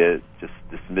media just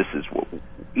dismisses,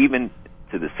 even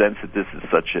to the sense that this is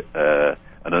such an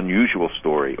unusual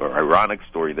story or ironic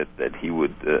story that he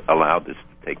would allow this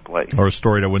to take place. Or a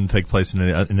story that wouldn't take place in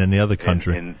any other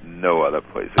country. In no other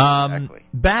place, exactly.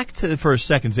 Back to for a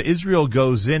second. So Israel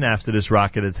goes in after this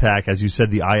rocket attack. As you said,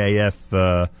 the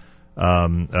IAF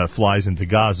flies into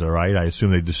Gaza, right? I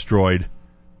assume they destroyed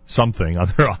something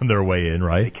on their way in,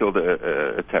 right? They killed a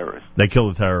a terrorist. They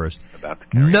killed a terrorist.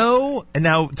 No, and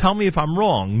now tell me if I'm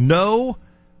wrong. No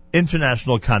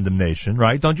international condemnation,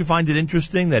 right? Don't you find it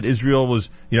interesting that Israel was,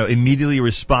 immediately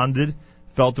responded,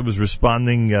 felt it was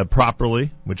responding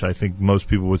properly, which I think most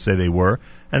people would say they were.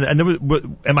 And there was,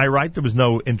 am I right? There was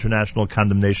no international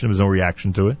condemnation. There was no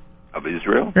reaction to it. Of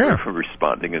Israel? Yeah. For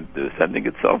responding and defending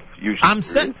itself,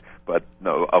 usually. But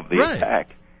no, of the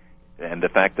attack. And the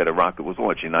fact that a rocket was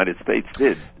launched, the United States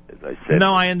did, as I said.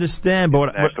 No, I understand, but the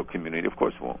international community, of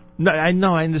course, won't. No,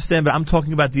 I understand, but I'm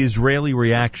talking about the Israeli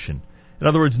reaction. In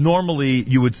other words, normally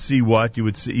you would see what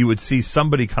you would see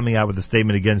somebody coming out with a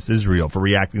statement against Israel for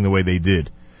reacting the way they did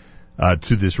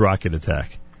to this rocket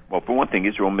attack. Well, for one thing,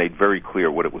 Israel made very clear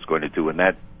what it was going to do, and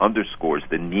that underscores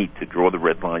the need to draw the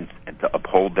red lines and to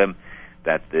uphold them.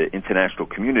 That the international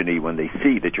community, when they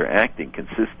see that you're acting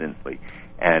consistently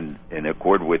and in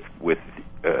accord with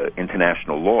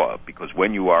international law, because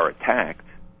when you are attacked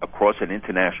across an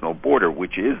international border,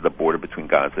 which is the border between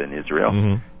Gaza and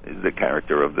Israel, is the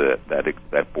character of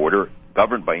that border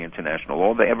governed by international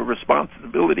law, they have a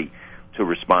responsibility to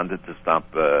respond and to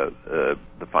stop the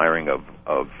firing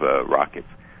of rockets.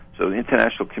 So the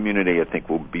international community, I think,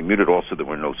 will be muted. Also, there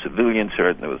were no civilians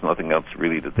hurt, and there was nothing else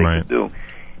really that they could do.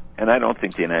 And I don't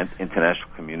think the international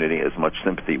community has much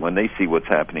sympathy. When they see what's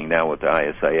happening now with the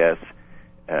ISIS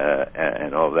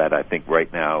and all that, I think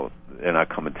right now they're not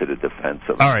coming to the defense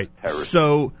of terrorists.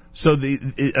 So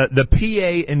the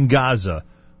PA in Gaza,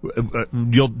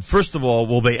 first of all,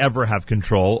 will they ever have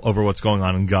control over what's going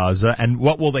on in Gaza? And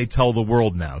what will they tell the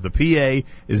world now? The PA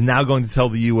is now going to tell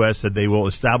the U.S. that they will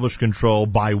establish control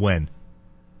by when?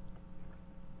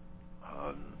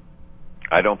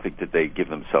 I don't think that they give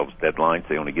themselves deadlines.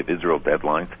 They only give Israel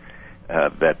deadlines.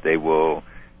 That they will,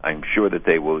 I'm sure that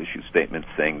they will issue statements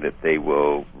saying that they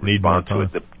will respond to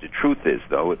it. The truth is,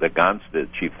 though, that Gantz, the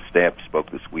chief of staff,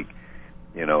 spoke this week,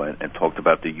 and talked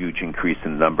about the huge increase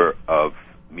in number of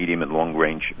medium and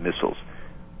long-range missiles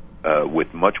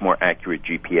with much more accurate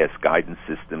GPS guidance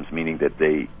systems, meaning that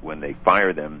when they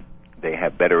fire them, they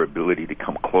have better ability to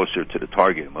come closer to the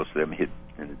target. Most of them hit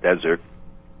in the desert,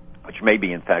 which may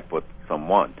be, in fact, what some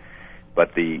want.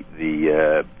 But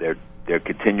they're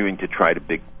continuing to try to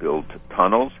build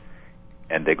tunnels,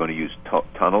 and they're going to use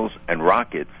tunnels and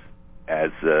rockets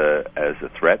as a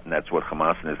threat, and that's what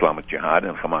Hamas and Islamic Jihad.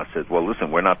 And Hamas says, well,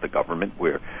 listen, we're not the government.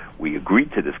 We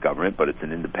agreed to this government, but it's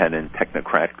an independent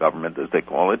technocrat government, as they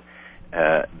call it.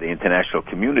 The international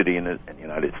community and the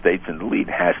United States and the lead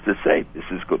has to say this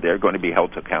is good. They're going to be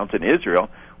held to account, and Israel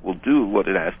will do what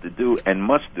it has to do and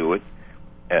must do it.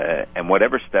 And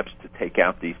whatever steps to take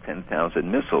out these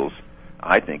 10,000 missiles,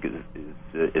 I think is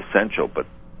essential. But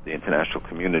the international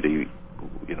community,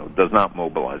 does not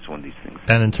mobilize when these things.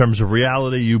 And in terms of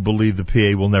reality, you believe the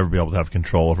PA will never be able to have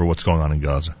control over what's going on in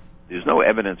Gaza? There's no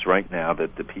evidence right now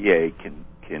that the PA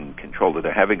can control it.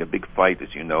 They're having a big fight,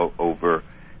 as you know, over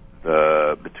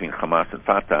between Hamas and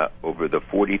Fatah over the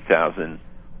 40,000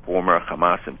 former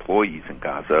Hamas employees in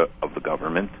Gaza of the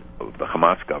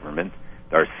Hamas government.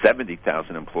 There are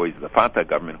 70,000 employees of the Fatah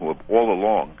government who have all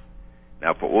along,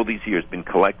 now for all these years, been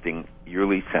collecting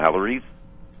yearly salaries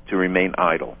to remain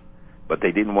idle. But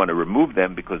they didn't want to remove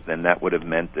them because then that would have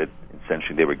meant that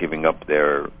essentially they were giving up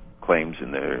their claims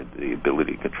and the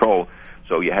ability to control.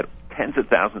 So you had tens of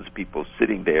thousands of people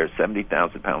sitting there,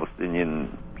 70,000 Palestinians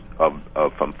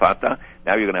from Fatah.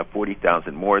 Now you're going to have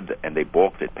 40,000 more, and they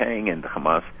balked at paying, and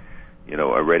Hamas,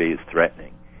 already is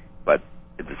threatening. But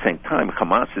at the same time,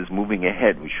 Hamas is moving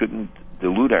ahead. We shouldn't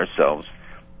delude ourselves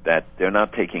that they're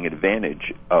not taking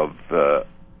advantage of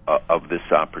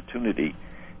this opportunity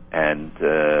and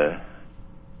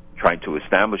trying to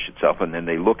establish itself. And then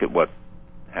they look at what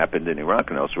happened in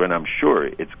Iraq and elsewhere, and I'm sure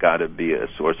it's got to be a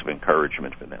source of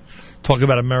encouragement for them. Talk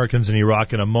about Americans in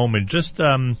Iraq in a moment. Just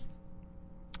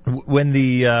when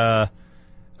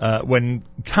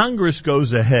Congress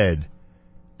goes ahead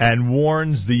and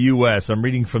warns the U.S., I'm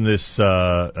reading from this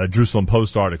Jerusalem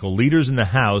Post article, leaders in the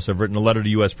House have written a letter to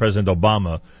U.S. President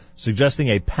Obama suggesting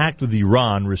a pact with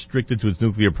Iran restricted to its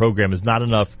nuclear program is not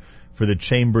enough for the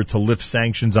chamber to lift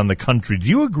sanctions on the country. Do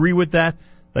you agree with that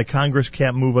Congress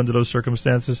can't move under those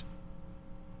circumstances?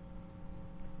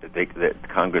 That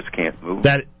Congress can't move?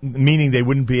 That meaning they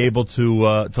wouldn't be able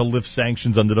to lift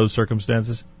sanctions under those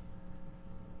circumstances?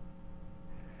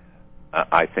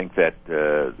 I think that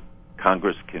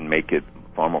Congress can make it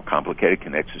far more complicated,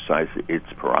 can exercise its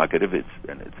prerogative, its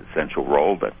essential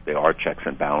role, that there are checks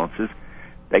and balances.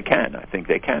 They can. I think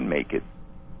they can make it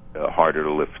harder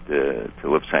to lift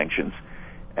sanctions.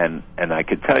 And I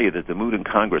can tell you that the mood in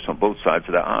Congress on both sides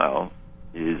of the aisle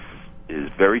is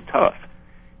very tough.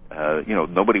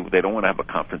 They don't want to have a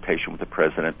confrontation with the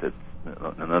president,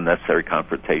 an unnecessary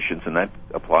confrontations, and that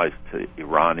applies to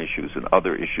Iran issues and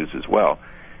other issues as well.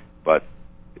 But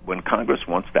when Congress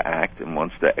wants to act and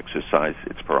wants to exercise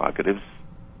its prerogatives,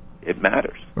 it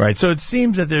matters. Right. So it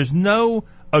seems that there's no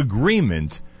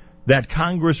agreement that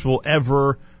Congress will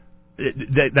ever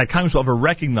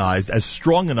recognize as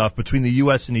strong enough between the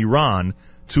U.S. and Iran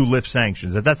to lift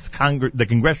sanctions. That's the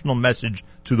congressional message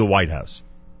to the White House.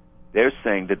 They're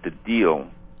saying that the deal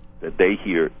that they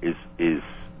hear is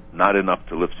not enough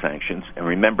to lift sanctions. And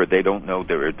remember, they don't know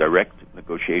there are direct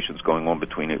negotiations going on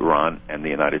between Iran and the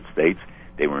United States.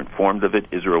 They were informed of it.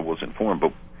 Israel was informed,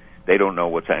 but they don't know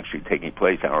what's actually taking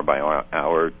place hour by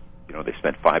hour. They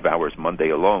spent 5 hours Monday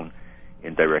alone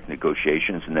in direct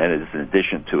negotiations, and that is in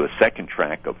addition to a second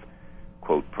track of,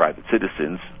 quote, private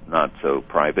citizens, not so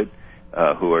private,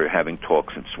 who are having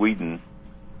talks in Sweden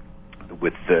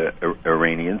with the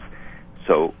Iranians.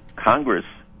 So Congress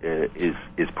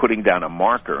is putting down a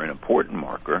marker, an important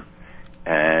marker,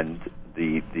 and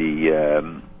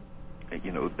they're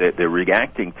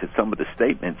reacting to some of the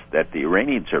statements that the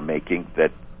Iranians are making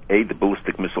that the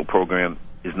ballistic missile program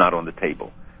is not on the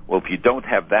table. Well, if you don't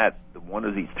have that, one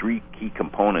of the three key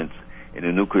components in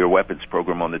a nuclear weapons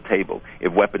program on the table,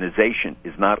 if weaponization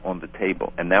is not on the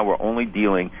table, and now we're only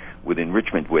dealing with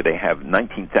enrichment where they have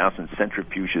 19,000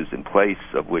 centrifuges in place,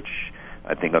 of which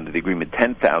I think under the agreement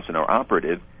 10,000 are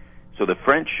operative. So the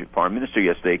French foreign minister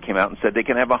yesterday came out and said they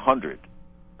can have 100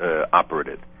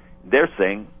 operative. They're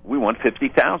saying we want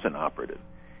 50,000 operative.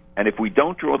 And if we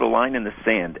don't draw the line in the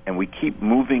sand and we keep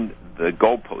moving the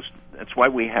goalpost, that's why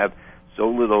we have so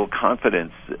little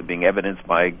confidence being evidenced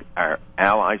by our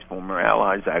allies, former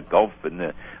allies, our Gulf and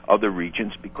the other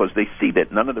regions, because they see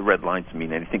that none of the red lines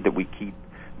mean anything, that we keep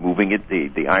moving it. The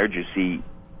IRGC,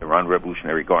 Iran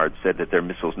Revolutionary Guard, said that their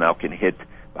missiles now can hit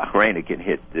Bahrain, it can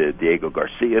hit Diego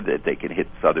Garcia, that they can hit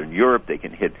Southern Europe, they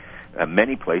can hit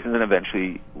many places, and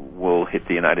eventually will hit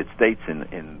the United States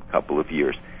in a couple of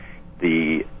years.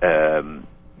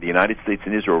 The United States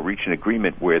and Israel reached an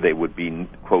agreement where they would be,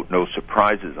 quote, no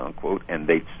surprises, unquote, and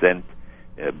they sent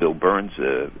Bill Burns,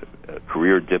 a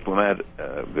career diplomat,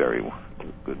 a very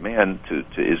good man,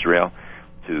 to Israel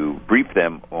to brief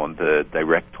them on the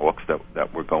direct talks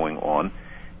that were going on.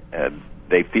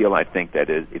 They feel, I think, that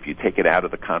if you take it out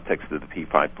of the context of the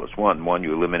P5+1,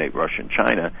 you eliminate Russia and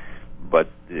China,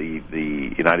 but the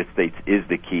United States is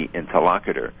the key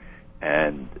interlocutor,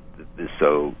 and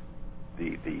so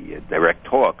the direct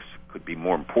talks could be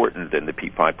more important than the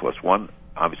P5+1.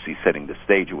 Obviously, setting the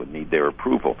stage, it would need their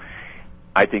approval.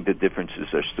 I think the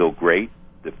differences are still great.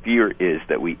 The fear is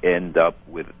that we end up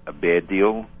with a bad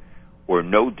deal or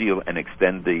no deal and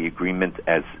extend the agreement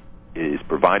as is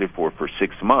provided for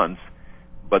 6 months,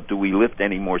 but do we lift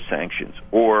any more sanctions?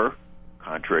 Or,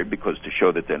 contrary, because to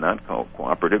show that they're not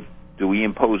cooperative, do we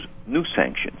impose new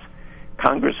sanctions?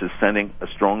 Congress is sending a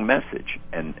strong message,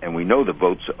 and we know the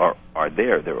votes are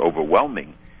there. They're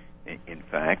overwhelming, in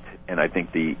fact, and I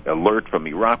think the alert from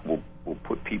Iraq will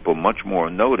put people much more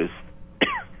on notice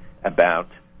about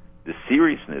the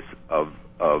seriousness of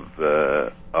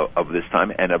this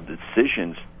time and of the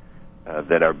decisions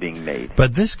that are being made.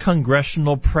 But this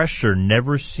congressional pressure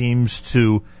never seems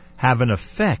to have an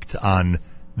effect on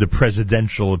the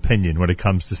presidential opinion when it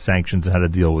comes to sanctions and how to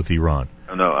deal with Iran.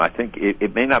 No, I think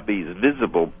it may not be as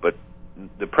visible, but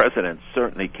the president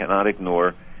certainly cannot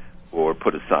ignore or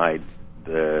put aside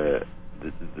the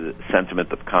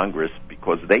sentiment of Congress,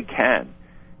 because they can.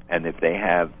 And if they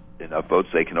have enough votes,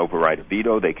 they can override a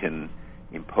veto, they can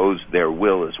impose their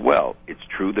will as well. It's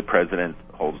true the president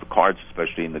holds the cards,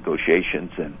 especially in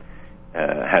negotiations, and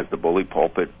has the bully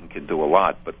pulpit and can do a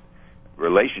lot, but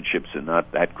relationships are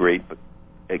not that great. But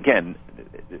again,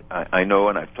 I know,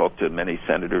 and I've talked to many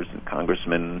senators and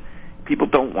congressmen, people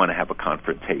don't want to have a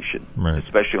confrontation, right,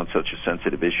 especially on such a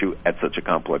sensitive issue at such a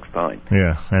complex time.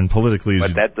 Yeah, and politically...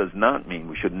 But that does not mean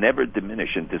we should never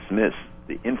diminish and dismiss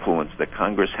the influence that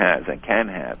Congress has and can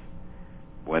have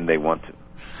when they want to.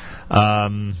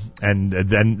 And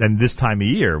this time of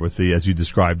year, with the, as you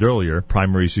described earlier,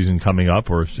 primary season coming up,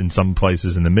 or in some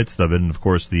places in the midst of it, and of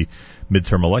course the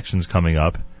midterm elections coming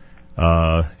up,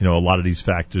 a lot of these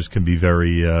factors can be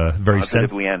very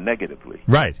positively and negatively.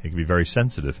 Right, it can be very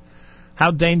sensitive.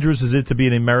 How dangerous is it to be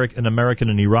an American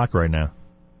in Iraq right now?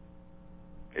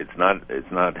 It's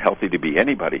not healthy to be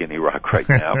anybody in Iraq right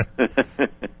now.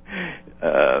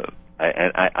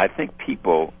 I think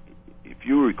people, if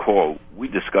you recall, we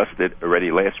discussed it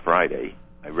already last Friday.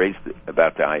 I raised it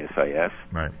about the ISIS,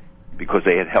 right, because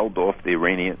they had held off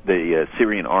the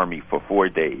Syrian army for 4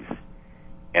 days.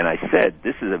 And I said,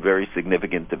 this is a very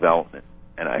significant development.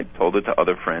 and I told it to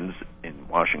other friends in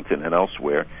Washington and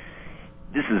elsewhere,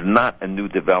 this is not a new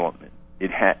development.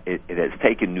 It has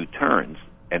taken new turns,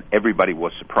 and everybody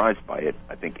was surprised by it.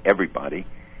 I think everybody,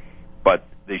 but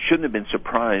they shouldn't have been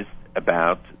surprised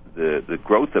about the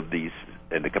growth of these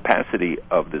and the capacity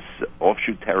of this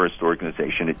offshoot terrorist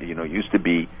organization. It used to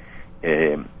be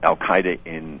Al Qaeda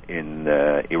in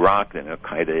Iraq, and Al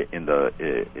Qaeda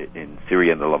in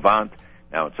Syria and the Levant.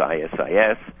 Now it's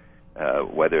ISIS.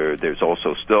 Whether there's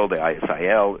also still the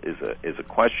ISIL is a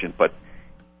question, but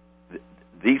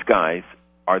these guys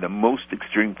are the most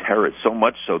extreme terrorists, so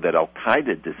much so that Al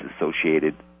Qaeda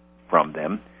disassociated from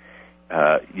them.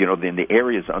 In the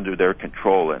areas under their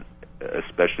control, and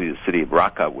especially the city of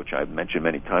Raqqa, which I've mentioned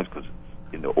many times because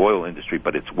it's in the oil industry,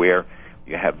 but it's where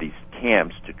you have these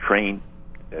camps to train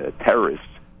terrorists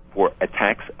for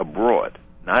attacks abroad,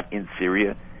 not in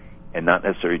Syria and not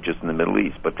necessarily just in the Middle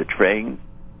East, but to train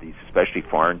these especially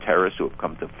foreign terrorists who have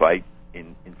come to fight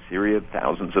in Syria,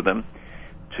 thousands of them,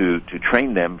 to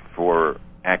train them for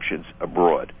actions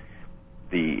abroad.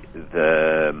 In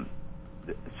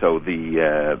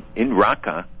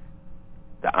Raqqa,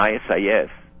 the ISIS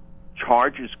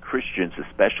charges Christians a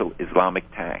special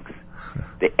Islamic tax.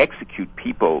 They execute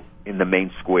people in the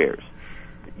main squares.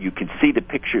 You can see the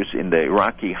pictures in the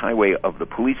Iraqi highway of the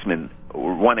policemen,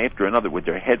 one after another, with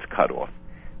their heads cut off.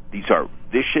 These are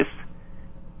vicious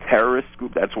terrorist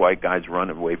group. That's why guys run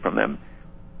away from them.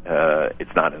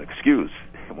 It's not an excuse.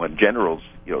 When generals,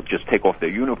 just take off their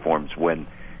uniforms, when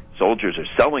soldiers are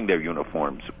selling their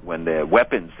uniforms, when their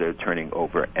weapons they're turning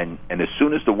over, and as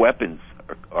soon as the weapons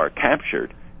are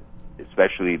captured,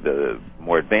 especially the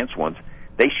more advanced ones,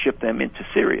 they ship them into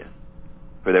Syria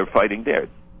for their fighting there.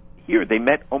 Here, they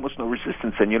met almost no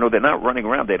resistance, and they're not running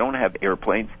around. They don't have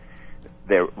airplanes.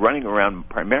 They're running around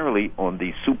primarily on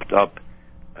these souped-up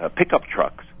pickup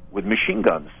trucks with machine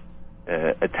guns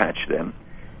attached to them.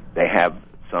 They have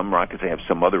some rockets. They have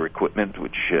some other equipment,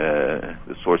 which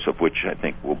the source of which I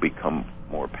think will become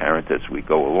more apparent as we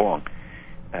go along.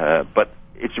 But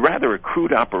it's rather a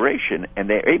crude operation, and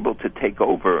they're able to take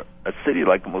over a city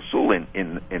like Mosul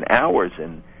in hours,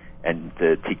 and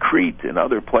Tikrit and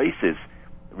other places.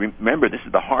 Remember, this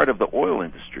is the heart of the oil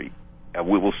industry.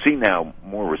 We will see now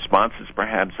more responses,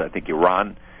 perhaps. I think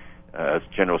Iran,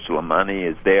 General Soleimani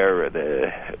is there,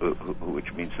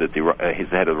 which means that he's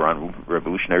the head of the Iran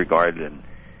Revolutionary Guard, and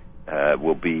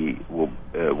will be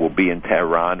in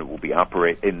Tehran. Will be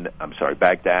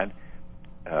Baghdad,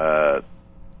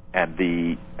 and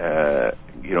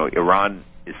Iran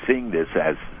is seeing this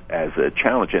as a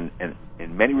challenge, and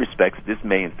in many respects, this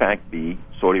may in fact be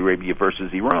Saudi Arabia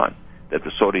versus Iran. That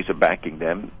the Saudis are backing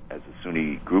them as a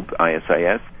Sunni group,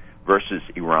 ISIS, versus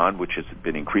Iran, which has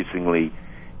been increasingly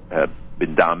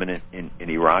been dominant in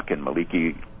Iraq, and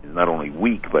Maliki is not only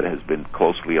weak, but has been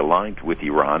closely aligned with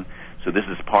Iran. So this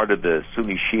is part of the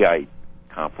Sunni-Shiite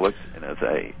conflict, and as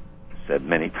I said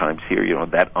many times here,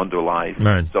 that underlies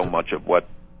so much of what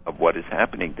is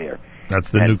happening there.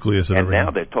 That's the nucleus of everything. And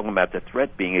now they're talking about the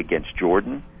threat being against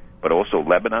Jordan, but also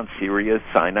Lebanon, Syria,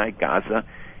 Sinai, Gaza.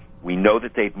 We know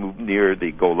that they've moved near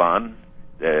the Golan.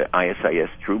 The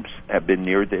ISIS troops have been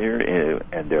near there,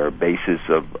 and there are bases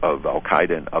of Al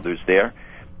Qaeda and others there.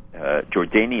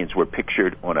 Jordanians were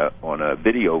pictured on a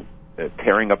video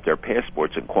tearing up their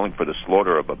passports and calling for the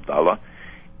slaughter of Abdullah.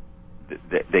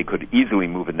 They could easily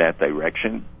move in that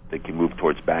direction. They can move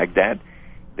towards Baghdad.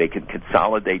 They can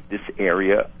consolidate this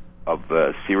area of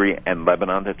Syria and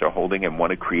Lebanon that they're holding and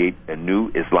want to create a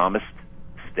new Islamist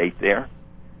state there,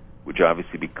 which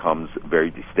obviously becomes a very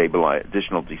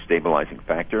additional destabilizing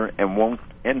factor and won't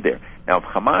end there. Now, if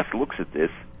Hamas looks at this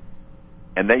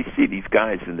and they see these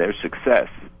guys and their success,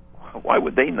 why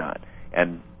would they not?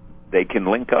 And they can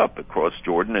link up across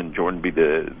Jordan, and Jordan be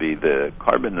the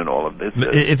carbon in all of this.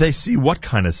 If they see what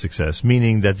kind of success,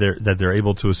 meaning that they're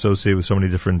able to associate with so many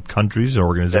different countries or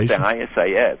organizations, that the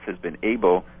ISIS has been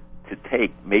able to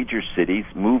take major cities,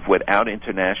 move without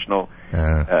international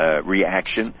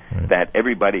reaction, that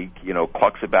everybody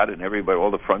clucks about it, and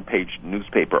all the front page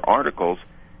newspaper articles.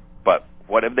 But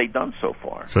what have they done so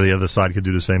far? So the other side could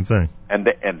do the same thing, and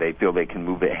they feel they can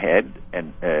move ahead,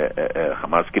 and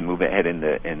Hamas can move ahead in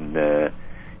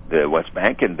the West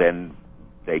Bank, and then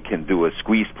they can do a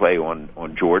squeeze play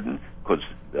on Jordan, because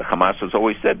Hamas has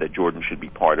always said that Jordan should be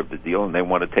part of the deal, and they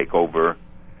want to take over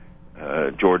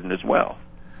Jordan as well.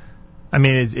 I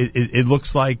mean, it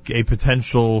looks like a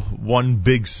potential one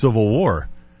big civil war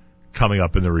coming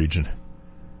up in the region.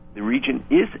 The region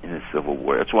is in a civil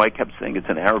war. That's why I kept saying it's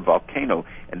an Arab volcano,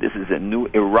 and this is a new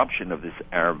eruption of this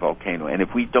Arab volcano. And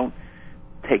if we don't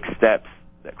take steps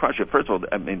crush it. First of all,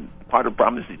 I mean, part of the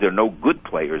problem is there are no good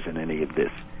players in any of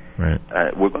this. Right.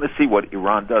 We're going to see what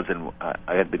Iran does, and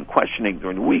I had been questioning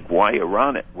during the week why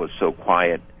Iran was so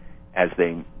quiet as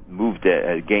they moved,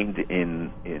 gained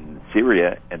in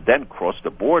Syria, and then crossed the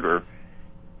border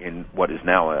in what is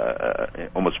now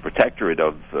almost a protectorate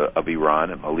of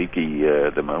Iran, and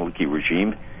the Maliki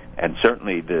regime, and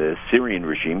certainly the Syrian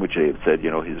regime, which they have said,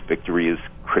 his victory is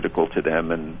critical to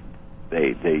them, and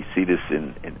they see this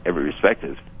in every respect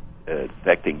as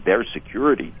affecting their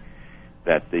security,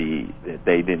 that they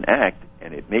didn't act,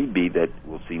 and it may be that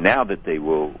we'll see now that they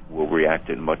will react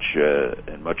in much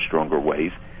stronger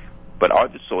ways. But are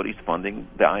the Saudis funding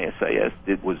the ISIS?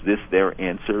 Was this their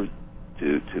answer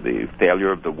to the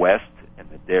failure of the West, and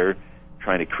that they're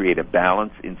trying to create a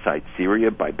balance inside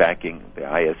Syria by backing the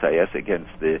ISIS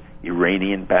against the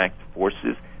Iranian-backed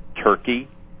forces? Turkey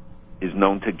is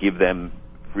known to give them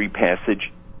free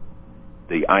passage.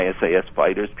 The ISIS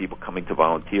fighters, people coming to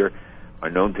volunteer, are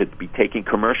known to be taking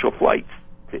commercial flights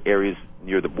to areas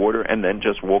near the border and then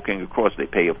just walking across. They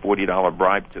pay a $40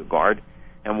 bribe to a guard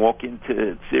and walk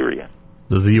into Syria.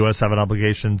 Does the U.S. have an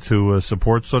obligation to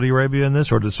support Saudi Arabia in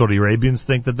this, or do Saudi Arabians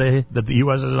think that the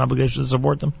U.S. has an obligation to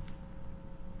support them?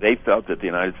 They felt that the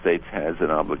United States has an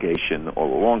obligation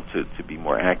all along to be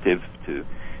more active. To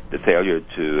the failure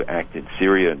to act in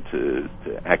Syria and to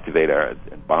activate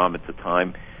and bomb at the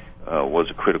time was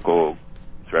a critical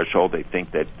threshold. They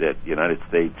think that the United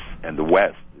States and the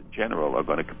West in general are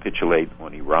going to capitulate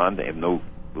on Iran. They have no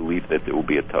belief that there will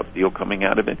be a tough deal coming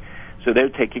out of it. So they're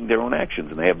taking their own actions,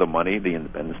 and they have the money, the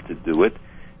independence to do it.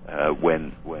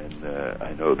 When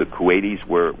I know the Kuwaitis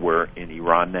were in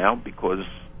Iran now because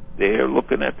they're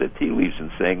looking at the tea leaves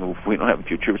and saying, well, if we don't have a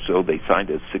future, so they signed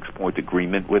a 6-point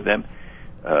agreement with them.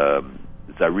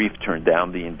 Zarif turned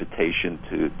down the invitation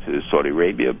to Saudi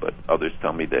Arabia, but others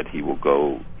tell me that he will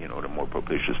go, at a more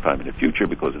propitious time in the future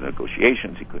because of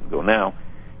negotiations. He couldn't go now.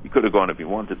 He could have gone if he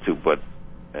wanted to,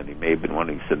 and he may have been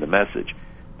wanting to send a message.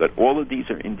 But all of these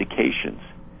are indications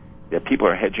that people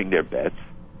are hedging their bets,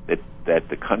 that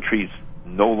the countries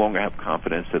no longer have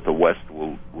confidence that the West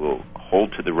will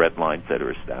hold to the red lines that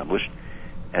are established,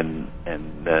 and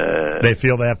they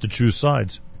feel they have to choose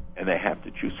sides. And they have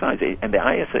to choose sides. And the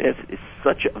ISIS is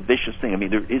such a vicious thing. I mean,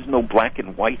 there is no black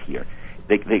and white here.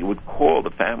 They would call the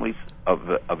families of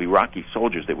Iraqi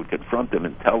soldiers. They would confront them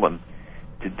and tell them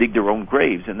to dig their own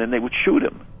graves, and then they would shoot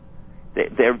them.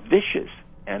 They're vicious,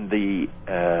 and they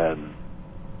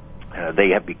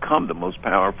have become the most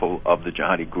powerful of the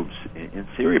jihadi groups in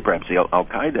Syria. Perhaps Al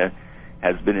Qaeda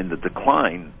has been in the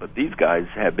decline, but these guys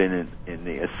have been in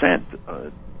the ascent,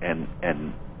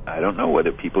 and I don't know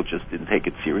whether people just didn't take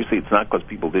it seriously. It's not because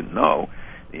people didn't know.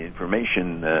 The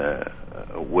information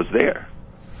was there.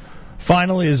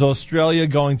 Finally, is Australia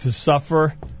going to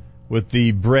suffer with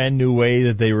the brand new way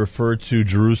that they refer to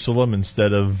Jerusalem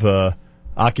instead of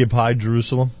occupied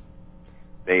Jerusalem?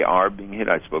 They are being hit.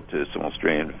 I spoke to some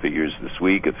Australian figures this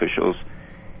week, officials,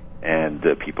 and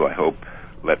people, I hope,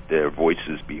 let their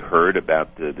voices be heard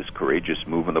about this courageous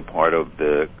move on the part of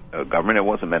the government. It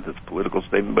wasn't meant as a political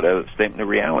statement, but a statement of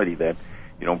reality that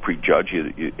you don't prejudge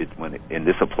and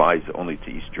this applies only to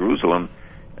East Jerusalem,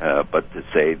 but to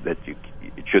say that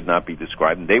it should not be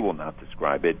described, and they will not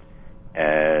describe it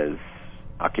as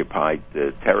occupied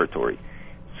territory.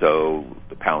 So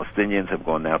the Palestinians have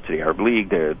gone now to the Arab League.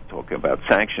 They're talking about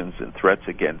sanctions and threats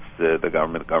against the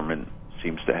government. The government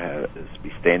seems to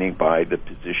be standing by the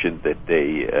position that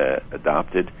they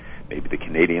adopted. Maybe the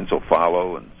Canadians will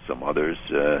follow and some others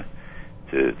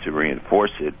to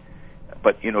reinforce it.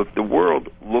 But, if the world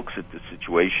looks at the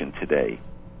situation today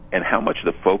and how much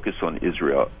the focus on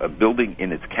Israel, building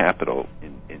in its capital,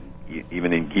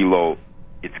 even in Gilo,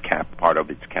 part of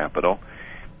its capital,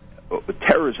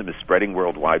 terrorism is spreading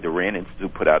worldwide. The Iran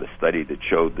Institute put out a study that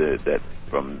showed that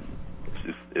from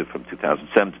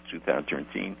 2007 to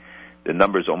 2013, the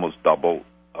numbers almost double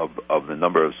of the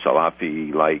number of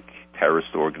Salafi-like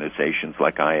terrorist organizations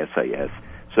like ISIS.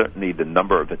 Certainly the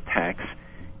number of attacks,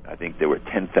 I think there were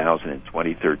 10,000 in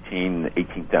 2013,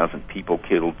 18,000 people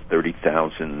killed,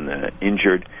 30,000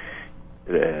 injured.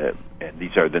 And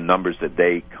these are the numbers that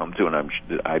they come to,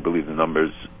 and I believe the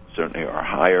numbers certainly are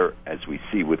higher, as we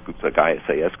see with groups like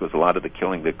ISIS, because a lot of the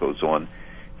killing that goes on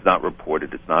is not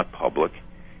reported, it's not public.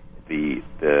 The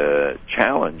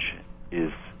challenge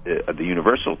is the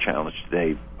universal challenge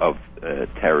today of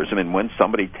terrorism, and when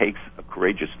somebody takes a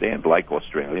courageous stand like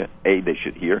Australia, A, they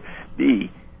should hear,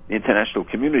 B, the international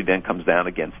community then comes down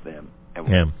against them. And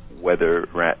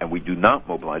and we do not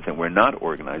mobilize, and we're not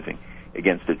organizing,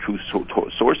 against the true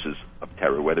sources of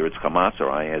terror, whether it's Hamas or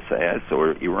ISIS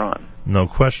or Iran. No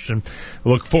question.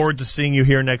 Look forward to seeing you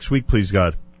here next week, please,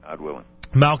 God. God willing.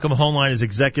 Malcolm Hoenlein is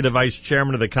Executive Vice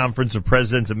Chairman of the Conference of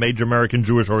Presidents of Major American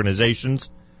Jewish Organizations.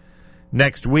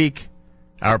 Next week,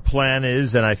 our plan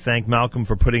is, and I thank Malcolm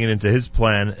for putting it into his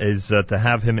plan, is to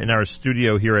have him in our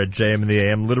studio here at JM in the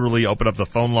AM, literally open up the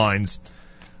phone lines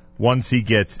once he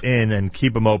gets in and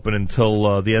keep them open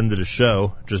until the end of the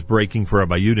show, just breaking for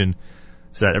Rabbi Yudin,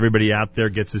 so that everybody out there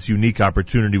gets this unique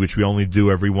opportunity, which we only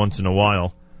do every once in a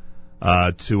while,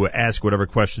 to ask whatever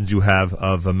questions you have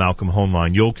of Malcolm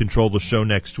Hoenlein. You'll control the show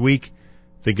next week.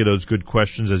 Think of those good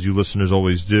questions, as you listeners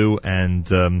always do, and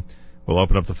we'll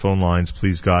open up the phone lines,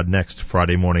 please God, next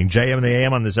Friday morning. JM and the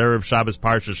AM on this Erev Shabbos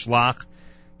Parsha Shlach.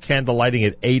 Candle lighting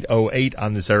at 8:08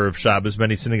 on this Erev Shabbos.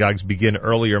 Many synagogues begin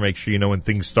earlier. Make sure you know when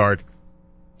things start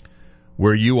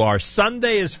where you are.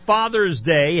 Sunday is Father's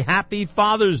Day. Happy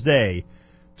Father's Day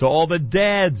to all the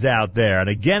dads out there. And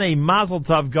again, a mazel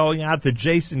tov going out to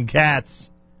Jason Katz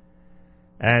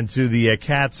and to the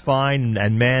Katz Fine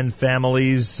and Man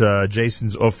families.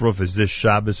 Jason's Ufruf is this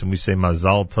Shabbos, and we say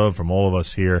mazel tov from all of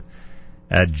us here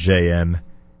at JM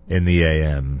in the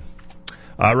AM.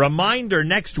 A reminder,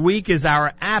 next week is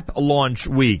our app launch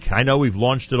week. I know we've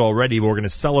launched it already, but we're going to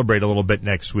celebrate a little bit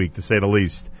next week, to say the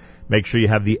least. Make sure you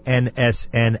have the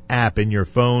NSN app in your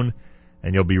phone,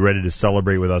 and you'll be ready to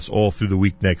celebrate with us all through the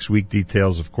week next week.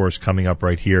 Details, of course, coming up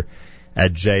right here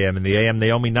at JM in the AM.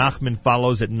 Naomi Nachman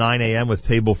follows at 9 a.m. with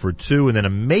Table for Two, and then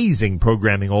amazing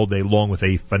programming all day long with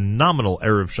a phenomenal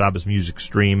Erev Shabbos music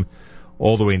stream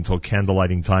all the way until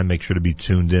candlelighting time. Make sure to be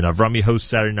tuned in. Avrami hosts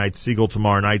Saturday Night Siegel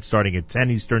tomorrow night starting at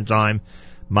 10 Eastern Time.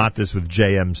 Matis with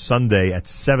JM Sunday at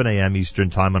 7 a.m.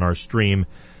 Eastern Time on our stream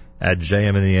at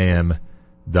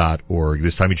jmintheam.org.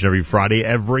 This time each and every Friday,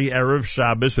 every Erev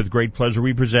Shabbos, with great pleasure,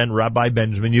 we present Rabbi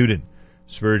Benjamin Yudin,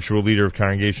 spiritual leader of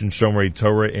Congregation Shomrei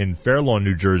Torah in Fair Lawn,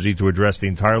 New Jersey, to address the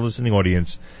entire listening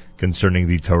audience concerning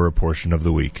the Torah portion of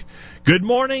the week. Good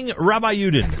morning, Rabbi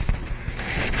Yudin.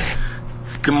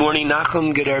 Good morning,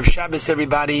 Nachum. Good Erev Shabbos,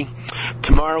 everybody.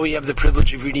 Tomorrow we have the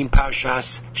privilege of reading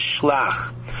Parshas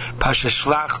Shlach. Parshas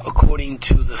Shlach, according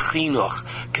to the Chinuch,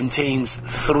 contains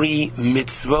 3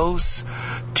 mitzvos,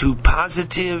 2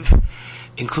 positive,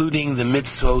 including the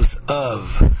mitzvos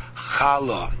of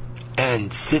Challah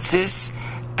and Tzitzis,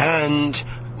 and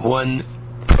 1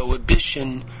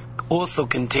 prohibition also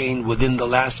contained within the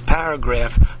last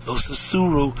paragraph, Lo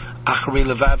susuru achrei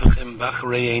levavchem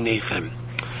v'achrei einechem.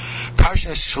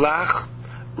 Parshas Shlach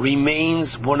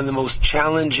remains one of the most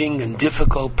challenging and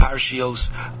difficult parshios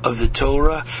of the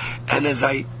Torah, and as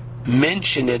I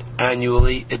mention it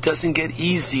annually, it doesn't get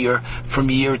easier from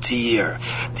year to year.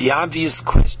 The obvious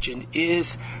question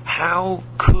is, how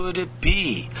could it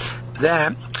be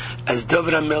that, as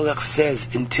David HaMelech says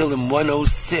in Tehillim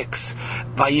 106,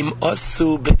 Vayim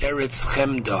Asu Be'eretz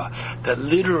Chemda, that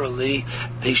literally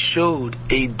they showed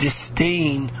a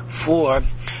disdain for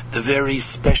the very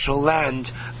special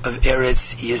land of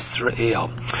Eretz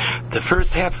Yisrael. The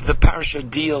first half of the parsha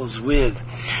deals with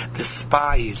the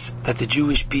spies that the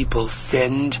Jewish people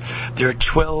send. There are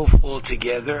 12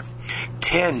 altogether.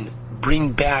 10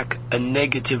 bring back a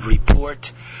negative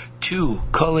report. 2,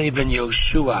 Kalev and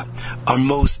Yoshua, are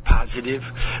most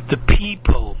positive. The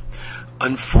people,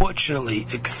 unfortunately,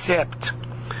 accept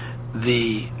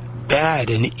the bad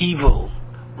and evil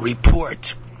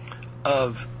report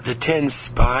of the 10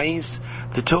 spies.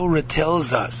 The Torah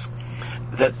tells us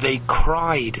that they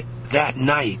cried that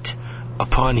night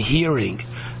upon hearing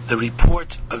the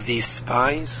report of these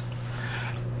spies.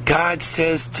 God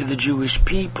says to the Jewish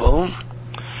people,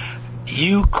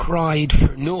 you cried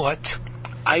for naught,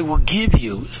 I will give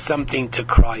you something to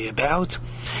cry about.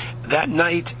 That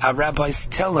night, our rabbis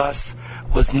tell us,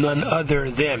 was none other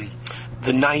than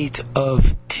the night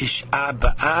of Tisha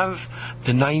B'Av,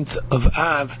 the 9th of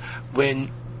Av, when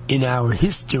in our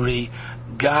history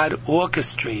God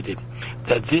orchestrated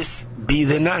that this be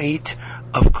the night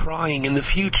of crying in the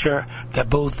future, that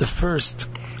both the first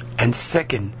and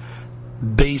second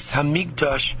Beis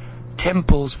Hamikdash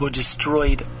temples were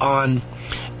destroyed on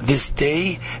this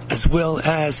day, as well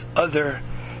as other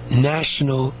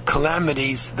national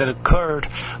calamities that occurred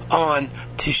on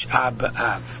Tisha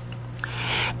B'Av.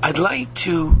 I'd like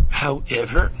to,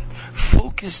 however,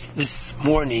 focus this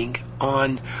morning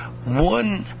on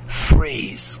one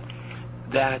phrase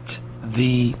that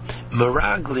the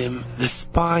Meraglim, the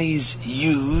spies,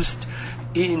 used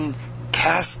in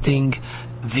casting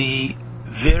the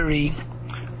very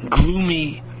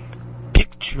gloomy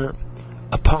picture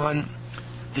upon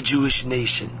the Jewish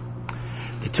nation.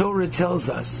 The Torah tells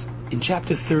us in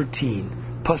chapter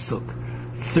 13, Pasuk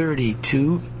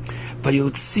 32.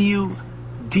 Vayotziu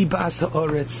dibas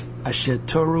ha'oretz asher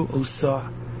toru osa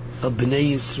al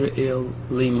bnei Yisrael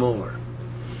lemor.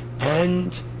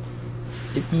 And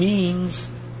it means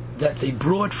that they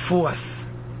brought forth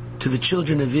to the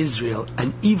children of Israel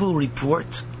an evil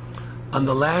report on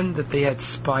the land that they had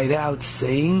spied out,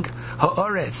 saying,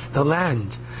 ha'oretz, the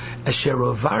land, asher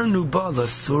ovarnu ba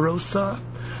lasurosa,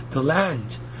 the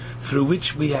land through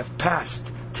which we have passed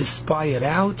to spy it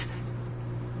out,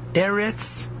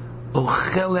 eretz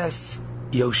ocheles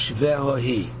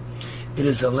yoshvehohi. It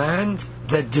is a land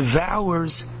that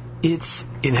devours its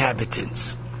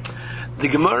inhabitants. The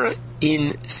Gemara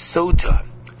in Sota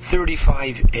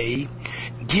 35a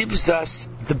gives us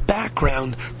the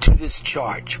background to this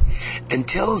charge and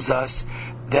tells us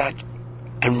that,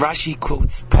 and Rashi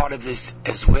quotes part of this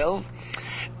as well,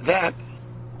 that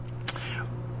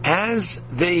as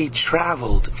they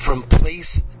traveled from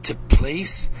place to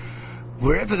place,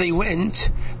 wherever they went,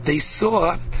 they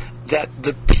saw that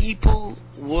the people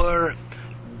were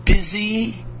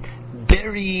busy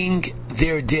burying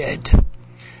their dead.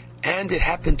 And it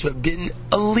happened to have been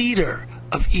a leader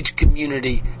of each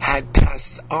community had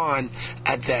passed on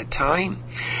at that time.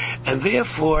 And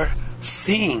therefore,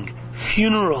 seeing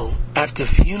funeral after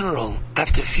funeral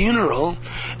after funeral,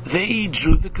 they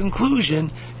drew the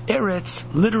conclusion, Eretz,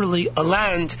 literally a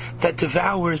land that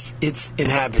devours its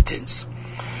inhabitants.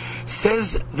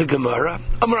 Says the Gemara,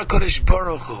 Amar HaKadosh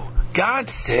Baruch Hu, God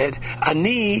said,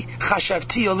 Ani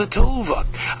chashavti l'tova.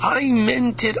 I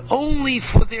meant it only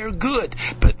for their good,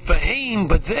 but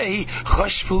they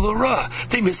chashvu l'ra.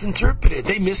 They misinterpreted,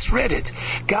 they misread it.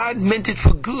 God meant it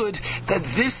for good, that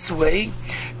this way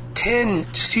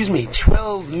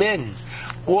 12 men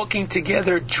walking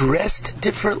together, dressed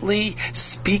differently,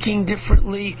 speaking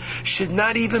differently, should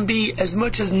not even be as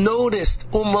much as noticed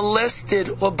or molested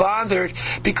or bothered,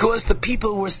 because the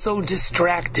people were so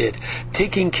distracted,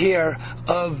 taking care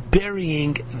of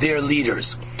burying their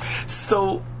leaders.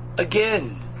 So,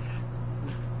 again,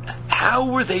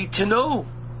 how were they to know?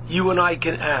 You and I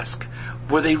can ask.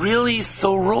 Were they really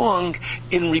so wrong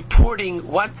in reporting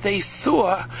what they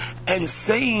saw and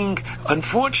saying,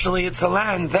 unfortunately, it's a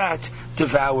land that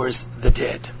devours the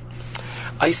dead?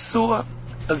 I saw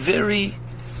a very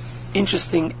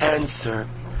interesting answer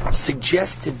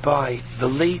suggested by the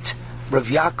late Rav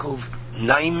Yaakov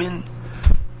Naiman,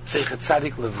 Zeichet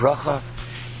Tzadik Levracha,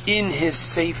 in his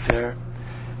Sefer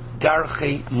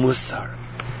Darchei Musar.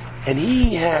 And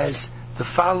he has the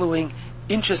following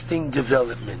interesting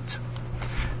development,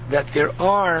 that there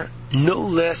are no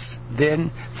less than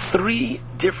 3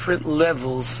 different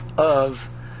levels of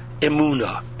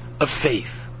emunah, of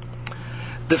faith.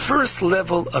 The first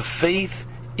level of faith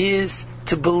is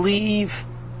to believe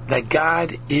that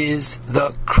God is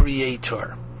the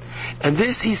Creator. And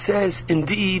this, he says,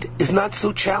 indeed, is not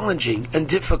so challenging and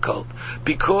difficult,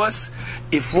 because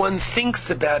if one thinks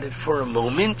about it for a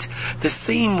moment, the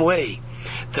same way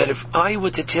that if I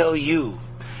were to tell you,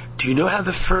 do you know how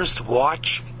the first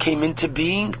watch came into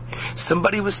being?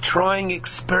 Somebody was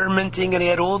experimenting, and he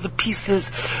had all the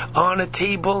pieces on a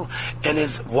table, and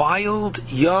his wild,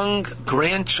 young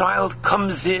grandchild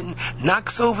comes in,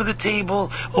 knocks over the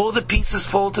table, all the pieces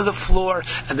fall to the floor,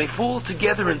 and they fall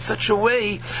together in such a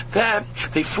way that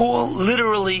they fall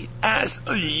literally as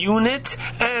a unit,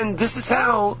 and this is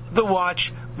how the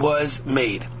watch was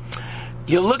made.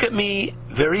 You'll look at me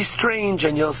very strange,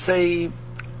 and you'll say,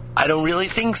 I don't really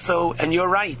think so, and you're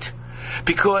right.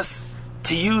 Because,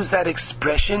 to use that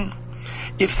expression,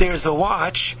 if there's a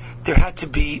watch, there had to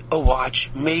be a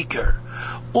watchmaker.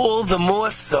 All the more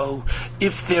so,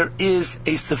 if there is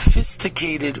a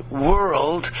sophisticated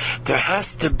world, there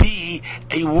has to be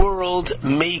a world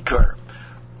maker.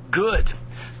 Good.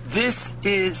 This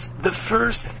is the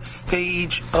first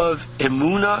stage of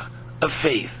emunah, of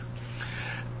faith.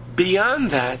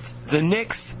 Beyond that, the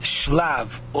next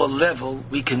shlav, or level,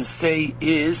 we can say,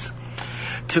 is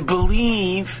to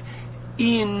believe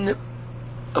in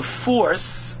a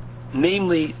force,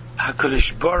 namely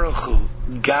HaKadosh Baruch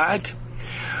Hu, God,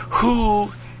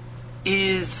 who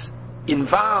is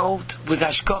involved with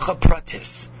Hashgacha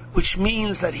Pratis, which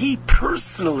means that he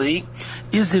personally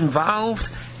is involved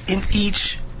in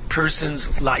each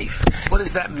person's life. What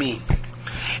does that mean?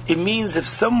 It means if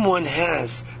someone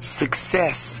has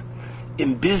success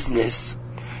in business,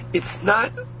 it's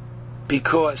not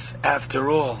because, after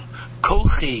all,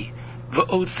 Kochi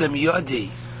v'otzem yodi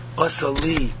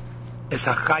osali es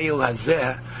hachayil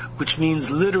hazeh, which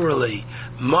means literally,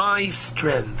 my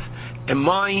strength and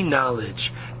my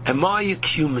knowledge and my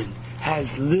acumen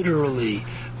has literally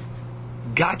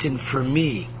gotten for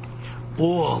me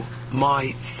all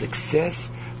my success,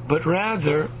 but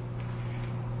rather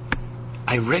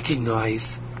I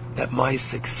recognize that my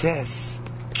success,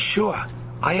 sure,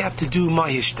 I have to do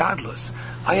my hishtadlus,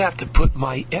 I have to put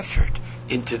my effort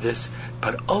into this,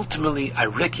 but ultimately I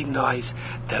recognize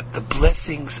that the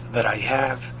blessings that I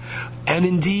have, and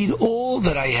indeed all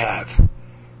that I have,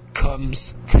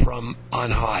 comes from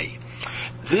on high.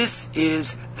 This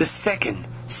is the second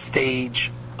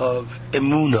stage of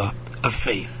emunah, of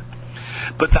faith.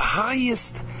 But the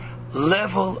highest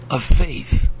level of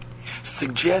faith,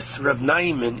 suggests Rav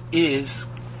Naiman, is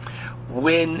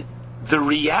when the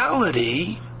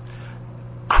reality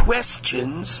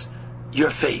questions your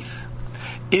faith.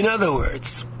 In other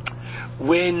words,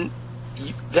 when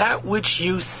that which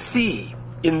you see,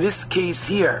 in this case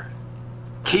here,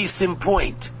 case in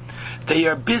point, they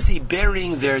are busy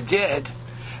burying their dead,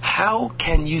 how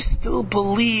can you still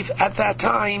believe at that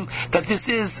time that this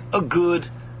is a good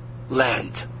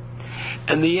land?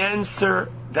 And the answer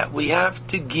that we have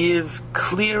to give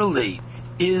clearly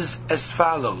is as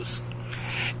follows.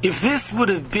 If this would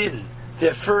have been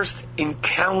their first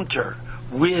encounter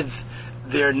with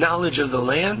their knowledge of the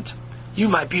land, you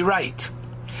might be right.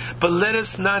 But let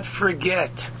us not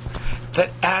forget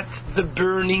that at the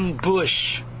burning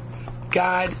bush,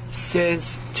 God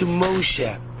says to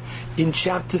Moshe in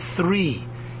chapter 3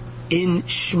 in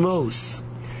Shmos,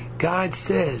 God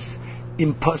says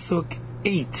in Pasuk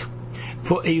 8,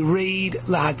 for a raid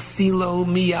lahatzilo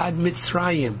miyad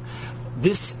Mitzrayim.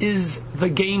 This is the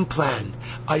game plan.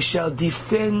 I shall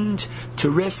descend to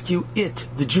rescue it,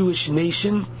 the Jewish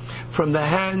nation, from the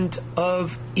hand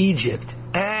of Egypt.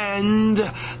 And,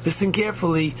 listen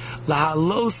carefully,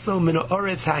 lahaloso min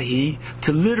ha'oretz hahi,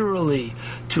 to literally,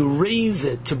 to raise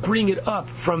it, to bring it up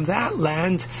from that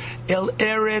land, el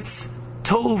eretz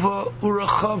tova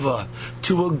urachava,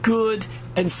 to a good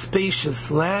and spacious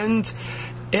land,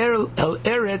 el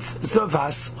eretz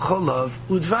zavas cholav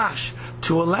udvash,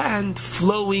 to a land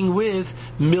flowing with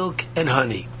milk and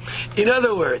honey. In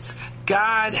other words,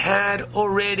 God had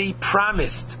already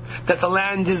promised that the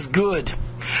land is good.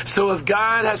 So if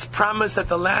God has promised that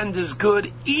the land is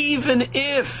good, even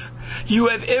if you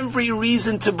have every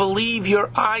reason to believe your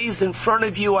eyes in front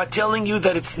of you are telling you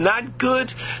that it's not good,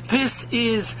 this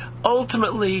is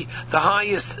ultimately the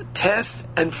highest test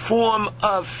and form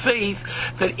of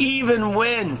faith, that even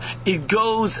when it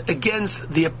goes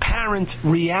against the apparent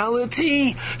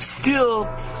reality, still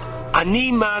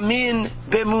ani ma'amin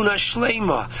b'emunah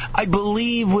shlema, I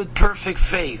believe with perfect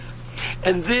faith.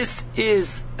 And this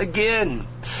is, again,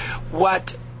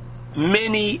 what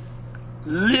many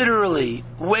literally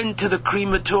went to the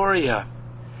crematoria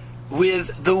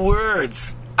with the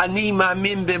words ani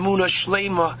ma'amin b'emunah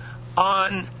shlema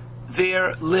on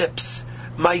their lips.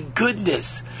 My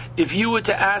goodness, if you were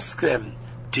to ask them,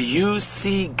 do you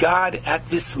see God at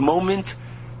this moment?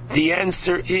 The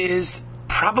answer is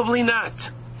probably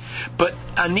not. But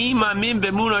ani ma'amin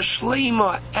b'emunah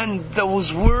shlema, and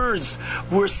those words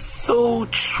were so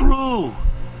true,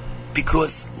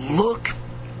 because look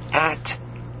at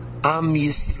Am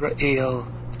Yisrael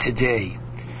today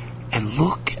and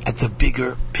look at the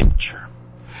bigger picture.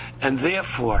 And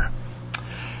therefore,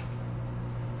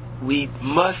 we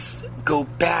must go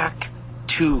back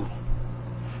to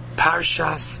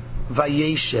Parshas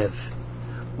Vayeshev,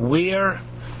 where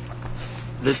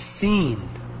the scene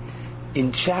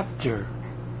in chapter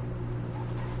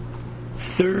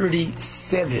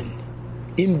 37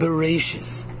 in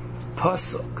Bereshis,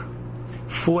 Pasuk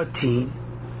 14,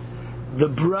 the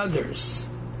brothers,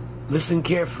 listen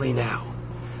carefully now,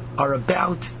 are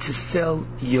about to sell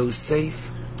Yosef,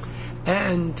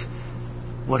 and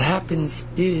what happens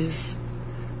is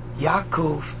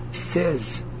Yaakov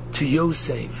says to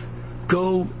Yosef,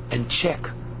 go and check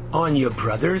on your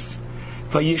brothers,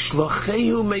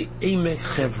 Vayishlochehu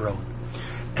me'emek Chevron.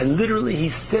 And literally he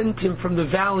sent him from the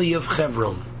valley of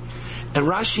Chevron. And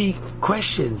Rashi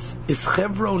questions, is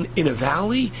Chevron in a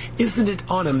valley? Isn't it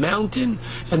on a mountain?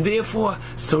 And therefore,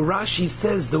 so Rashi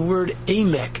says the word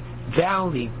Emek,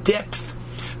 valley, depth,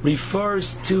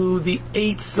 refers to the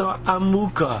Eitzah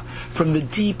Amuka, from the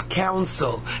deep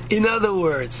council. In other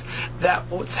words, that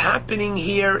what's happening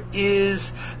here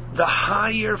is the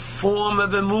higher form of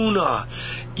emunah.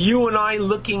 You and I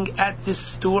looking at this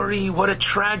story, what a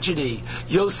tragedy.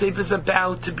 Yosef is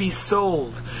about to be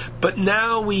sold. But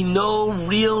now we know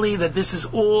really that this is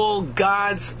all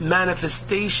God's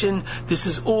manifestation. This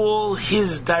is all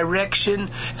His direction.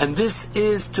 And this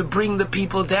is to bring the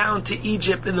people down to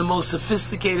Egypt in the most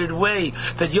sophisticated way.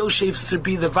 That Yosef should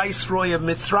be the viceroy of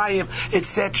Mitzrayim,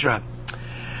 etc.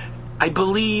 I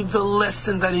believe the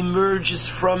lesson that emerges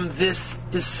from this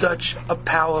is such a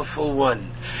powerful one.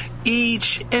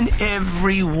 Each and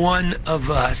every one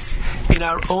of us in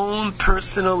our own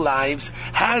personal lives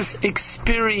has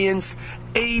experienced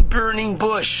a burning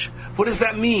bush. What does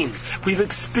that mean? We've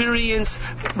experienced,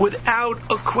 without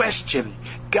a question,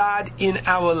 God in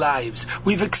our lives.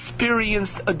 We've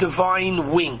experienced a divine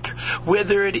wink,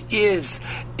 whether it is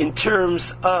in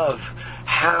terms of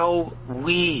how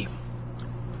we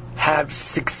have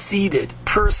succeeded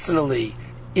personally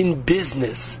in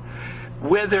business,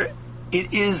 whether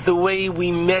it is the way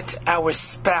we met our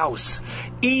spouse.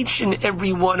 Each and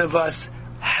every one of us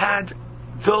had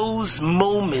those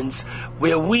moments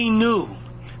where we knew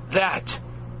that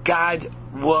God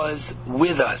was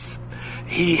with us.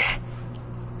 He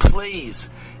plays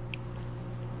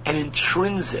an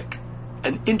intrinsic,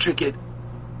 an intricate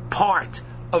part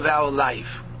of our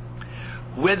life.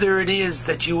 Whether it is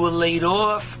that you were laid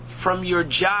off from your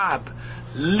job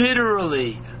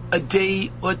literally a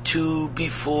day or two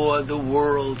before the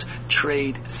World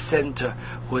Trade Center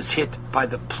was hit by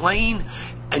the plane,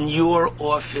 and your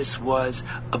office was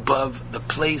above the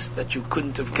place that you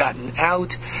couldn't have gotten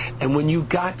out, and when you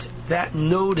got that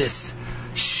notice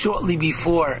shortly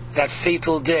before that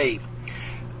fatal day,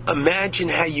 imagine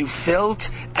how you felt,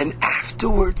 and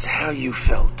afterwards how you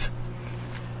felt.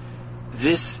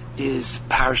 This is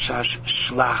Parshas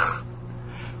Shlach,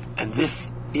 and this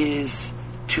is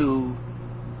to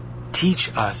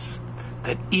teach us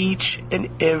that each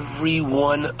and every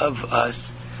one of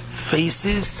us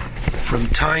faces from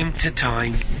time to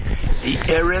time the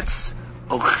Eretz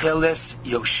Ocheles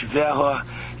Yoshveha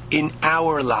in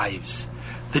our lives.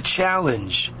 The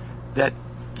challenge that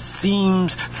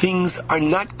seems things are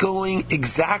not going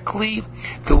exactly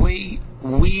the way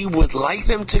we would like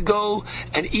them to go,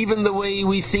 and even the way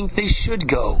we think they should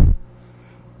go.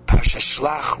 Parshas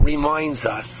Shlach reminds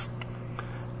us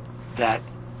that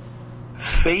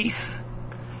faith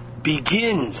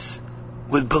begins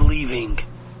with believing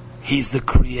He's the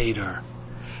Creator.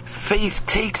 Faith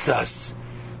takes us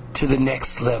to the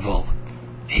next level.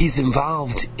 He's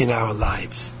involved in our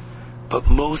lives. But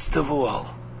most of all,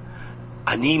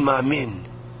 Ani Ma'amin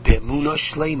Be'emunah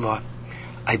Shleima,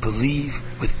 I believe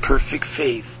with perfect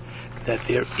faith that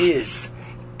there is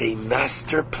a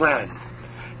master plan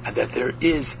and that there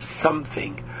is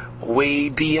something way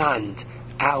beyond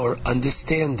our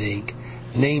understanding,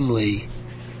 namely,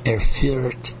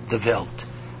 führt the Welt.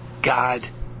 God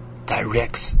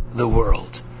directs the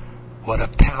world. What a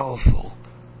powerful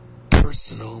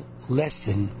personal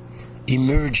lesson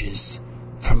emerges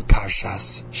from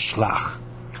Parshas Shlach.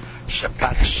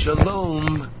 Shabbat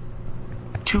Shalom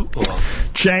to all.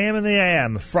 JM in the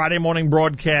AM, Friday morning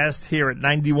broadcast here at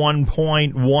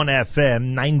 91.1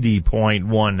 FM,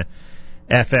 90.1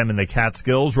 FM in the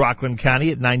Catskills, Rockland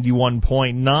County at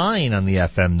 91.9 on the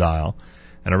FM dial,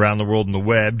 and around the world on the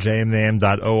web,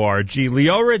 jmam.org.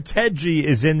 Leora Tedgi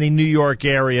is in the New York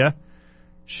area.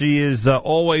 She is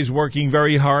always working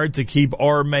very hard to keep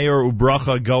Or Meir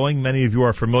Ubracha going. Many of you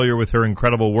are familiar with her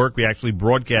incredible work. We actually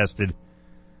broadcasted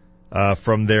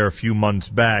from there a few months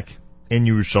back in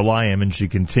Yerushalayim, and she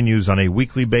continues on a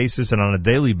weekly basis and on a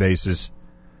daily basis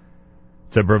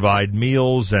to provide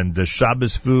meals and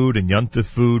Shabbos food and Yontif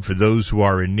food for those who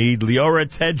are in need. Leora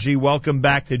Tedgi, welcome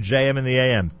back to JM in the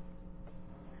AM.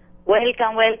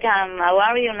 Welcome. How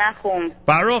are you, Nachum?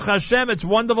 Baruch Hashem, it's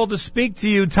wonderful to speak to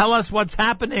you. Tell us what's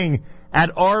happening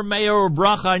at Or Meir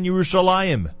Ubracha in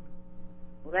Yerushalayim.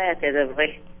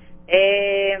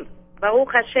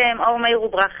 Baruch Hashem, Or Meir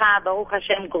Ubracha, Baruch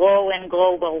Hashem, grow and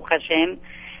grow, Baruch Hashem.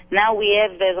 Now we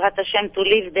have, Bezrat Hashem, to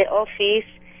leave the office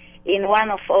in 1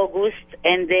 of August,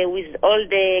 and with all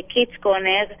the kids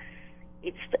corner,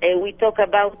 we talk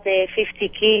about 50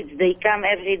 kids. They come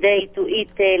every day to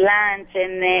eat lunch,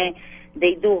 and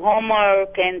they do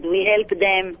homework, and we help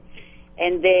them.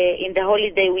 And in the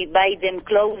holiday, we buy them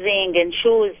clothing and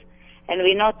shoes, and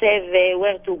we not have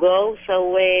where to go.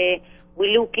 So we're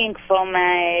looking from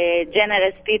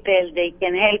generous people. They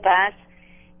can help us.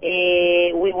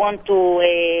 We want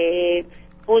to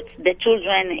put the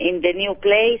children in the new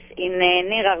place in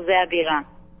Nir Arzei Abira.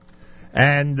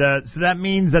 And so that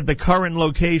means that the current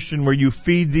location where you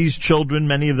feed these children,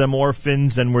 many of them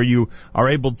orphans, and where you are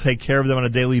able to take care of them on a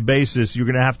daily basis, you're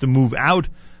going to have to move out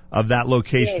of that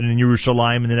location in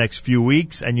Yerushalayim in the next few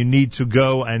weeks, and you need to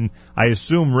go and, I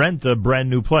assume, rent a brand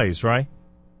new place, right?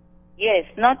 Yes,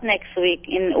 not next week,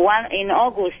 in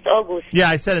August. Yeah,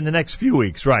 I said in the next few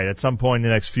weeks, right, at some point in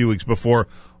the next few weeks before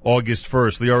August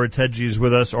 1st. Leora Tedgi is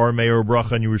with us, Or Meir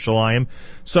Ubracha in Yerushalayim.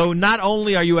 So not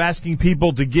only are you asking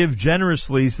people to give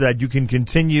generously so that you can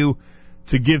continue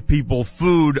to give people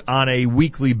food on a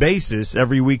weekly basis,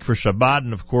 every week for Shabbat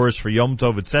and, of course, for Yom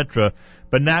Tov, etc.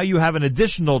 But now you have an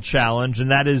additional challenge,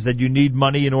 and that is that you need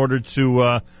money in order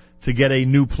to get a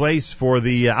new place for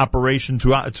the operation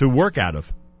to work out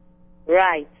of.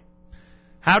 Right.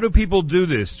 How do people do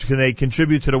this? Can they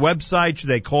contribute to the website? Should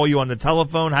they call you on the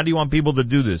telephone? How do you want people to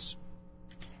do this?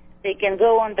 They can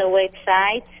go on the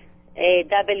website,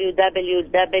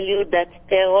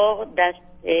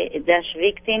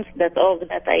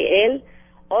 www.terror-victims.org.il,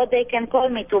 or they can call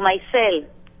me to my cell,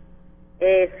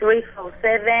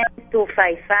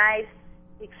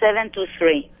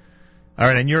 347-255-6723. All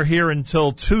right, and you're here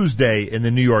until Tuesday in the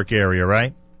New York area,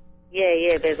 right?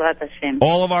 Yeah, Bezrat Hashem.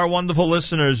 All of our wonderful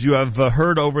listeners, you have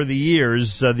heard over the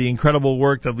years the incredible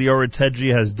work that Leora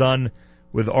Tedgi has done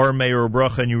with Or Meir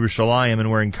Bracha in Yerushalayim,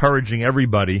 and we're encouraging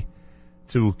everybody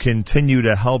to continue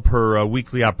to help her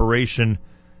weekly operation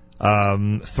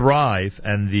thrive.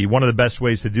 And one of the best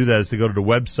ways to do that is to go to the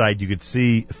website. You could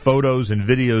see photos and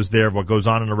videos there of what goes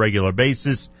on a regular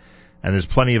basis, and there's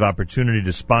plenty of opportunity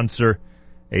to sponsor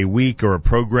a week or a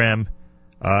program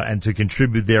and to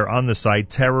contribute there on the site,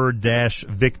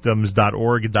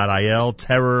 terror-victims.org.il,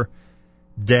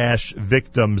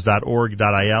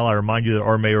 terror-victims.org.il. I remind you that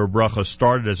Or Meir Bracha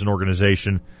started as an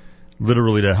organization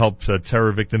literally to help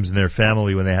terror victims and their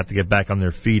family when they have to get back on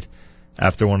their feet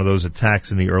after one of those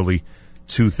attacks in the early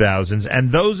 2000s.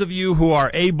 And those of you who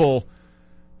are able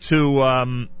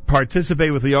to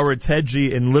participate with Leora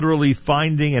Tedgi in literally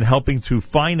finding and helping to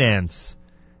finance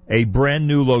a brand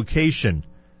new location,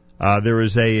 there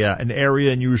is an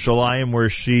area in Yerushalayim where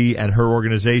she and her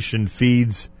organization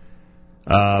feeds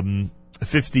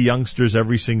 50 youngsters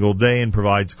every single day and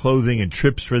provides clothing and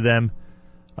trips for them,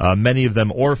 many of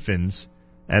them orphans,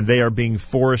 and they are being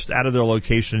forced out of their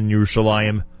location in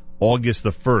Yerushalayim August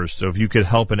the 1st. So if you could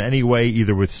help in any way,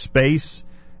 either with space,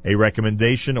 a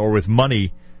recommendation, or with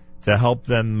money to help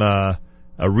them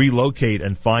relocate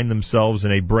and find themselves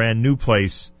in a brand new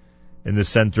place in the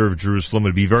center of Jerusalem,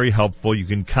 would be very helpful. You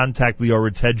can contact Leora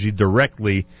Tedgi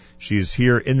directly. She is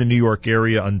here in the New York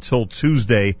area until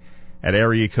Tuesday at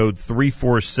area code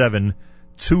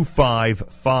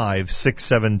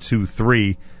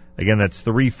 347-255-6723. Again, that's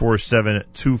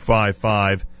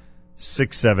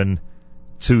 347-255-6723.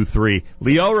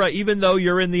 Leora, even though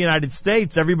you're in the United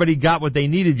States, everybody got what they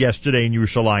needed yesterday in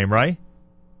Yerushalayim, right?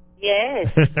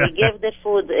 Yes, we gave the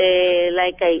food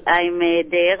like I'm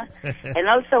there. And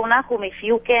also, Nachum, if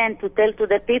you can, to tell to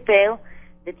the people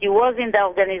that you was in the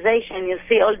organization, you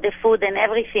see all the food and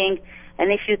everything,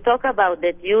 and if you talk about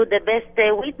that, you the best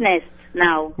witness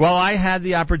now. Well, I had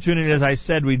the opportunity, as I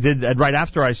said, we did, right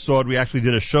after I saw it, we actually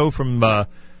did a show from Or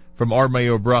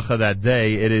Meir Bracha that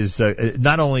day. It is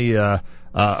not only an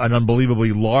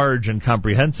unbelievably large and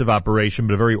comprehensive operation,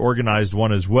 but a very organized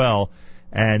one as well.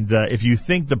 And if you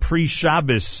think the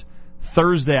pre-Shabbos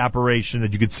Thursday operation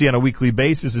that you could see on a weekly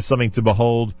basis is something to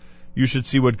behold, you should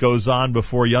see what goes on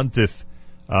before Yontif,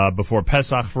 before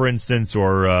Pesach, for instance,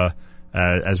 or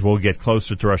as we'll get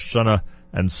closer to Rosh Hashanah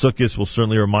and Sukkot. We'll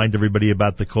certainly remind everybody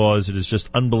about the cause. It is just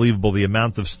unbelievable, the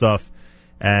amount of stuff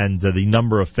and the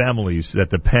number of families that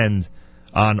depend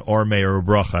on Or Meir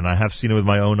Bracha. And I have seen it with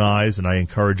my own eyes, and I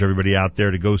encourage everybody out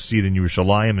there to go see it in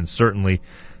Yerushalayim, and certainly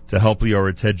to help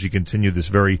Leora Tedgi continue this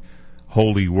very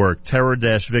holy work.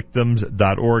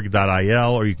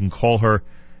 Terror-victims.org.il, or you can call her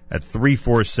at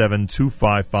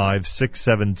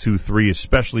 347-255-6723,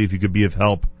 especially if you could be of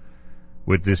help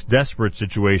with this desperate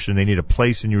situation. They need a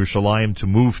place in Yerushalayim to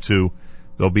move to.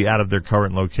 They'll be out of their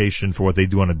current location for what they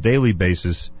do on a daily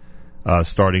basis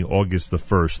starting August the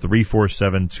 1st.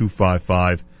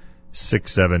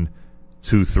 347-255-6723.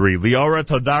 Leora,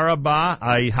 toda rabba,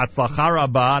 hatzlacha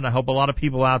rabba, and I hope a lot of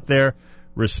people out there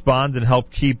respond and help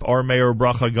keep Or Meir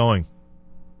Bracha going.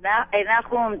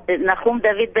 Nachum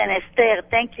David Ben Esther,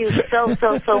 thank you so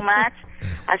much.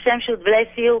 Hashem should bless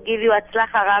you, give you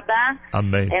hatzlacha rabba.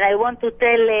 Amen. And I want to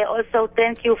tell also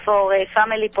thank you for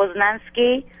family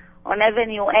Poznansky on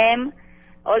Avenue M.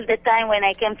 All the time when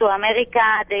I came to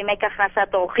America, they make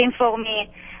achnasat orchim for me,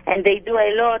 and they do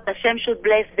a lot. Hashem should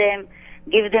bless them.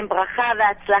 Give them bracha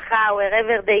v'atzlacha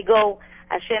wherever they go.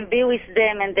 Hashem be with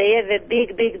them, and they have a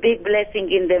big blessing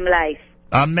in their life.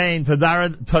 Amen. Toda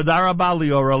rabba,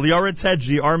 Leora. Leora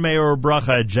Tedgi, Or Meir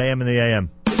Bracha at JM in the AM.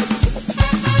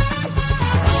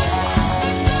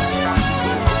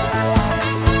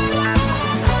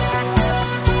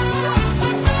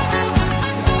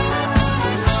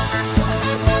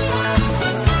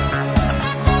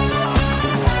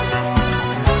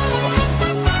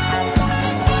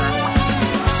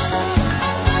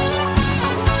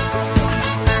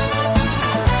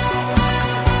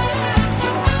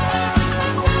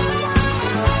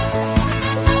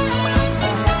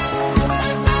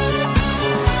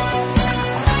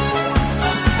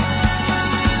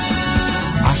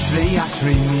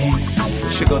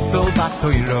 שגודל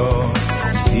בתוירו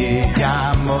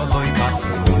יעמולוי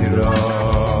בתוירו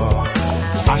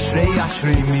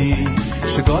אשרי מי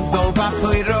שגודל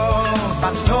בתוירו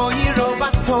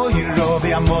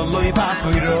ויעמולוי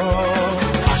בתוירו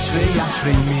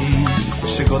אשרי מי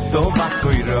שגודל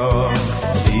בתוירו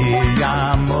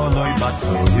יעמולוי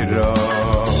בתוירו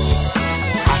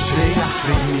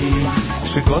אשרי מי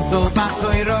שגודל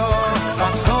בתוירו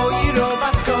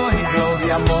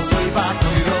ויעמולוי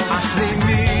בתוירו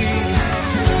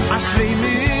אשרי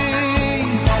מי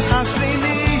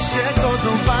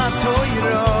שגודל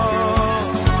בתוירו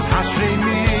אשרי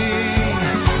מי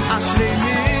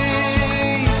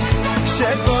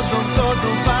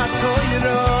שגודל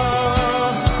בתוירו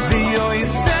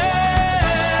ויועשה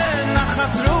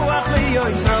נחת רוח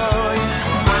ליועצרוי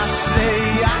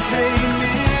אשרי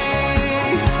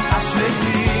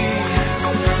מי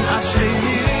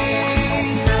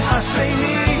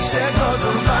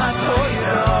שגודל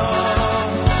בתוירו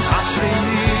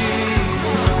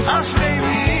אשרי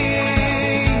מי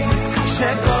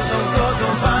שגודל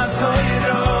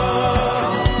בתוירו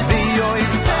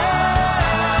ויועשה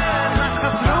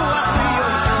נחת רוח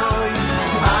ליועצרוי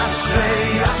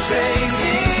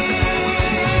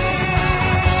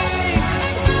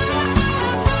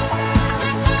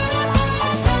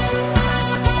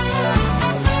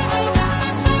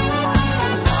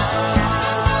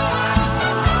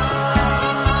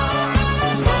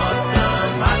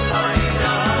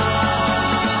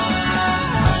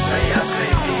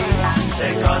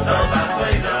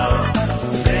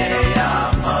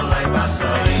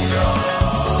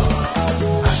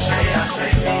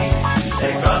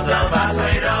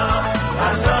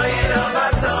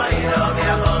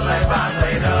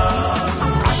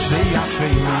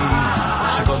אשרי מי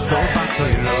שגודל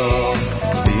בתוירו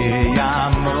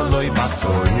ויעמולוי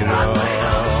בתוירו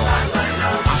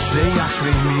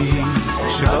אשרי מי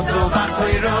שגודל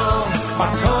בתוירו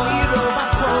אשרי מי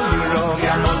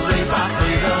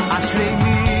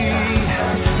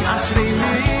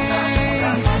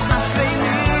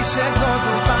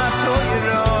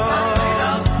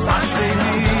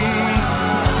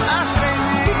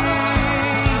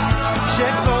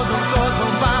שגודל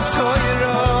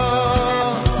בתוירו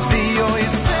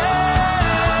ויועשה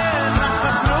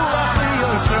נחת רוח ליועצרוי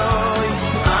אשרי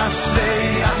מי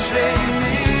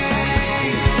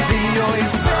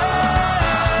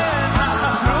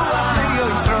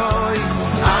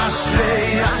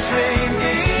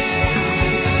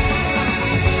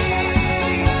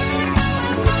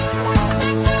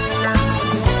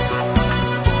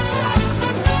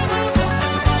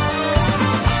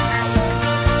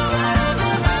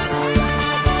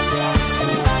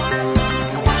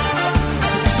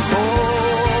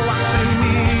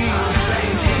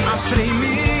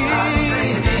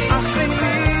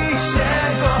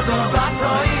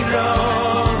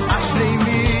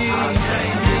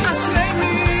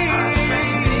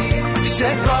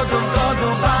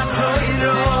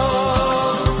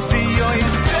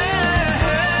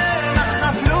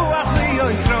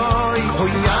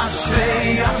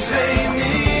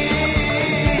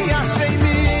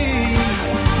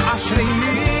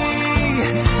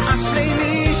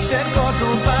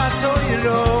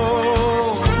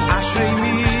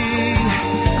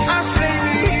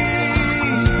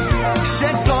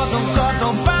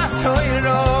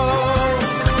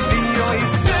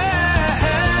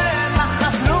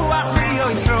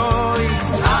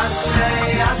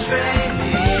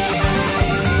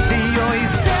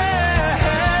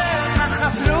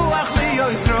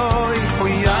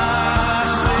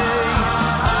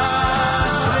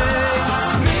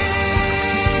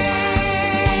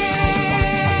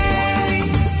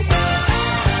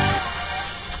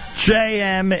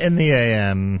JM in the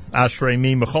AM. Ashrei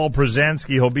Mi. Michal Przanski,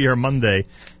 he'll be here Monday.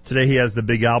 Today he has the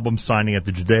big album signing at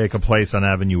the Judaica Place on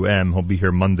Avenue M. He'll be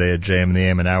here Monday at JM in the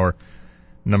AM in hour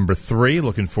number 3.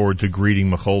 Looking forward to greeting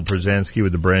Michal Przanski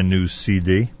with the brand new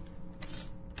CD.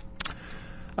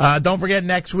 Don't forget,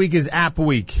 next week is App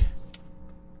Week.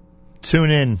 Tune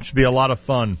in. Should be a lot of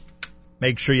fun.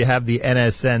 Make sure you have the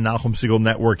NSN, Nachum Segal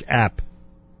Network app.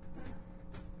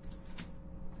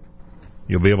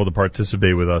 You'll be able to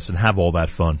participate with us and have all that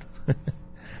fun.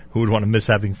 Who would want to miss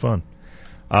having fun?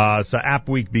 So App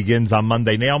Week begins on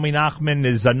Monday. Naomi Nachman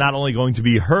is not only going to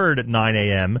be heard at 9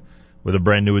 a.m. with a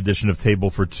brand new edition of Table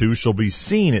for Two, she'll be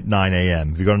seen at 9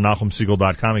 a.m. If you go to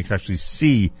NachumSegal.com, you can actually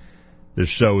see the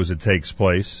show as it takes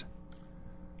place.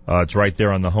 It's right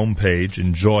there on the homepage.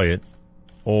 Enjoy it.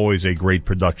 Always a great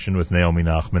production with Naomi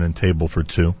Nachman and Table for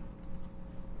Two.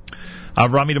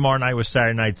 Rami tomorrow night was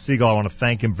Saturday Night Segal. I want to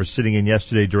thank him for sitting in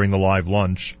yesterday during the live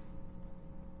lunch.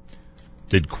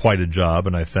 Did quite a job,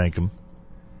 and I thank him.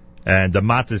 And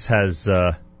Matis has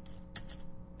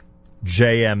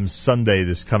JM Sunday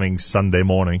this coming Sunday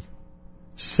morning,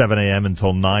 7 a.m.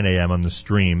 until 9 a.m. on the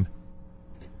stream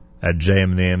at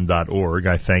jmnam.org.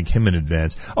 I thank him in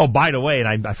advance. Oh, by the way,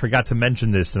 and I forgot to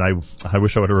mention this, and I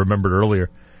wish I would have remembered earlier.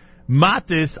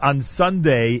 Matis on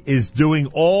Sunday is doing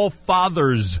all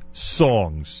fathers'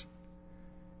 songs.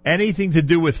 Anything to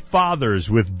do with fathers,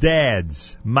 with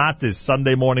dads. Matis,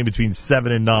 Sunday morning between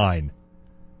 7 and 9.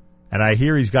 And I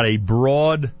hear he's got a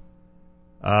broad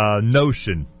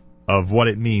notion of what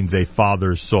it means, a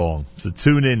father's song. So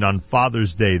tune in on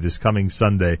Father's Day this coming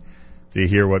Sunday to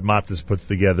hear what Matis puts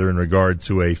together in regard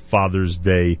to a Father's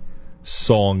Day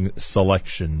song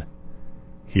selection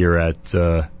here at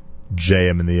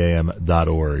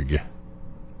jmandtheam.org.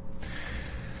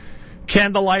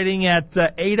 Candlelighting at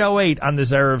 8:08 on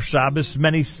this Erev Shabbos.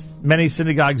 Many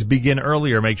synagogues begin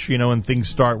earlier. Make sure you know when things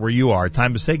start where you are.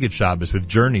 Time to say good Shabbos with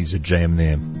Journeys at JM the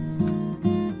AM.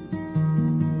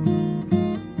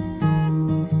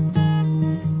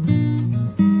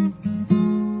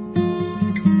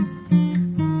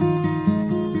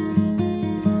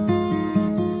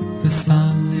 The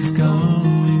sun is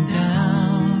going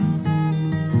down.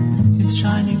 It's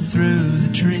shining through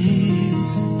the trees.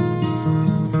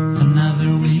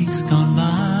 Another week's gone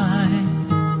by,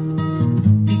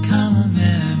 become a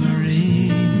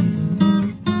memory.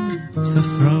 So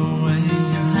throw away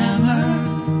your hammer,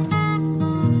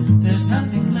 there's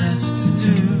nothing left to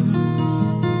do.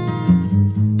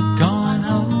 Go on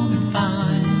home and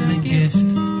find a gift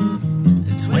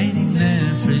that's waiting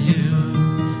there for you.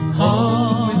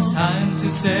 Oh, it's time to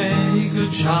say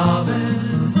good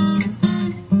Shabbos,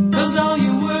 'cause all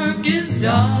your work is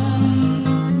done.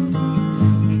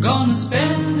 Gonna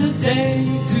spend the day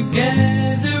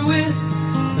together with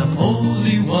the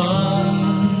Holy One.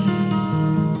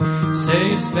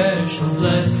 Say a special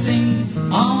blessing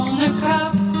on a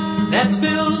cup that's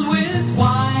filled with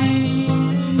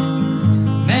wine.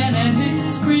 Man and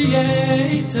his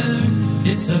Creator,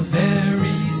 it's a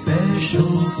very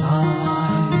special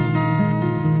sign.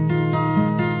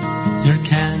 Your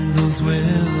candles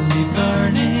will be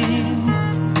burning,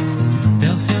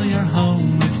 they'll fill your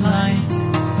home with light.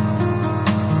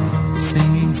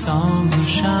 Singing songs of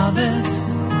Shabbos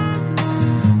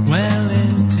well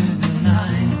into the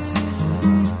night.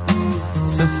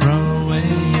 So throw away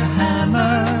your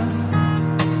hammer,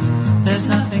 there's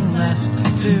nothing left to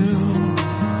do.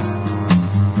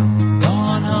 Go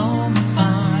on home and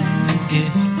find a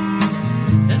gift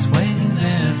that's waiting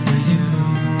there for you.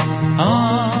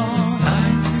 Oh, it's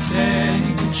time to say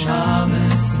good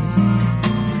Shabbos,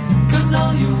 'cause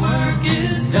all your work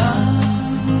is done.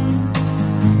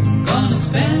 Gonna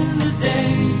spend the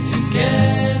day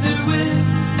together with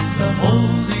the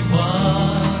Holy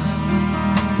One.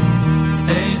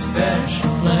 Say a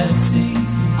special blessing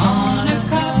on a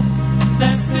cup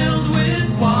that's filled with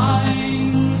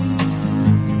wine.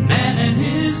 Man and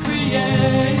his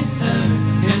Creator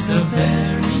is a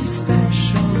very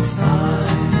special sign.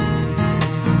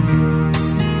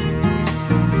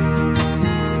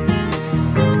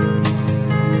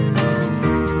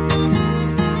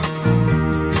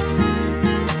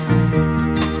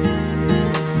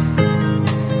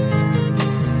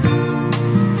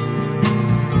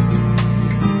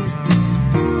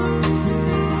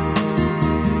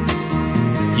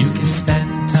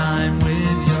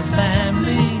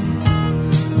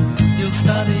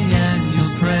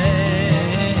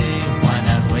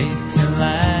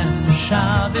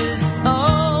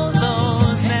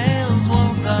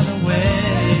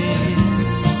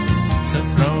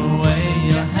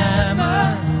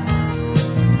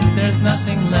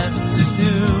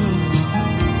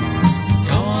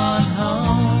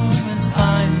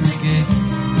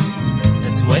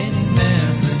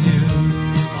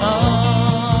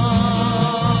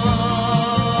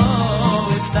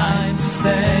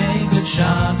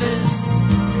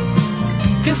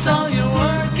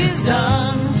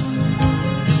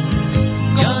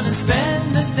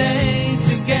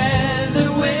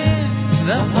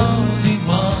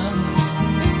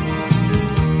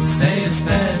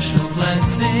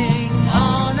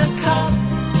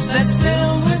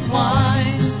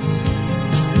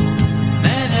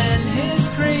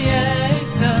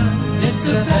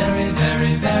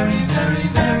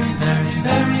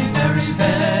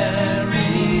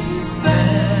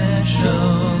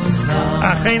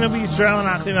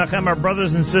 Our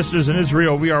brothers and sisters in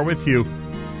Israel, we are with you.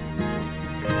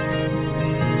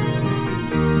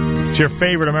 It's your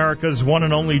favorite America's one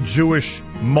and only Jewish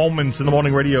Moments in the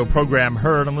Morning radio program,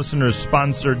 heard on listeners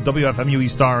sponsored WFMU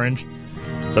East Orange,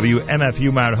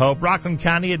 WMFU Mount Hope, Rockland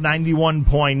County at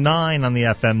 91.9 on the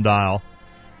FM dial,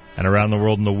 and around the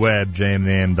world on the web,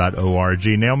 jmnam.org.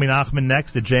 Naomi Nachman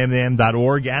next at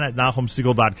jmnam.org and at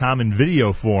NachumSegal.com in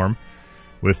video form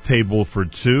with Table for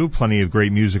Two. Plenty of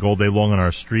great music all day long on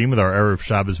our stream with our Erev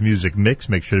Shabbos music mix.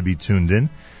 Make sure to be tuned in.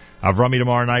 Avrami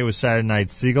tomorrow night with Saturday Night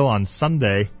Segal. On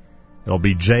Sunday, it'll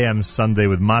be JM Sunday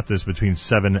with Matis between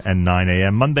 7 and 9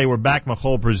 a.m. Monday, we're back.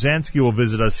 Michal Brzezinski will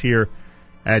visit us here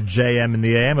at JM in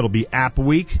the AM. It'll be App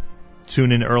Week.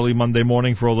 Tune in early Monday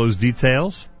morning for all those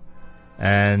details.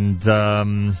 And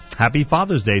happy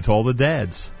Father's Day to all the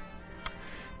dads.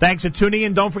 Thanks for tuning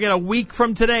in. Don't forget, a week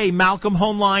from today, Malcolm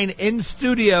Hoenlein in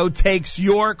studio takes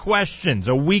your questions.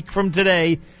 A week from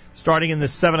today, starting in the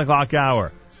 7 o'clock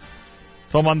hour.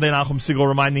 Till Monday, Nachum Segal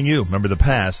reminding you, remember the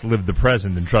past, live the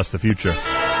present, and trust the future.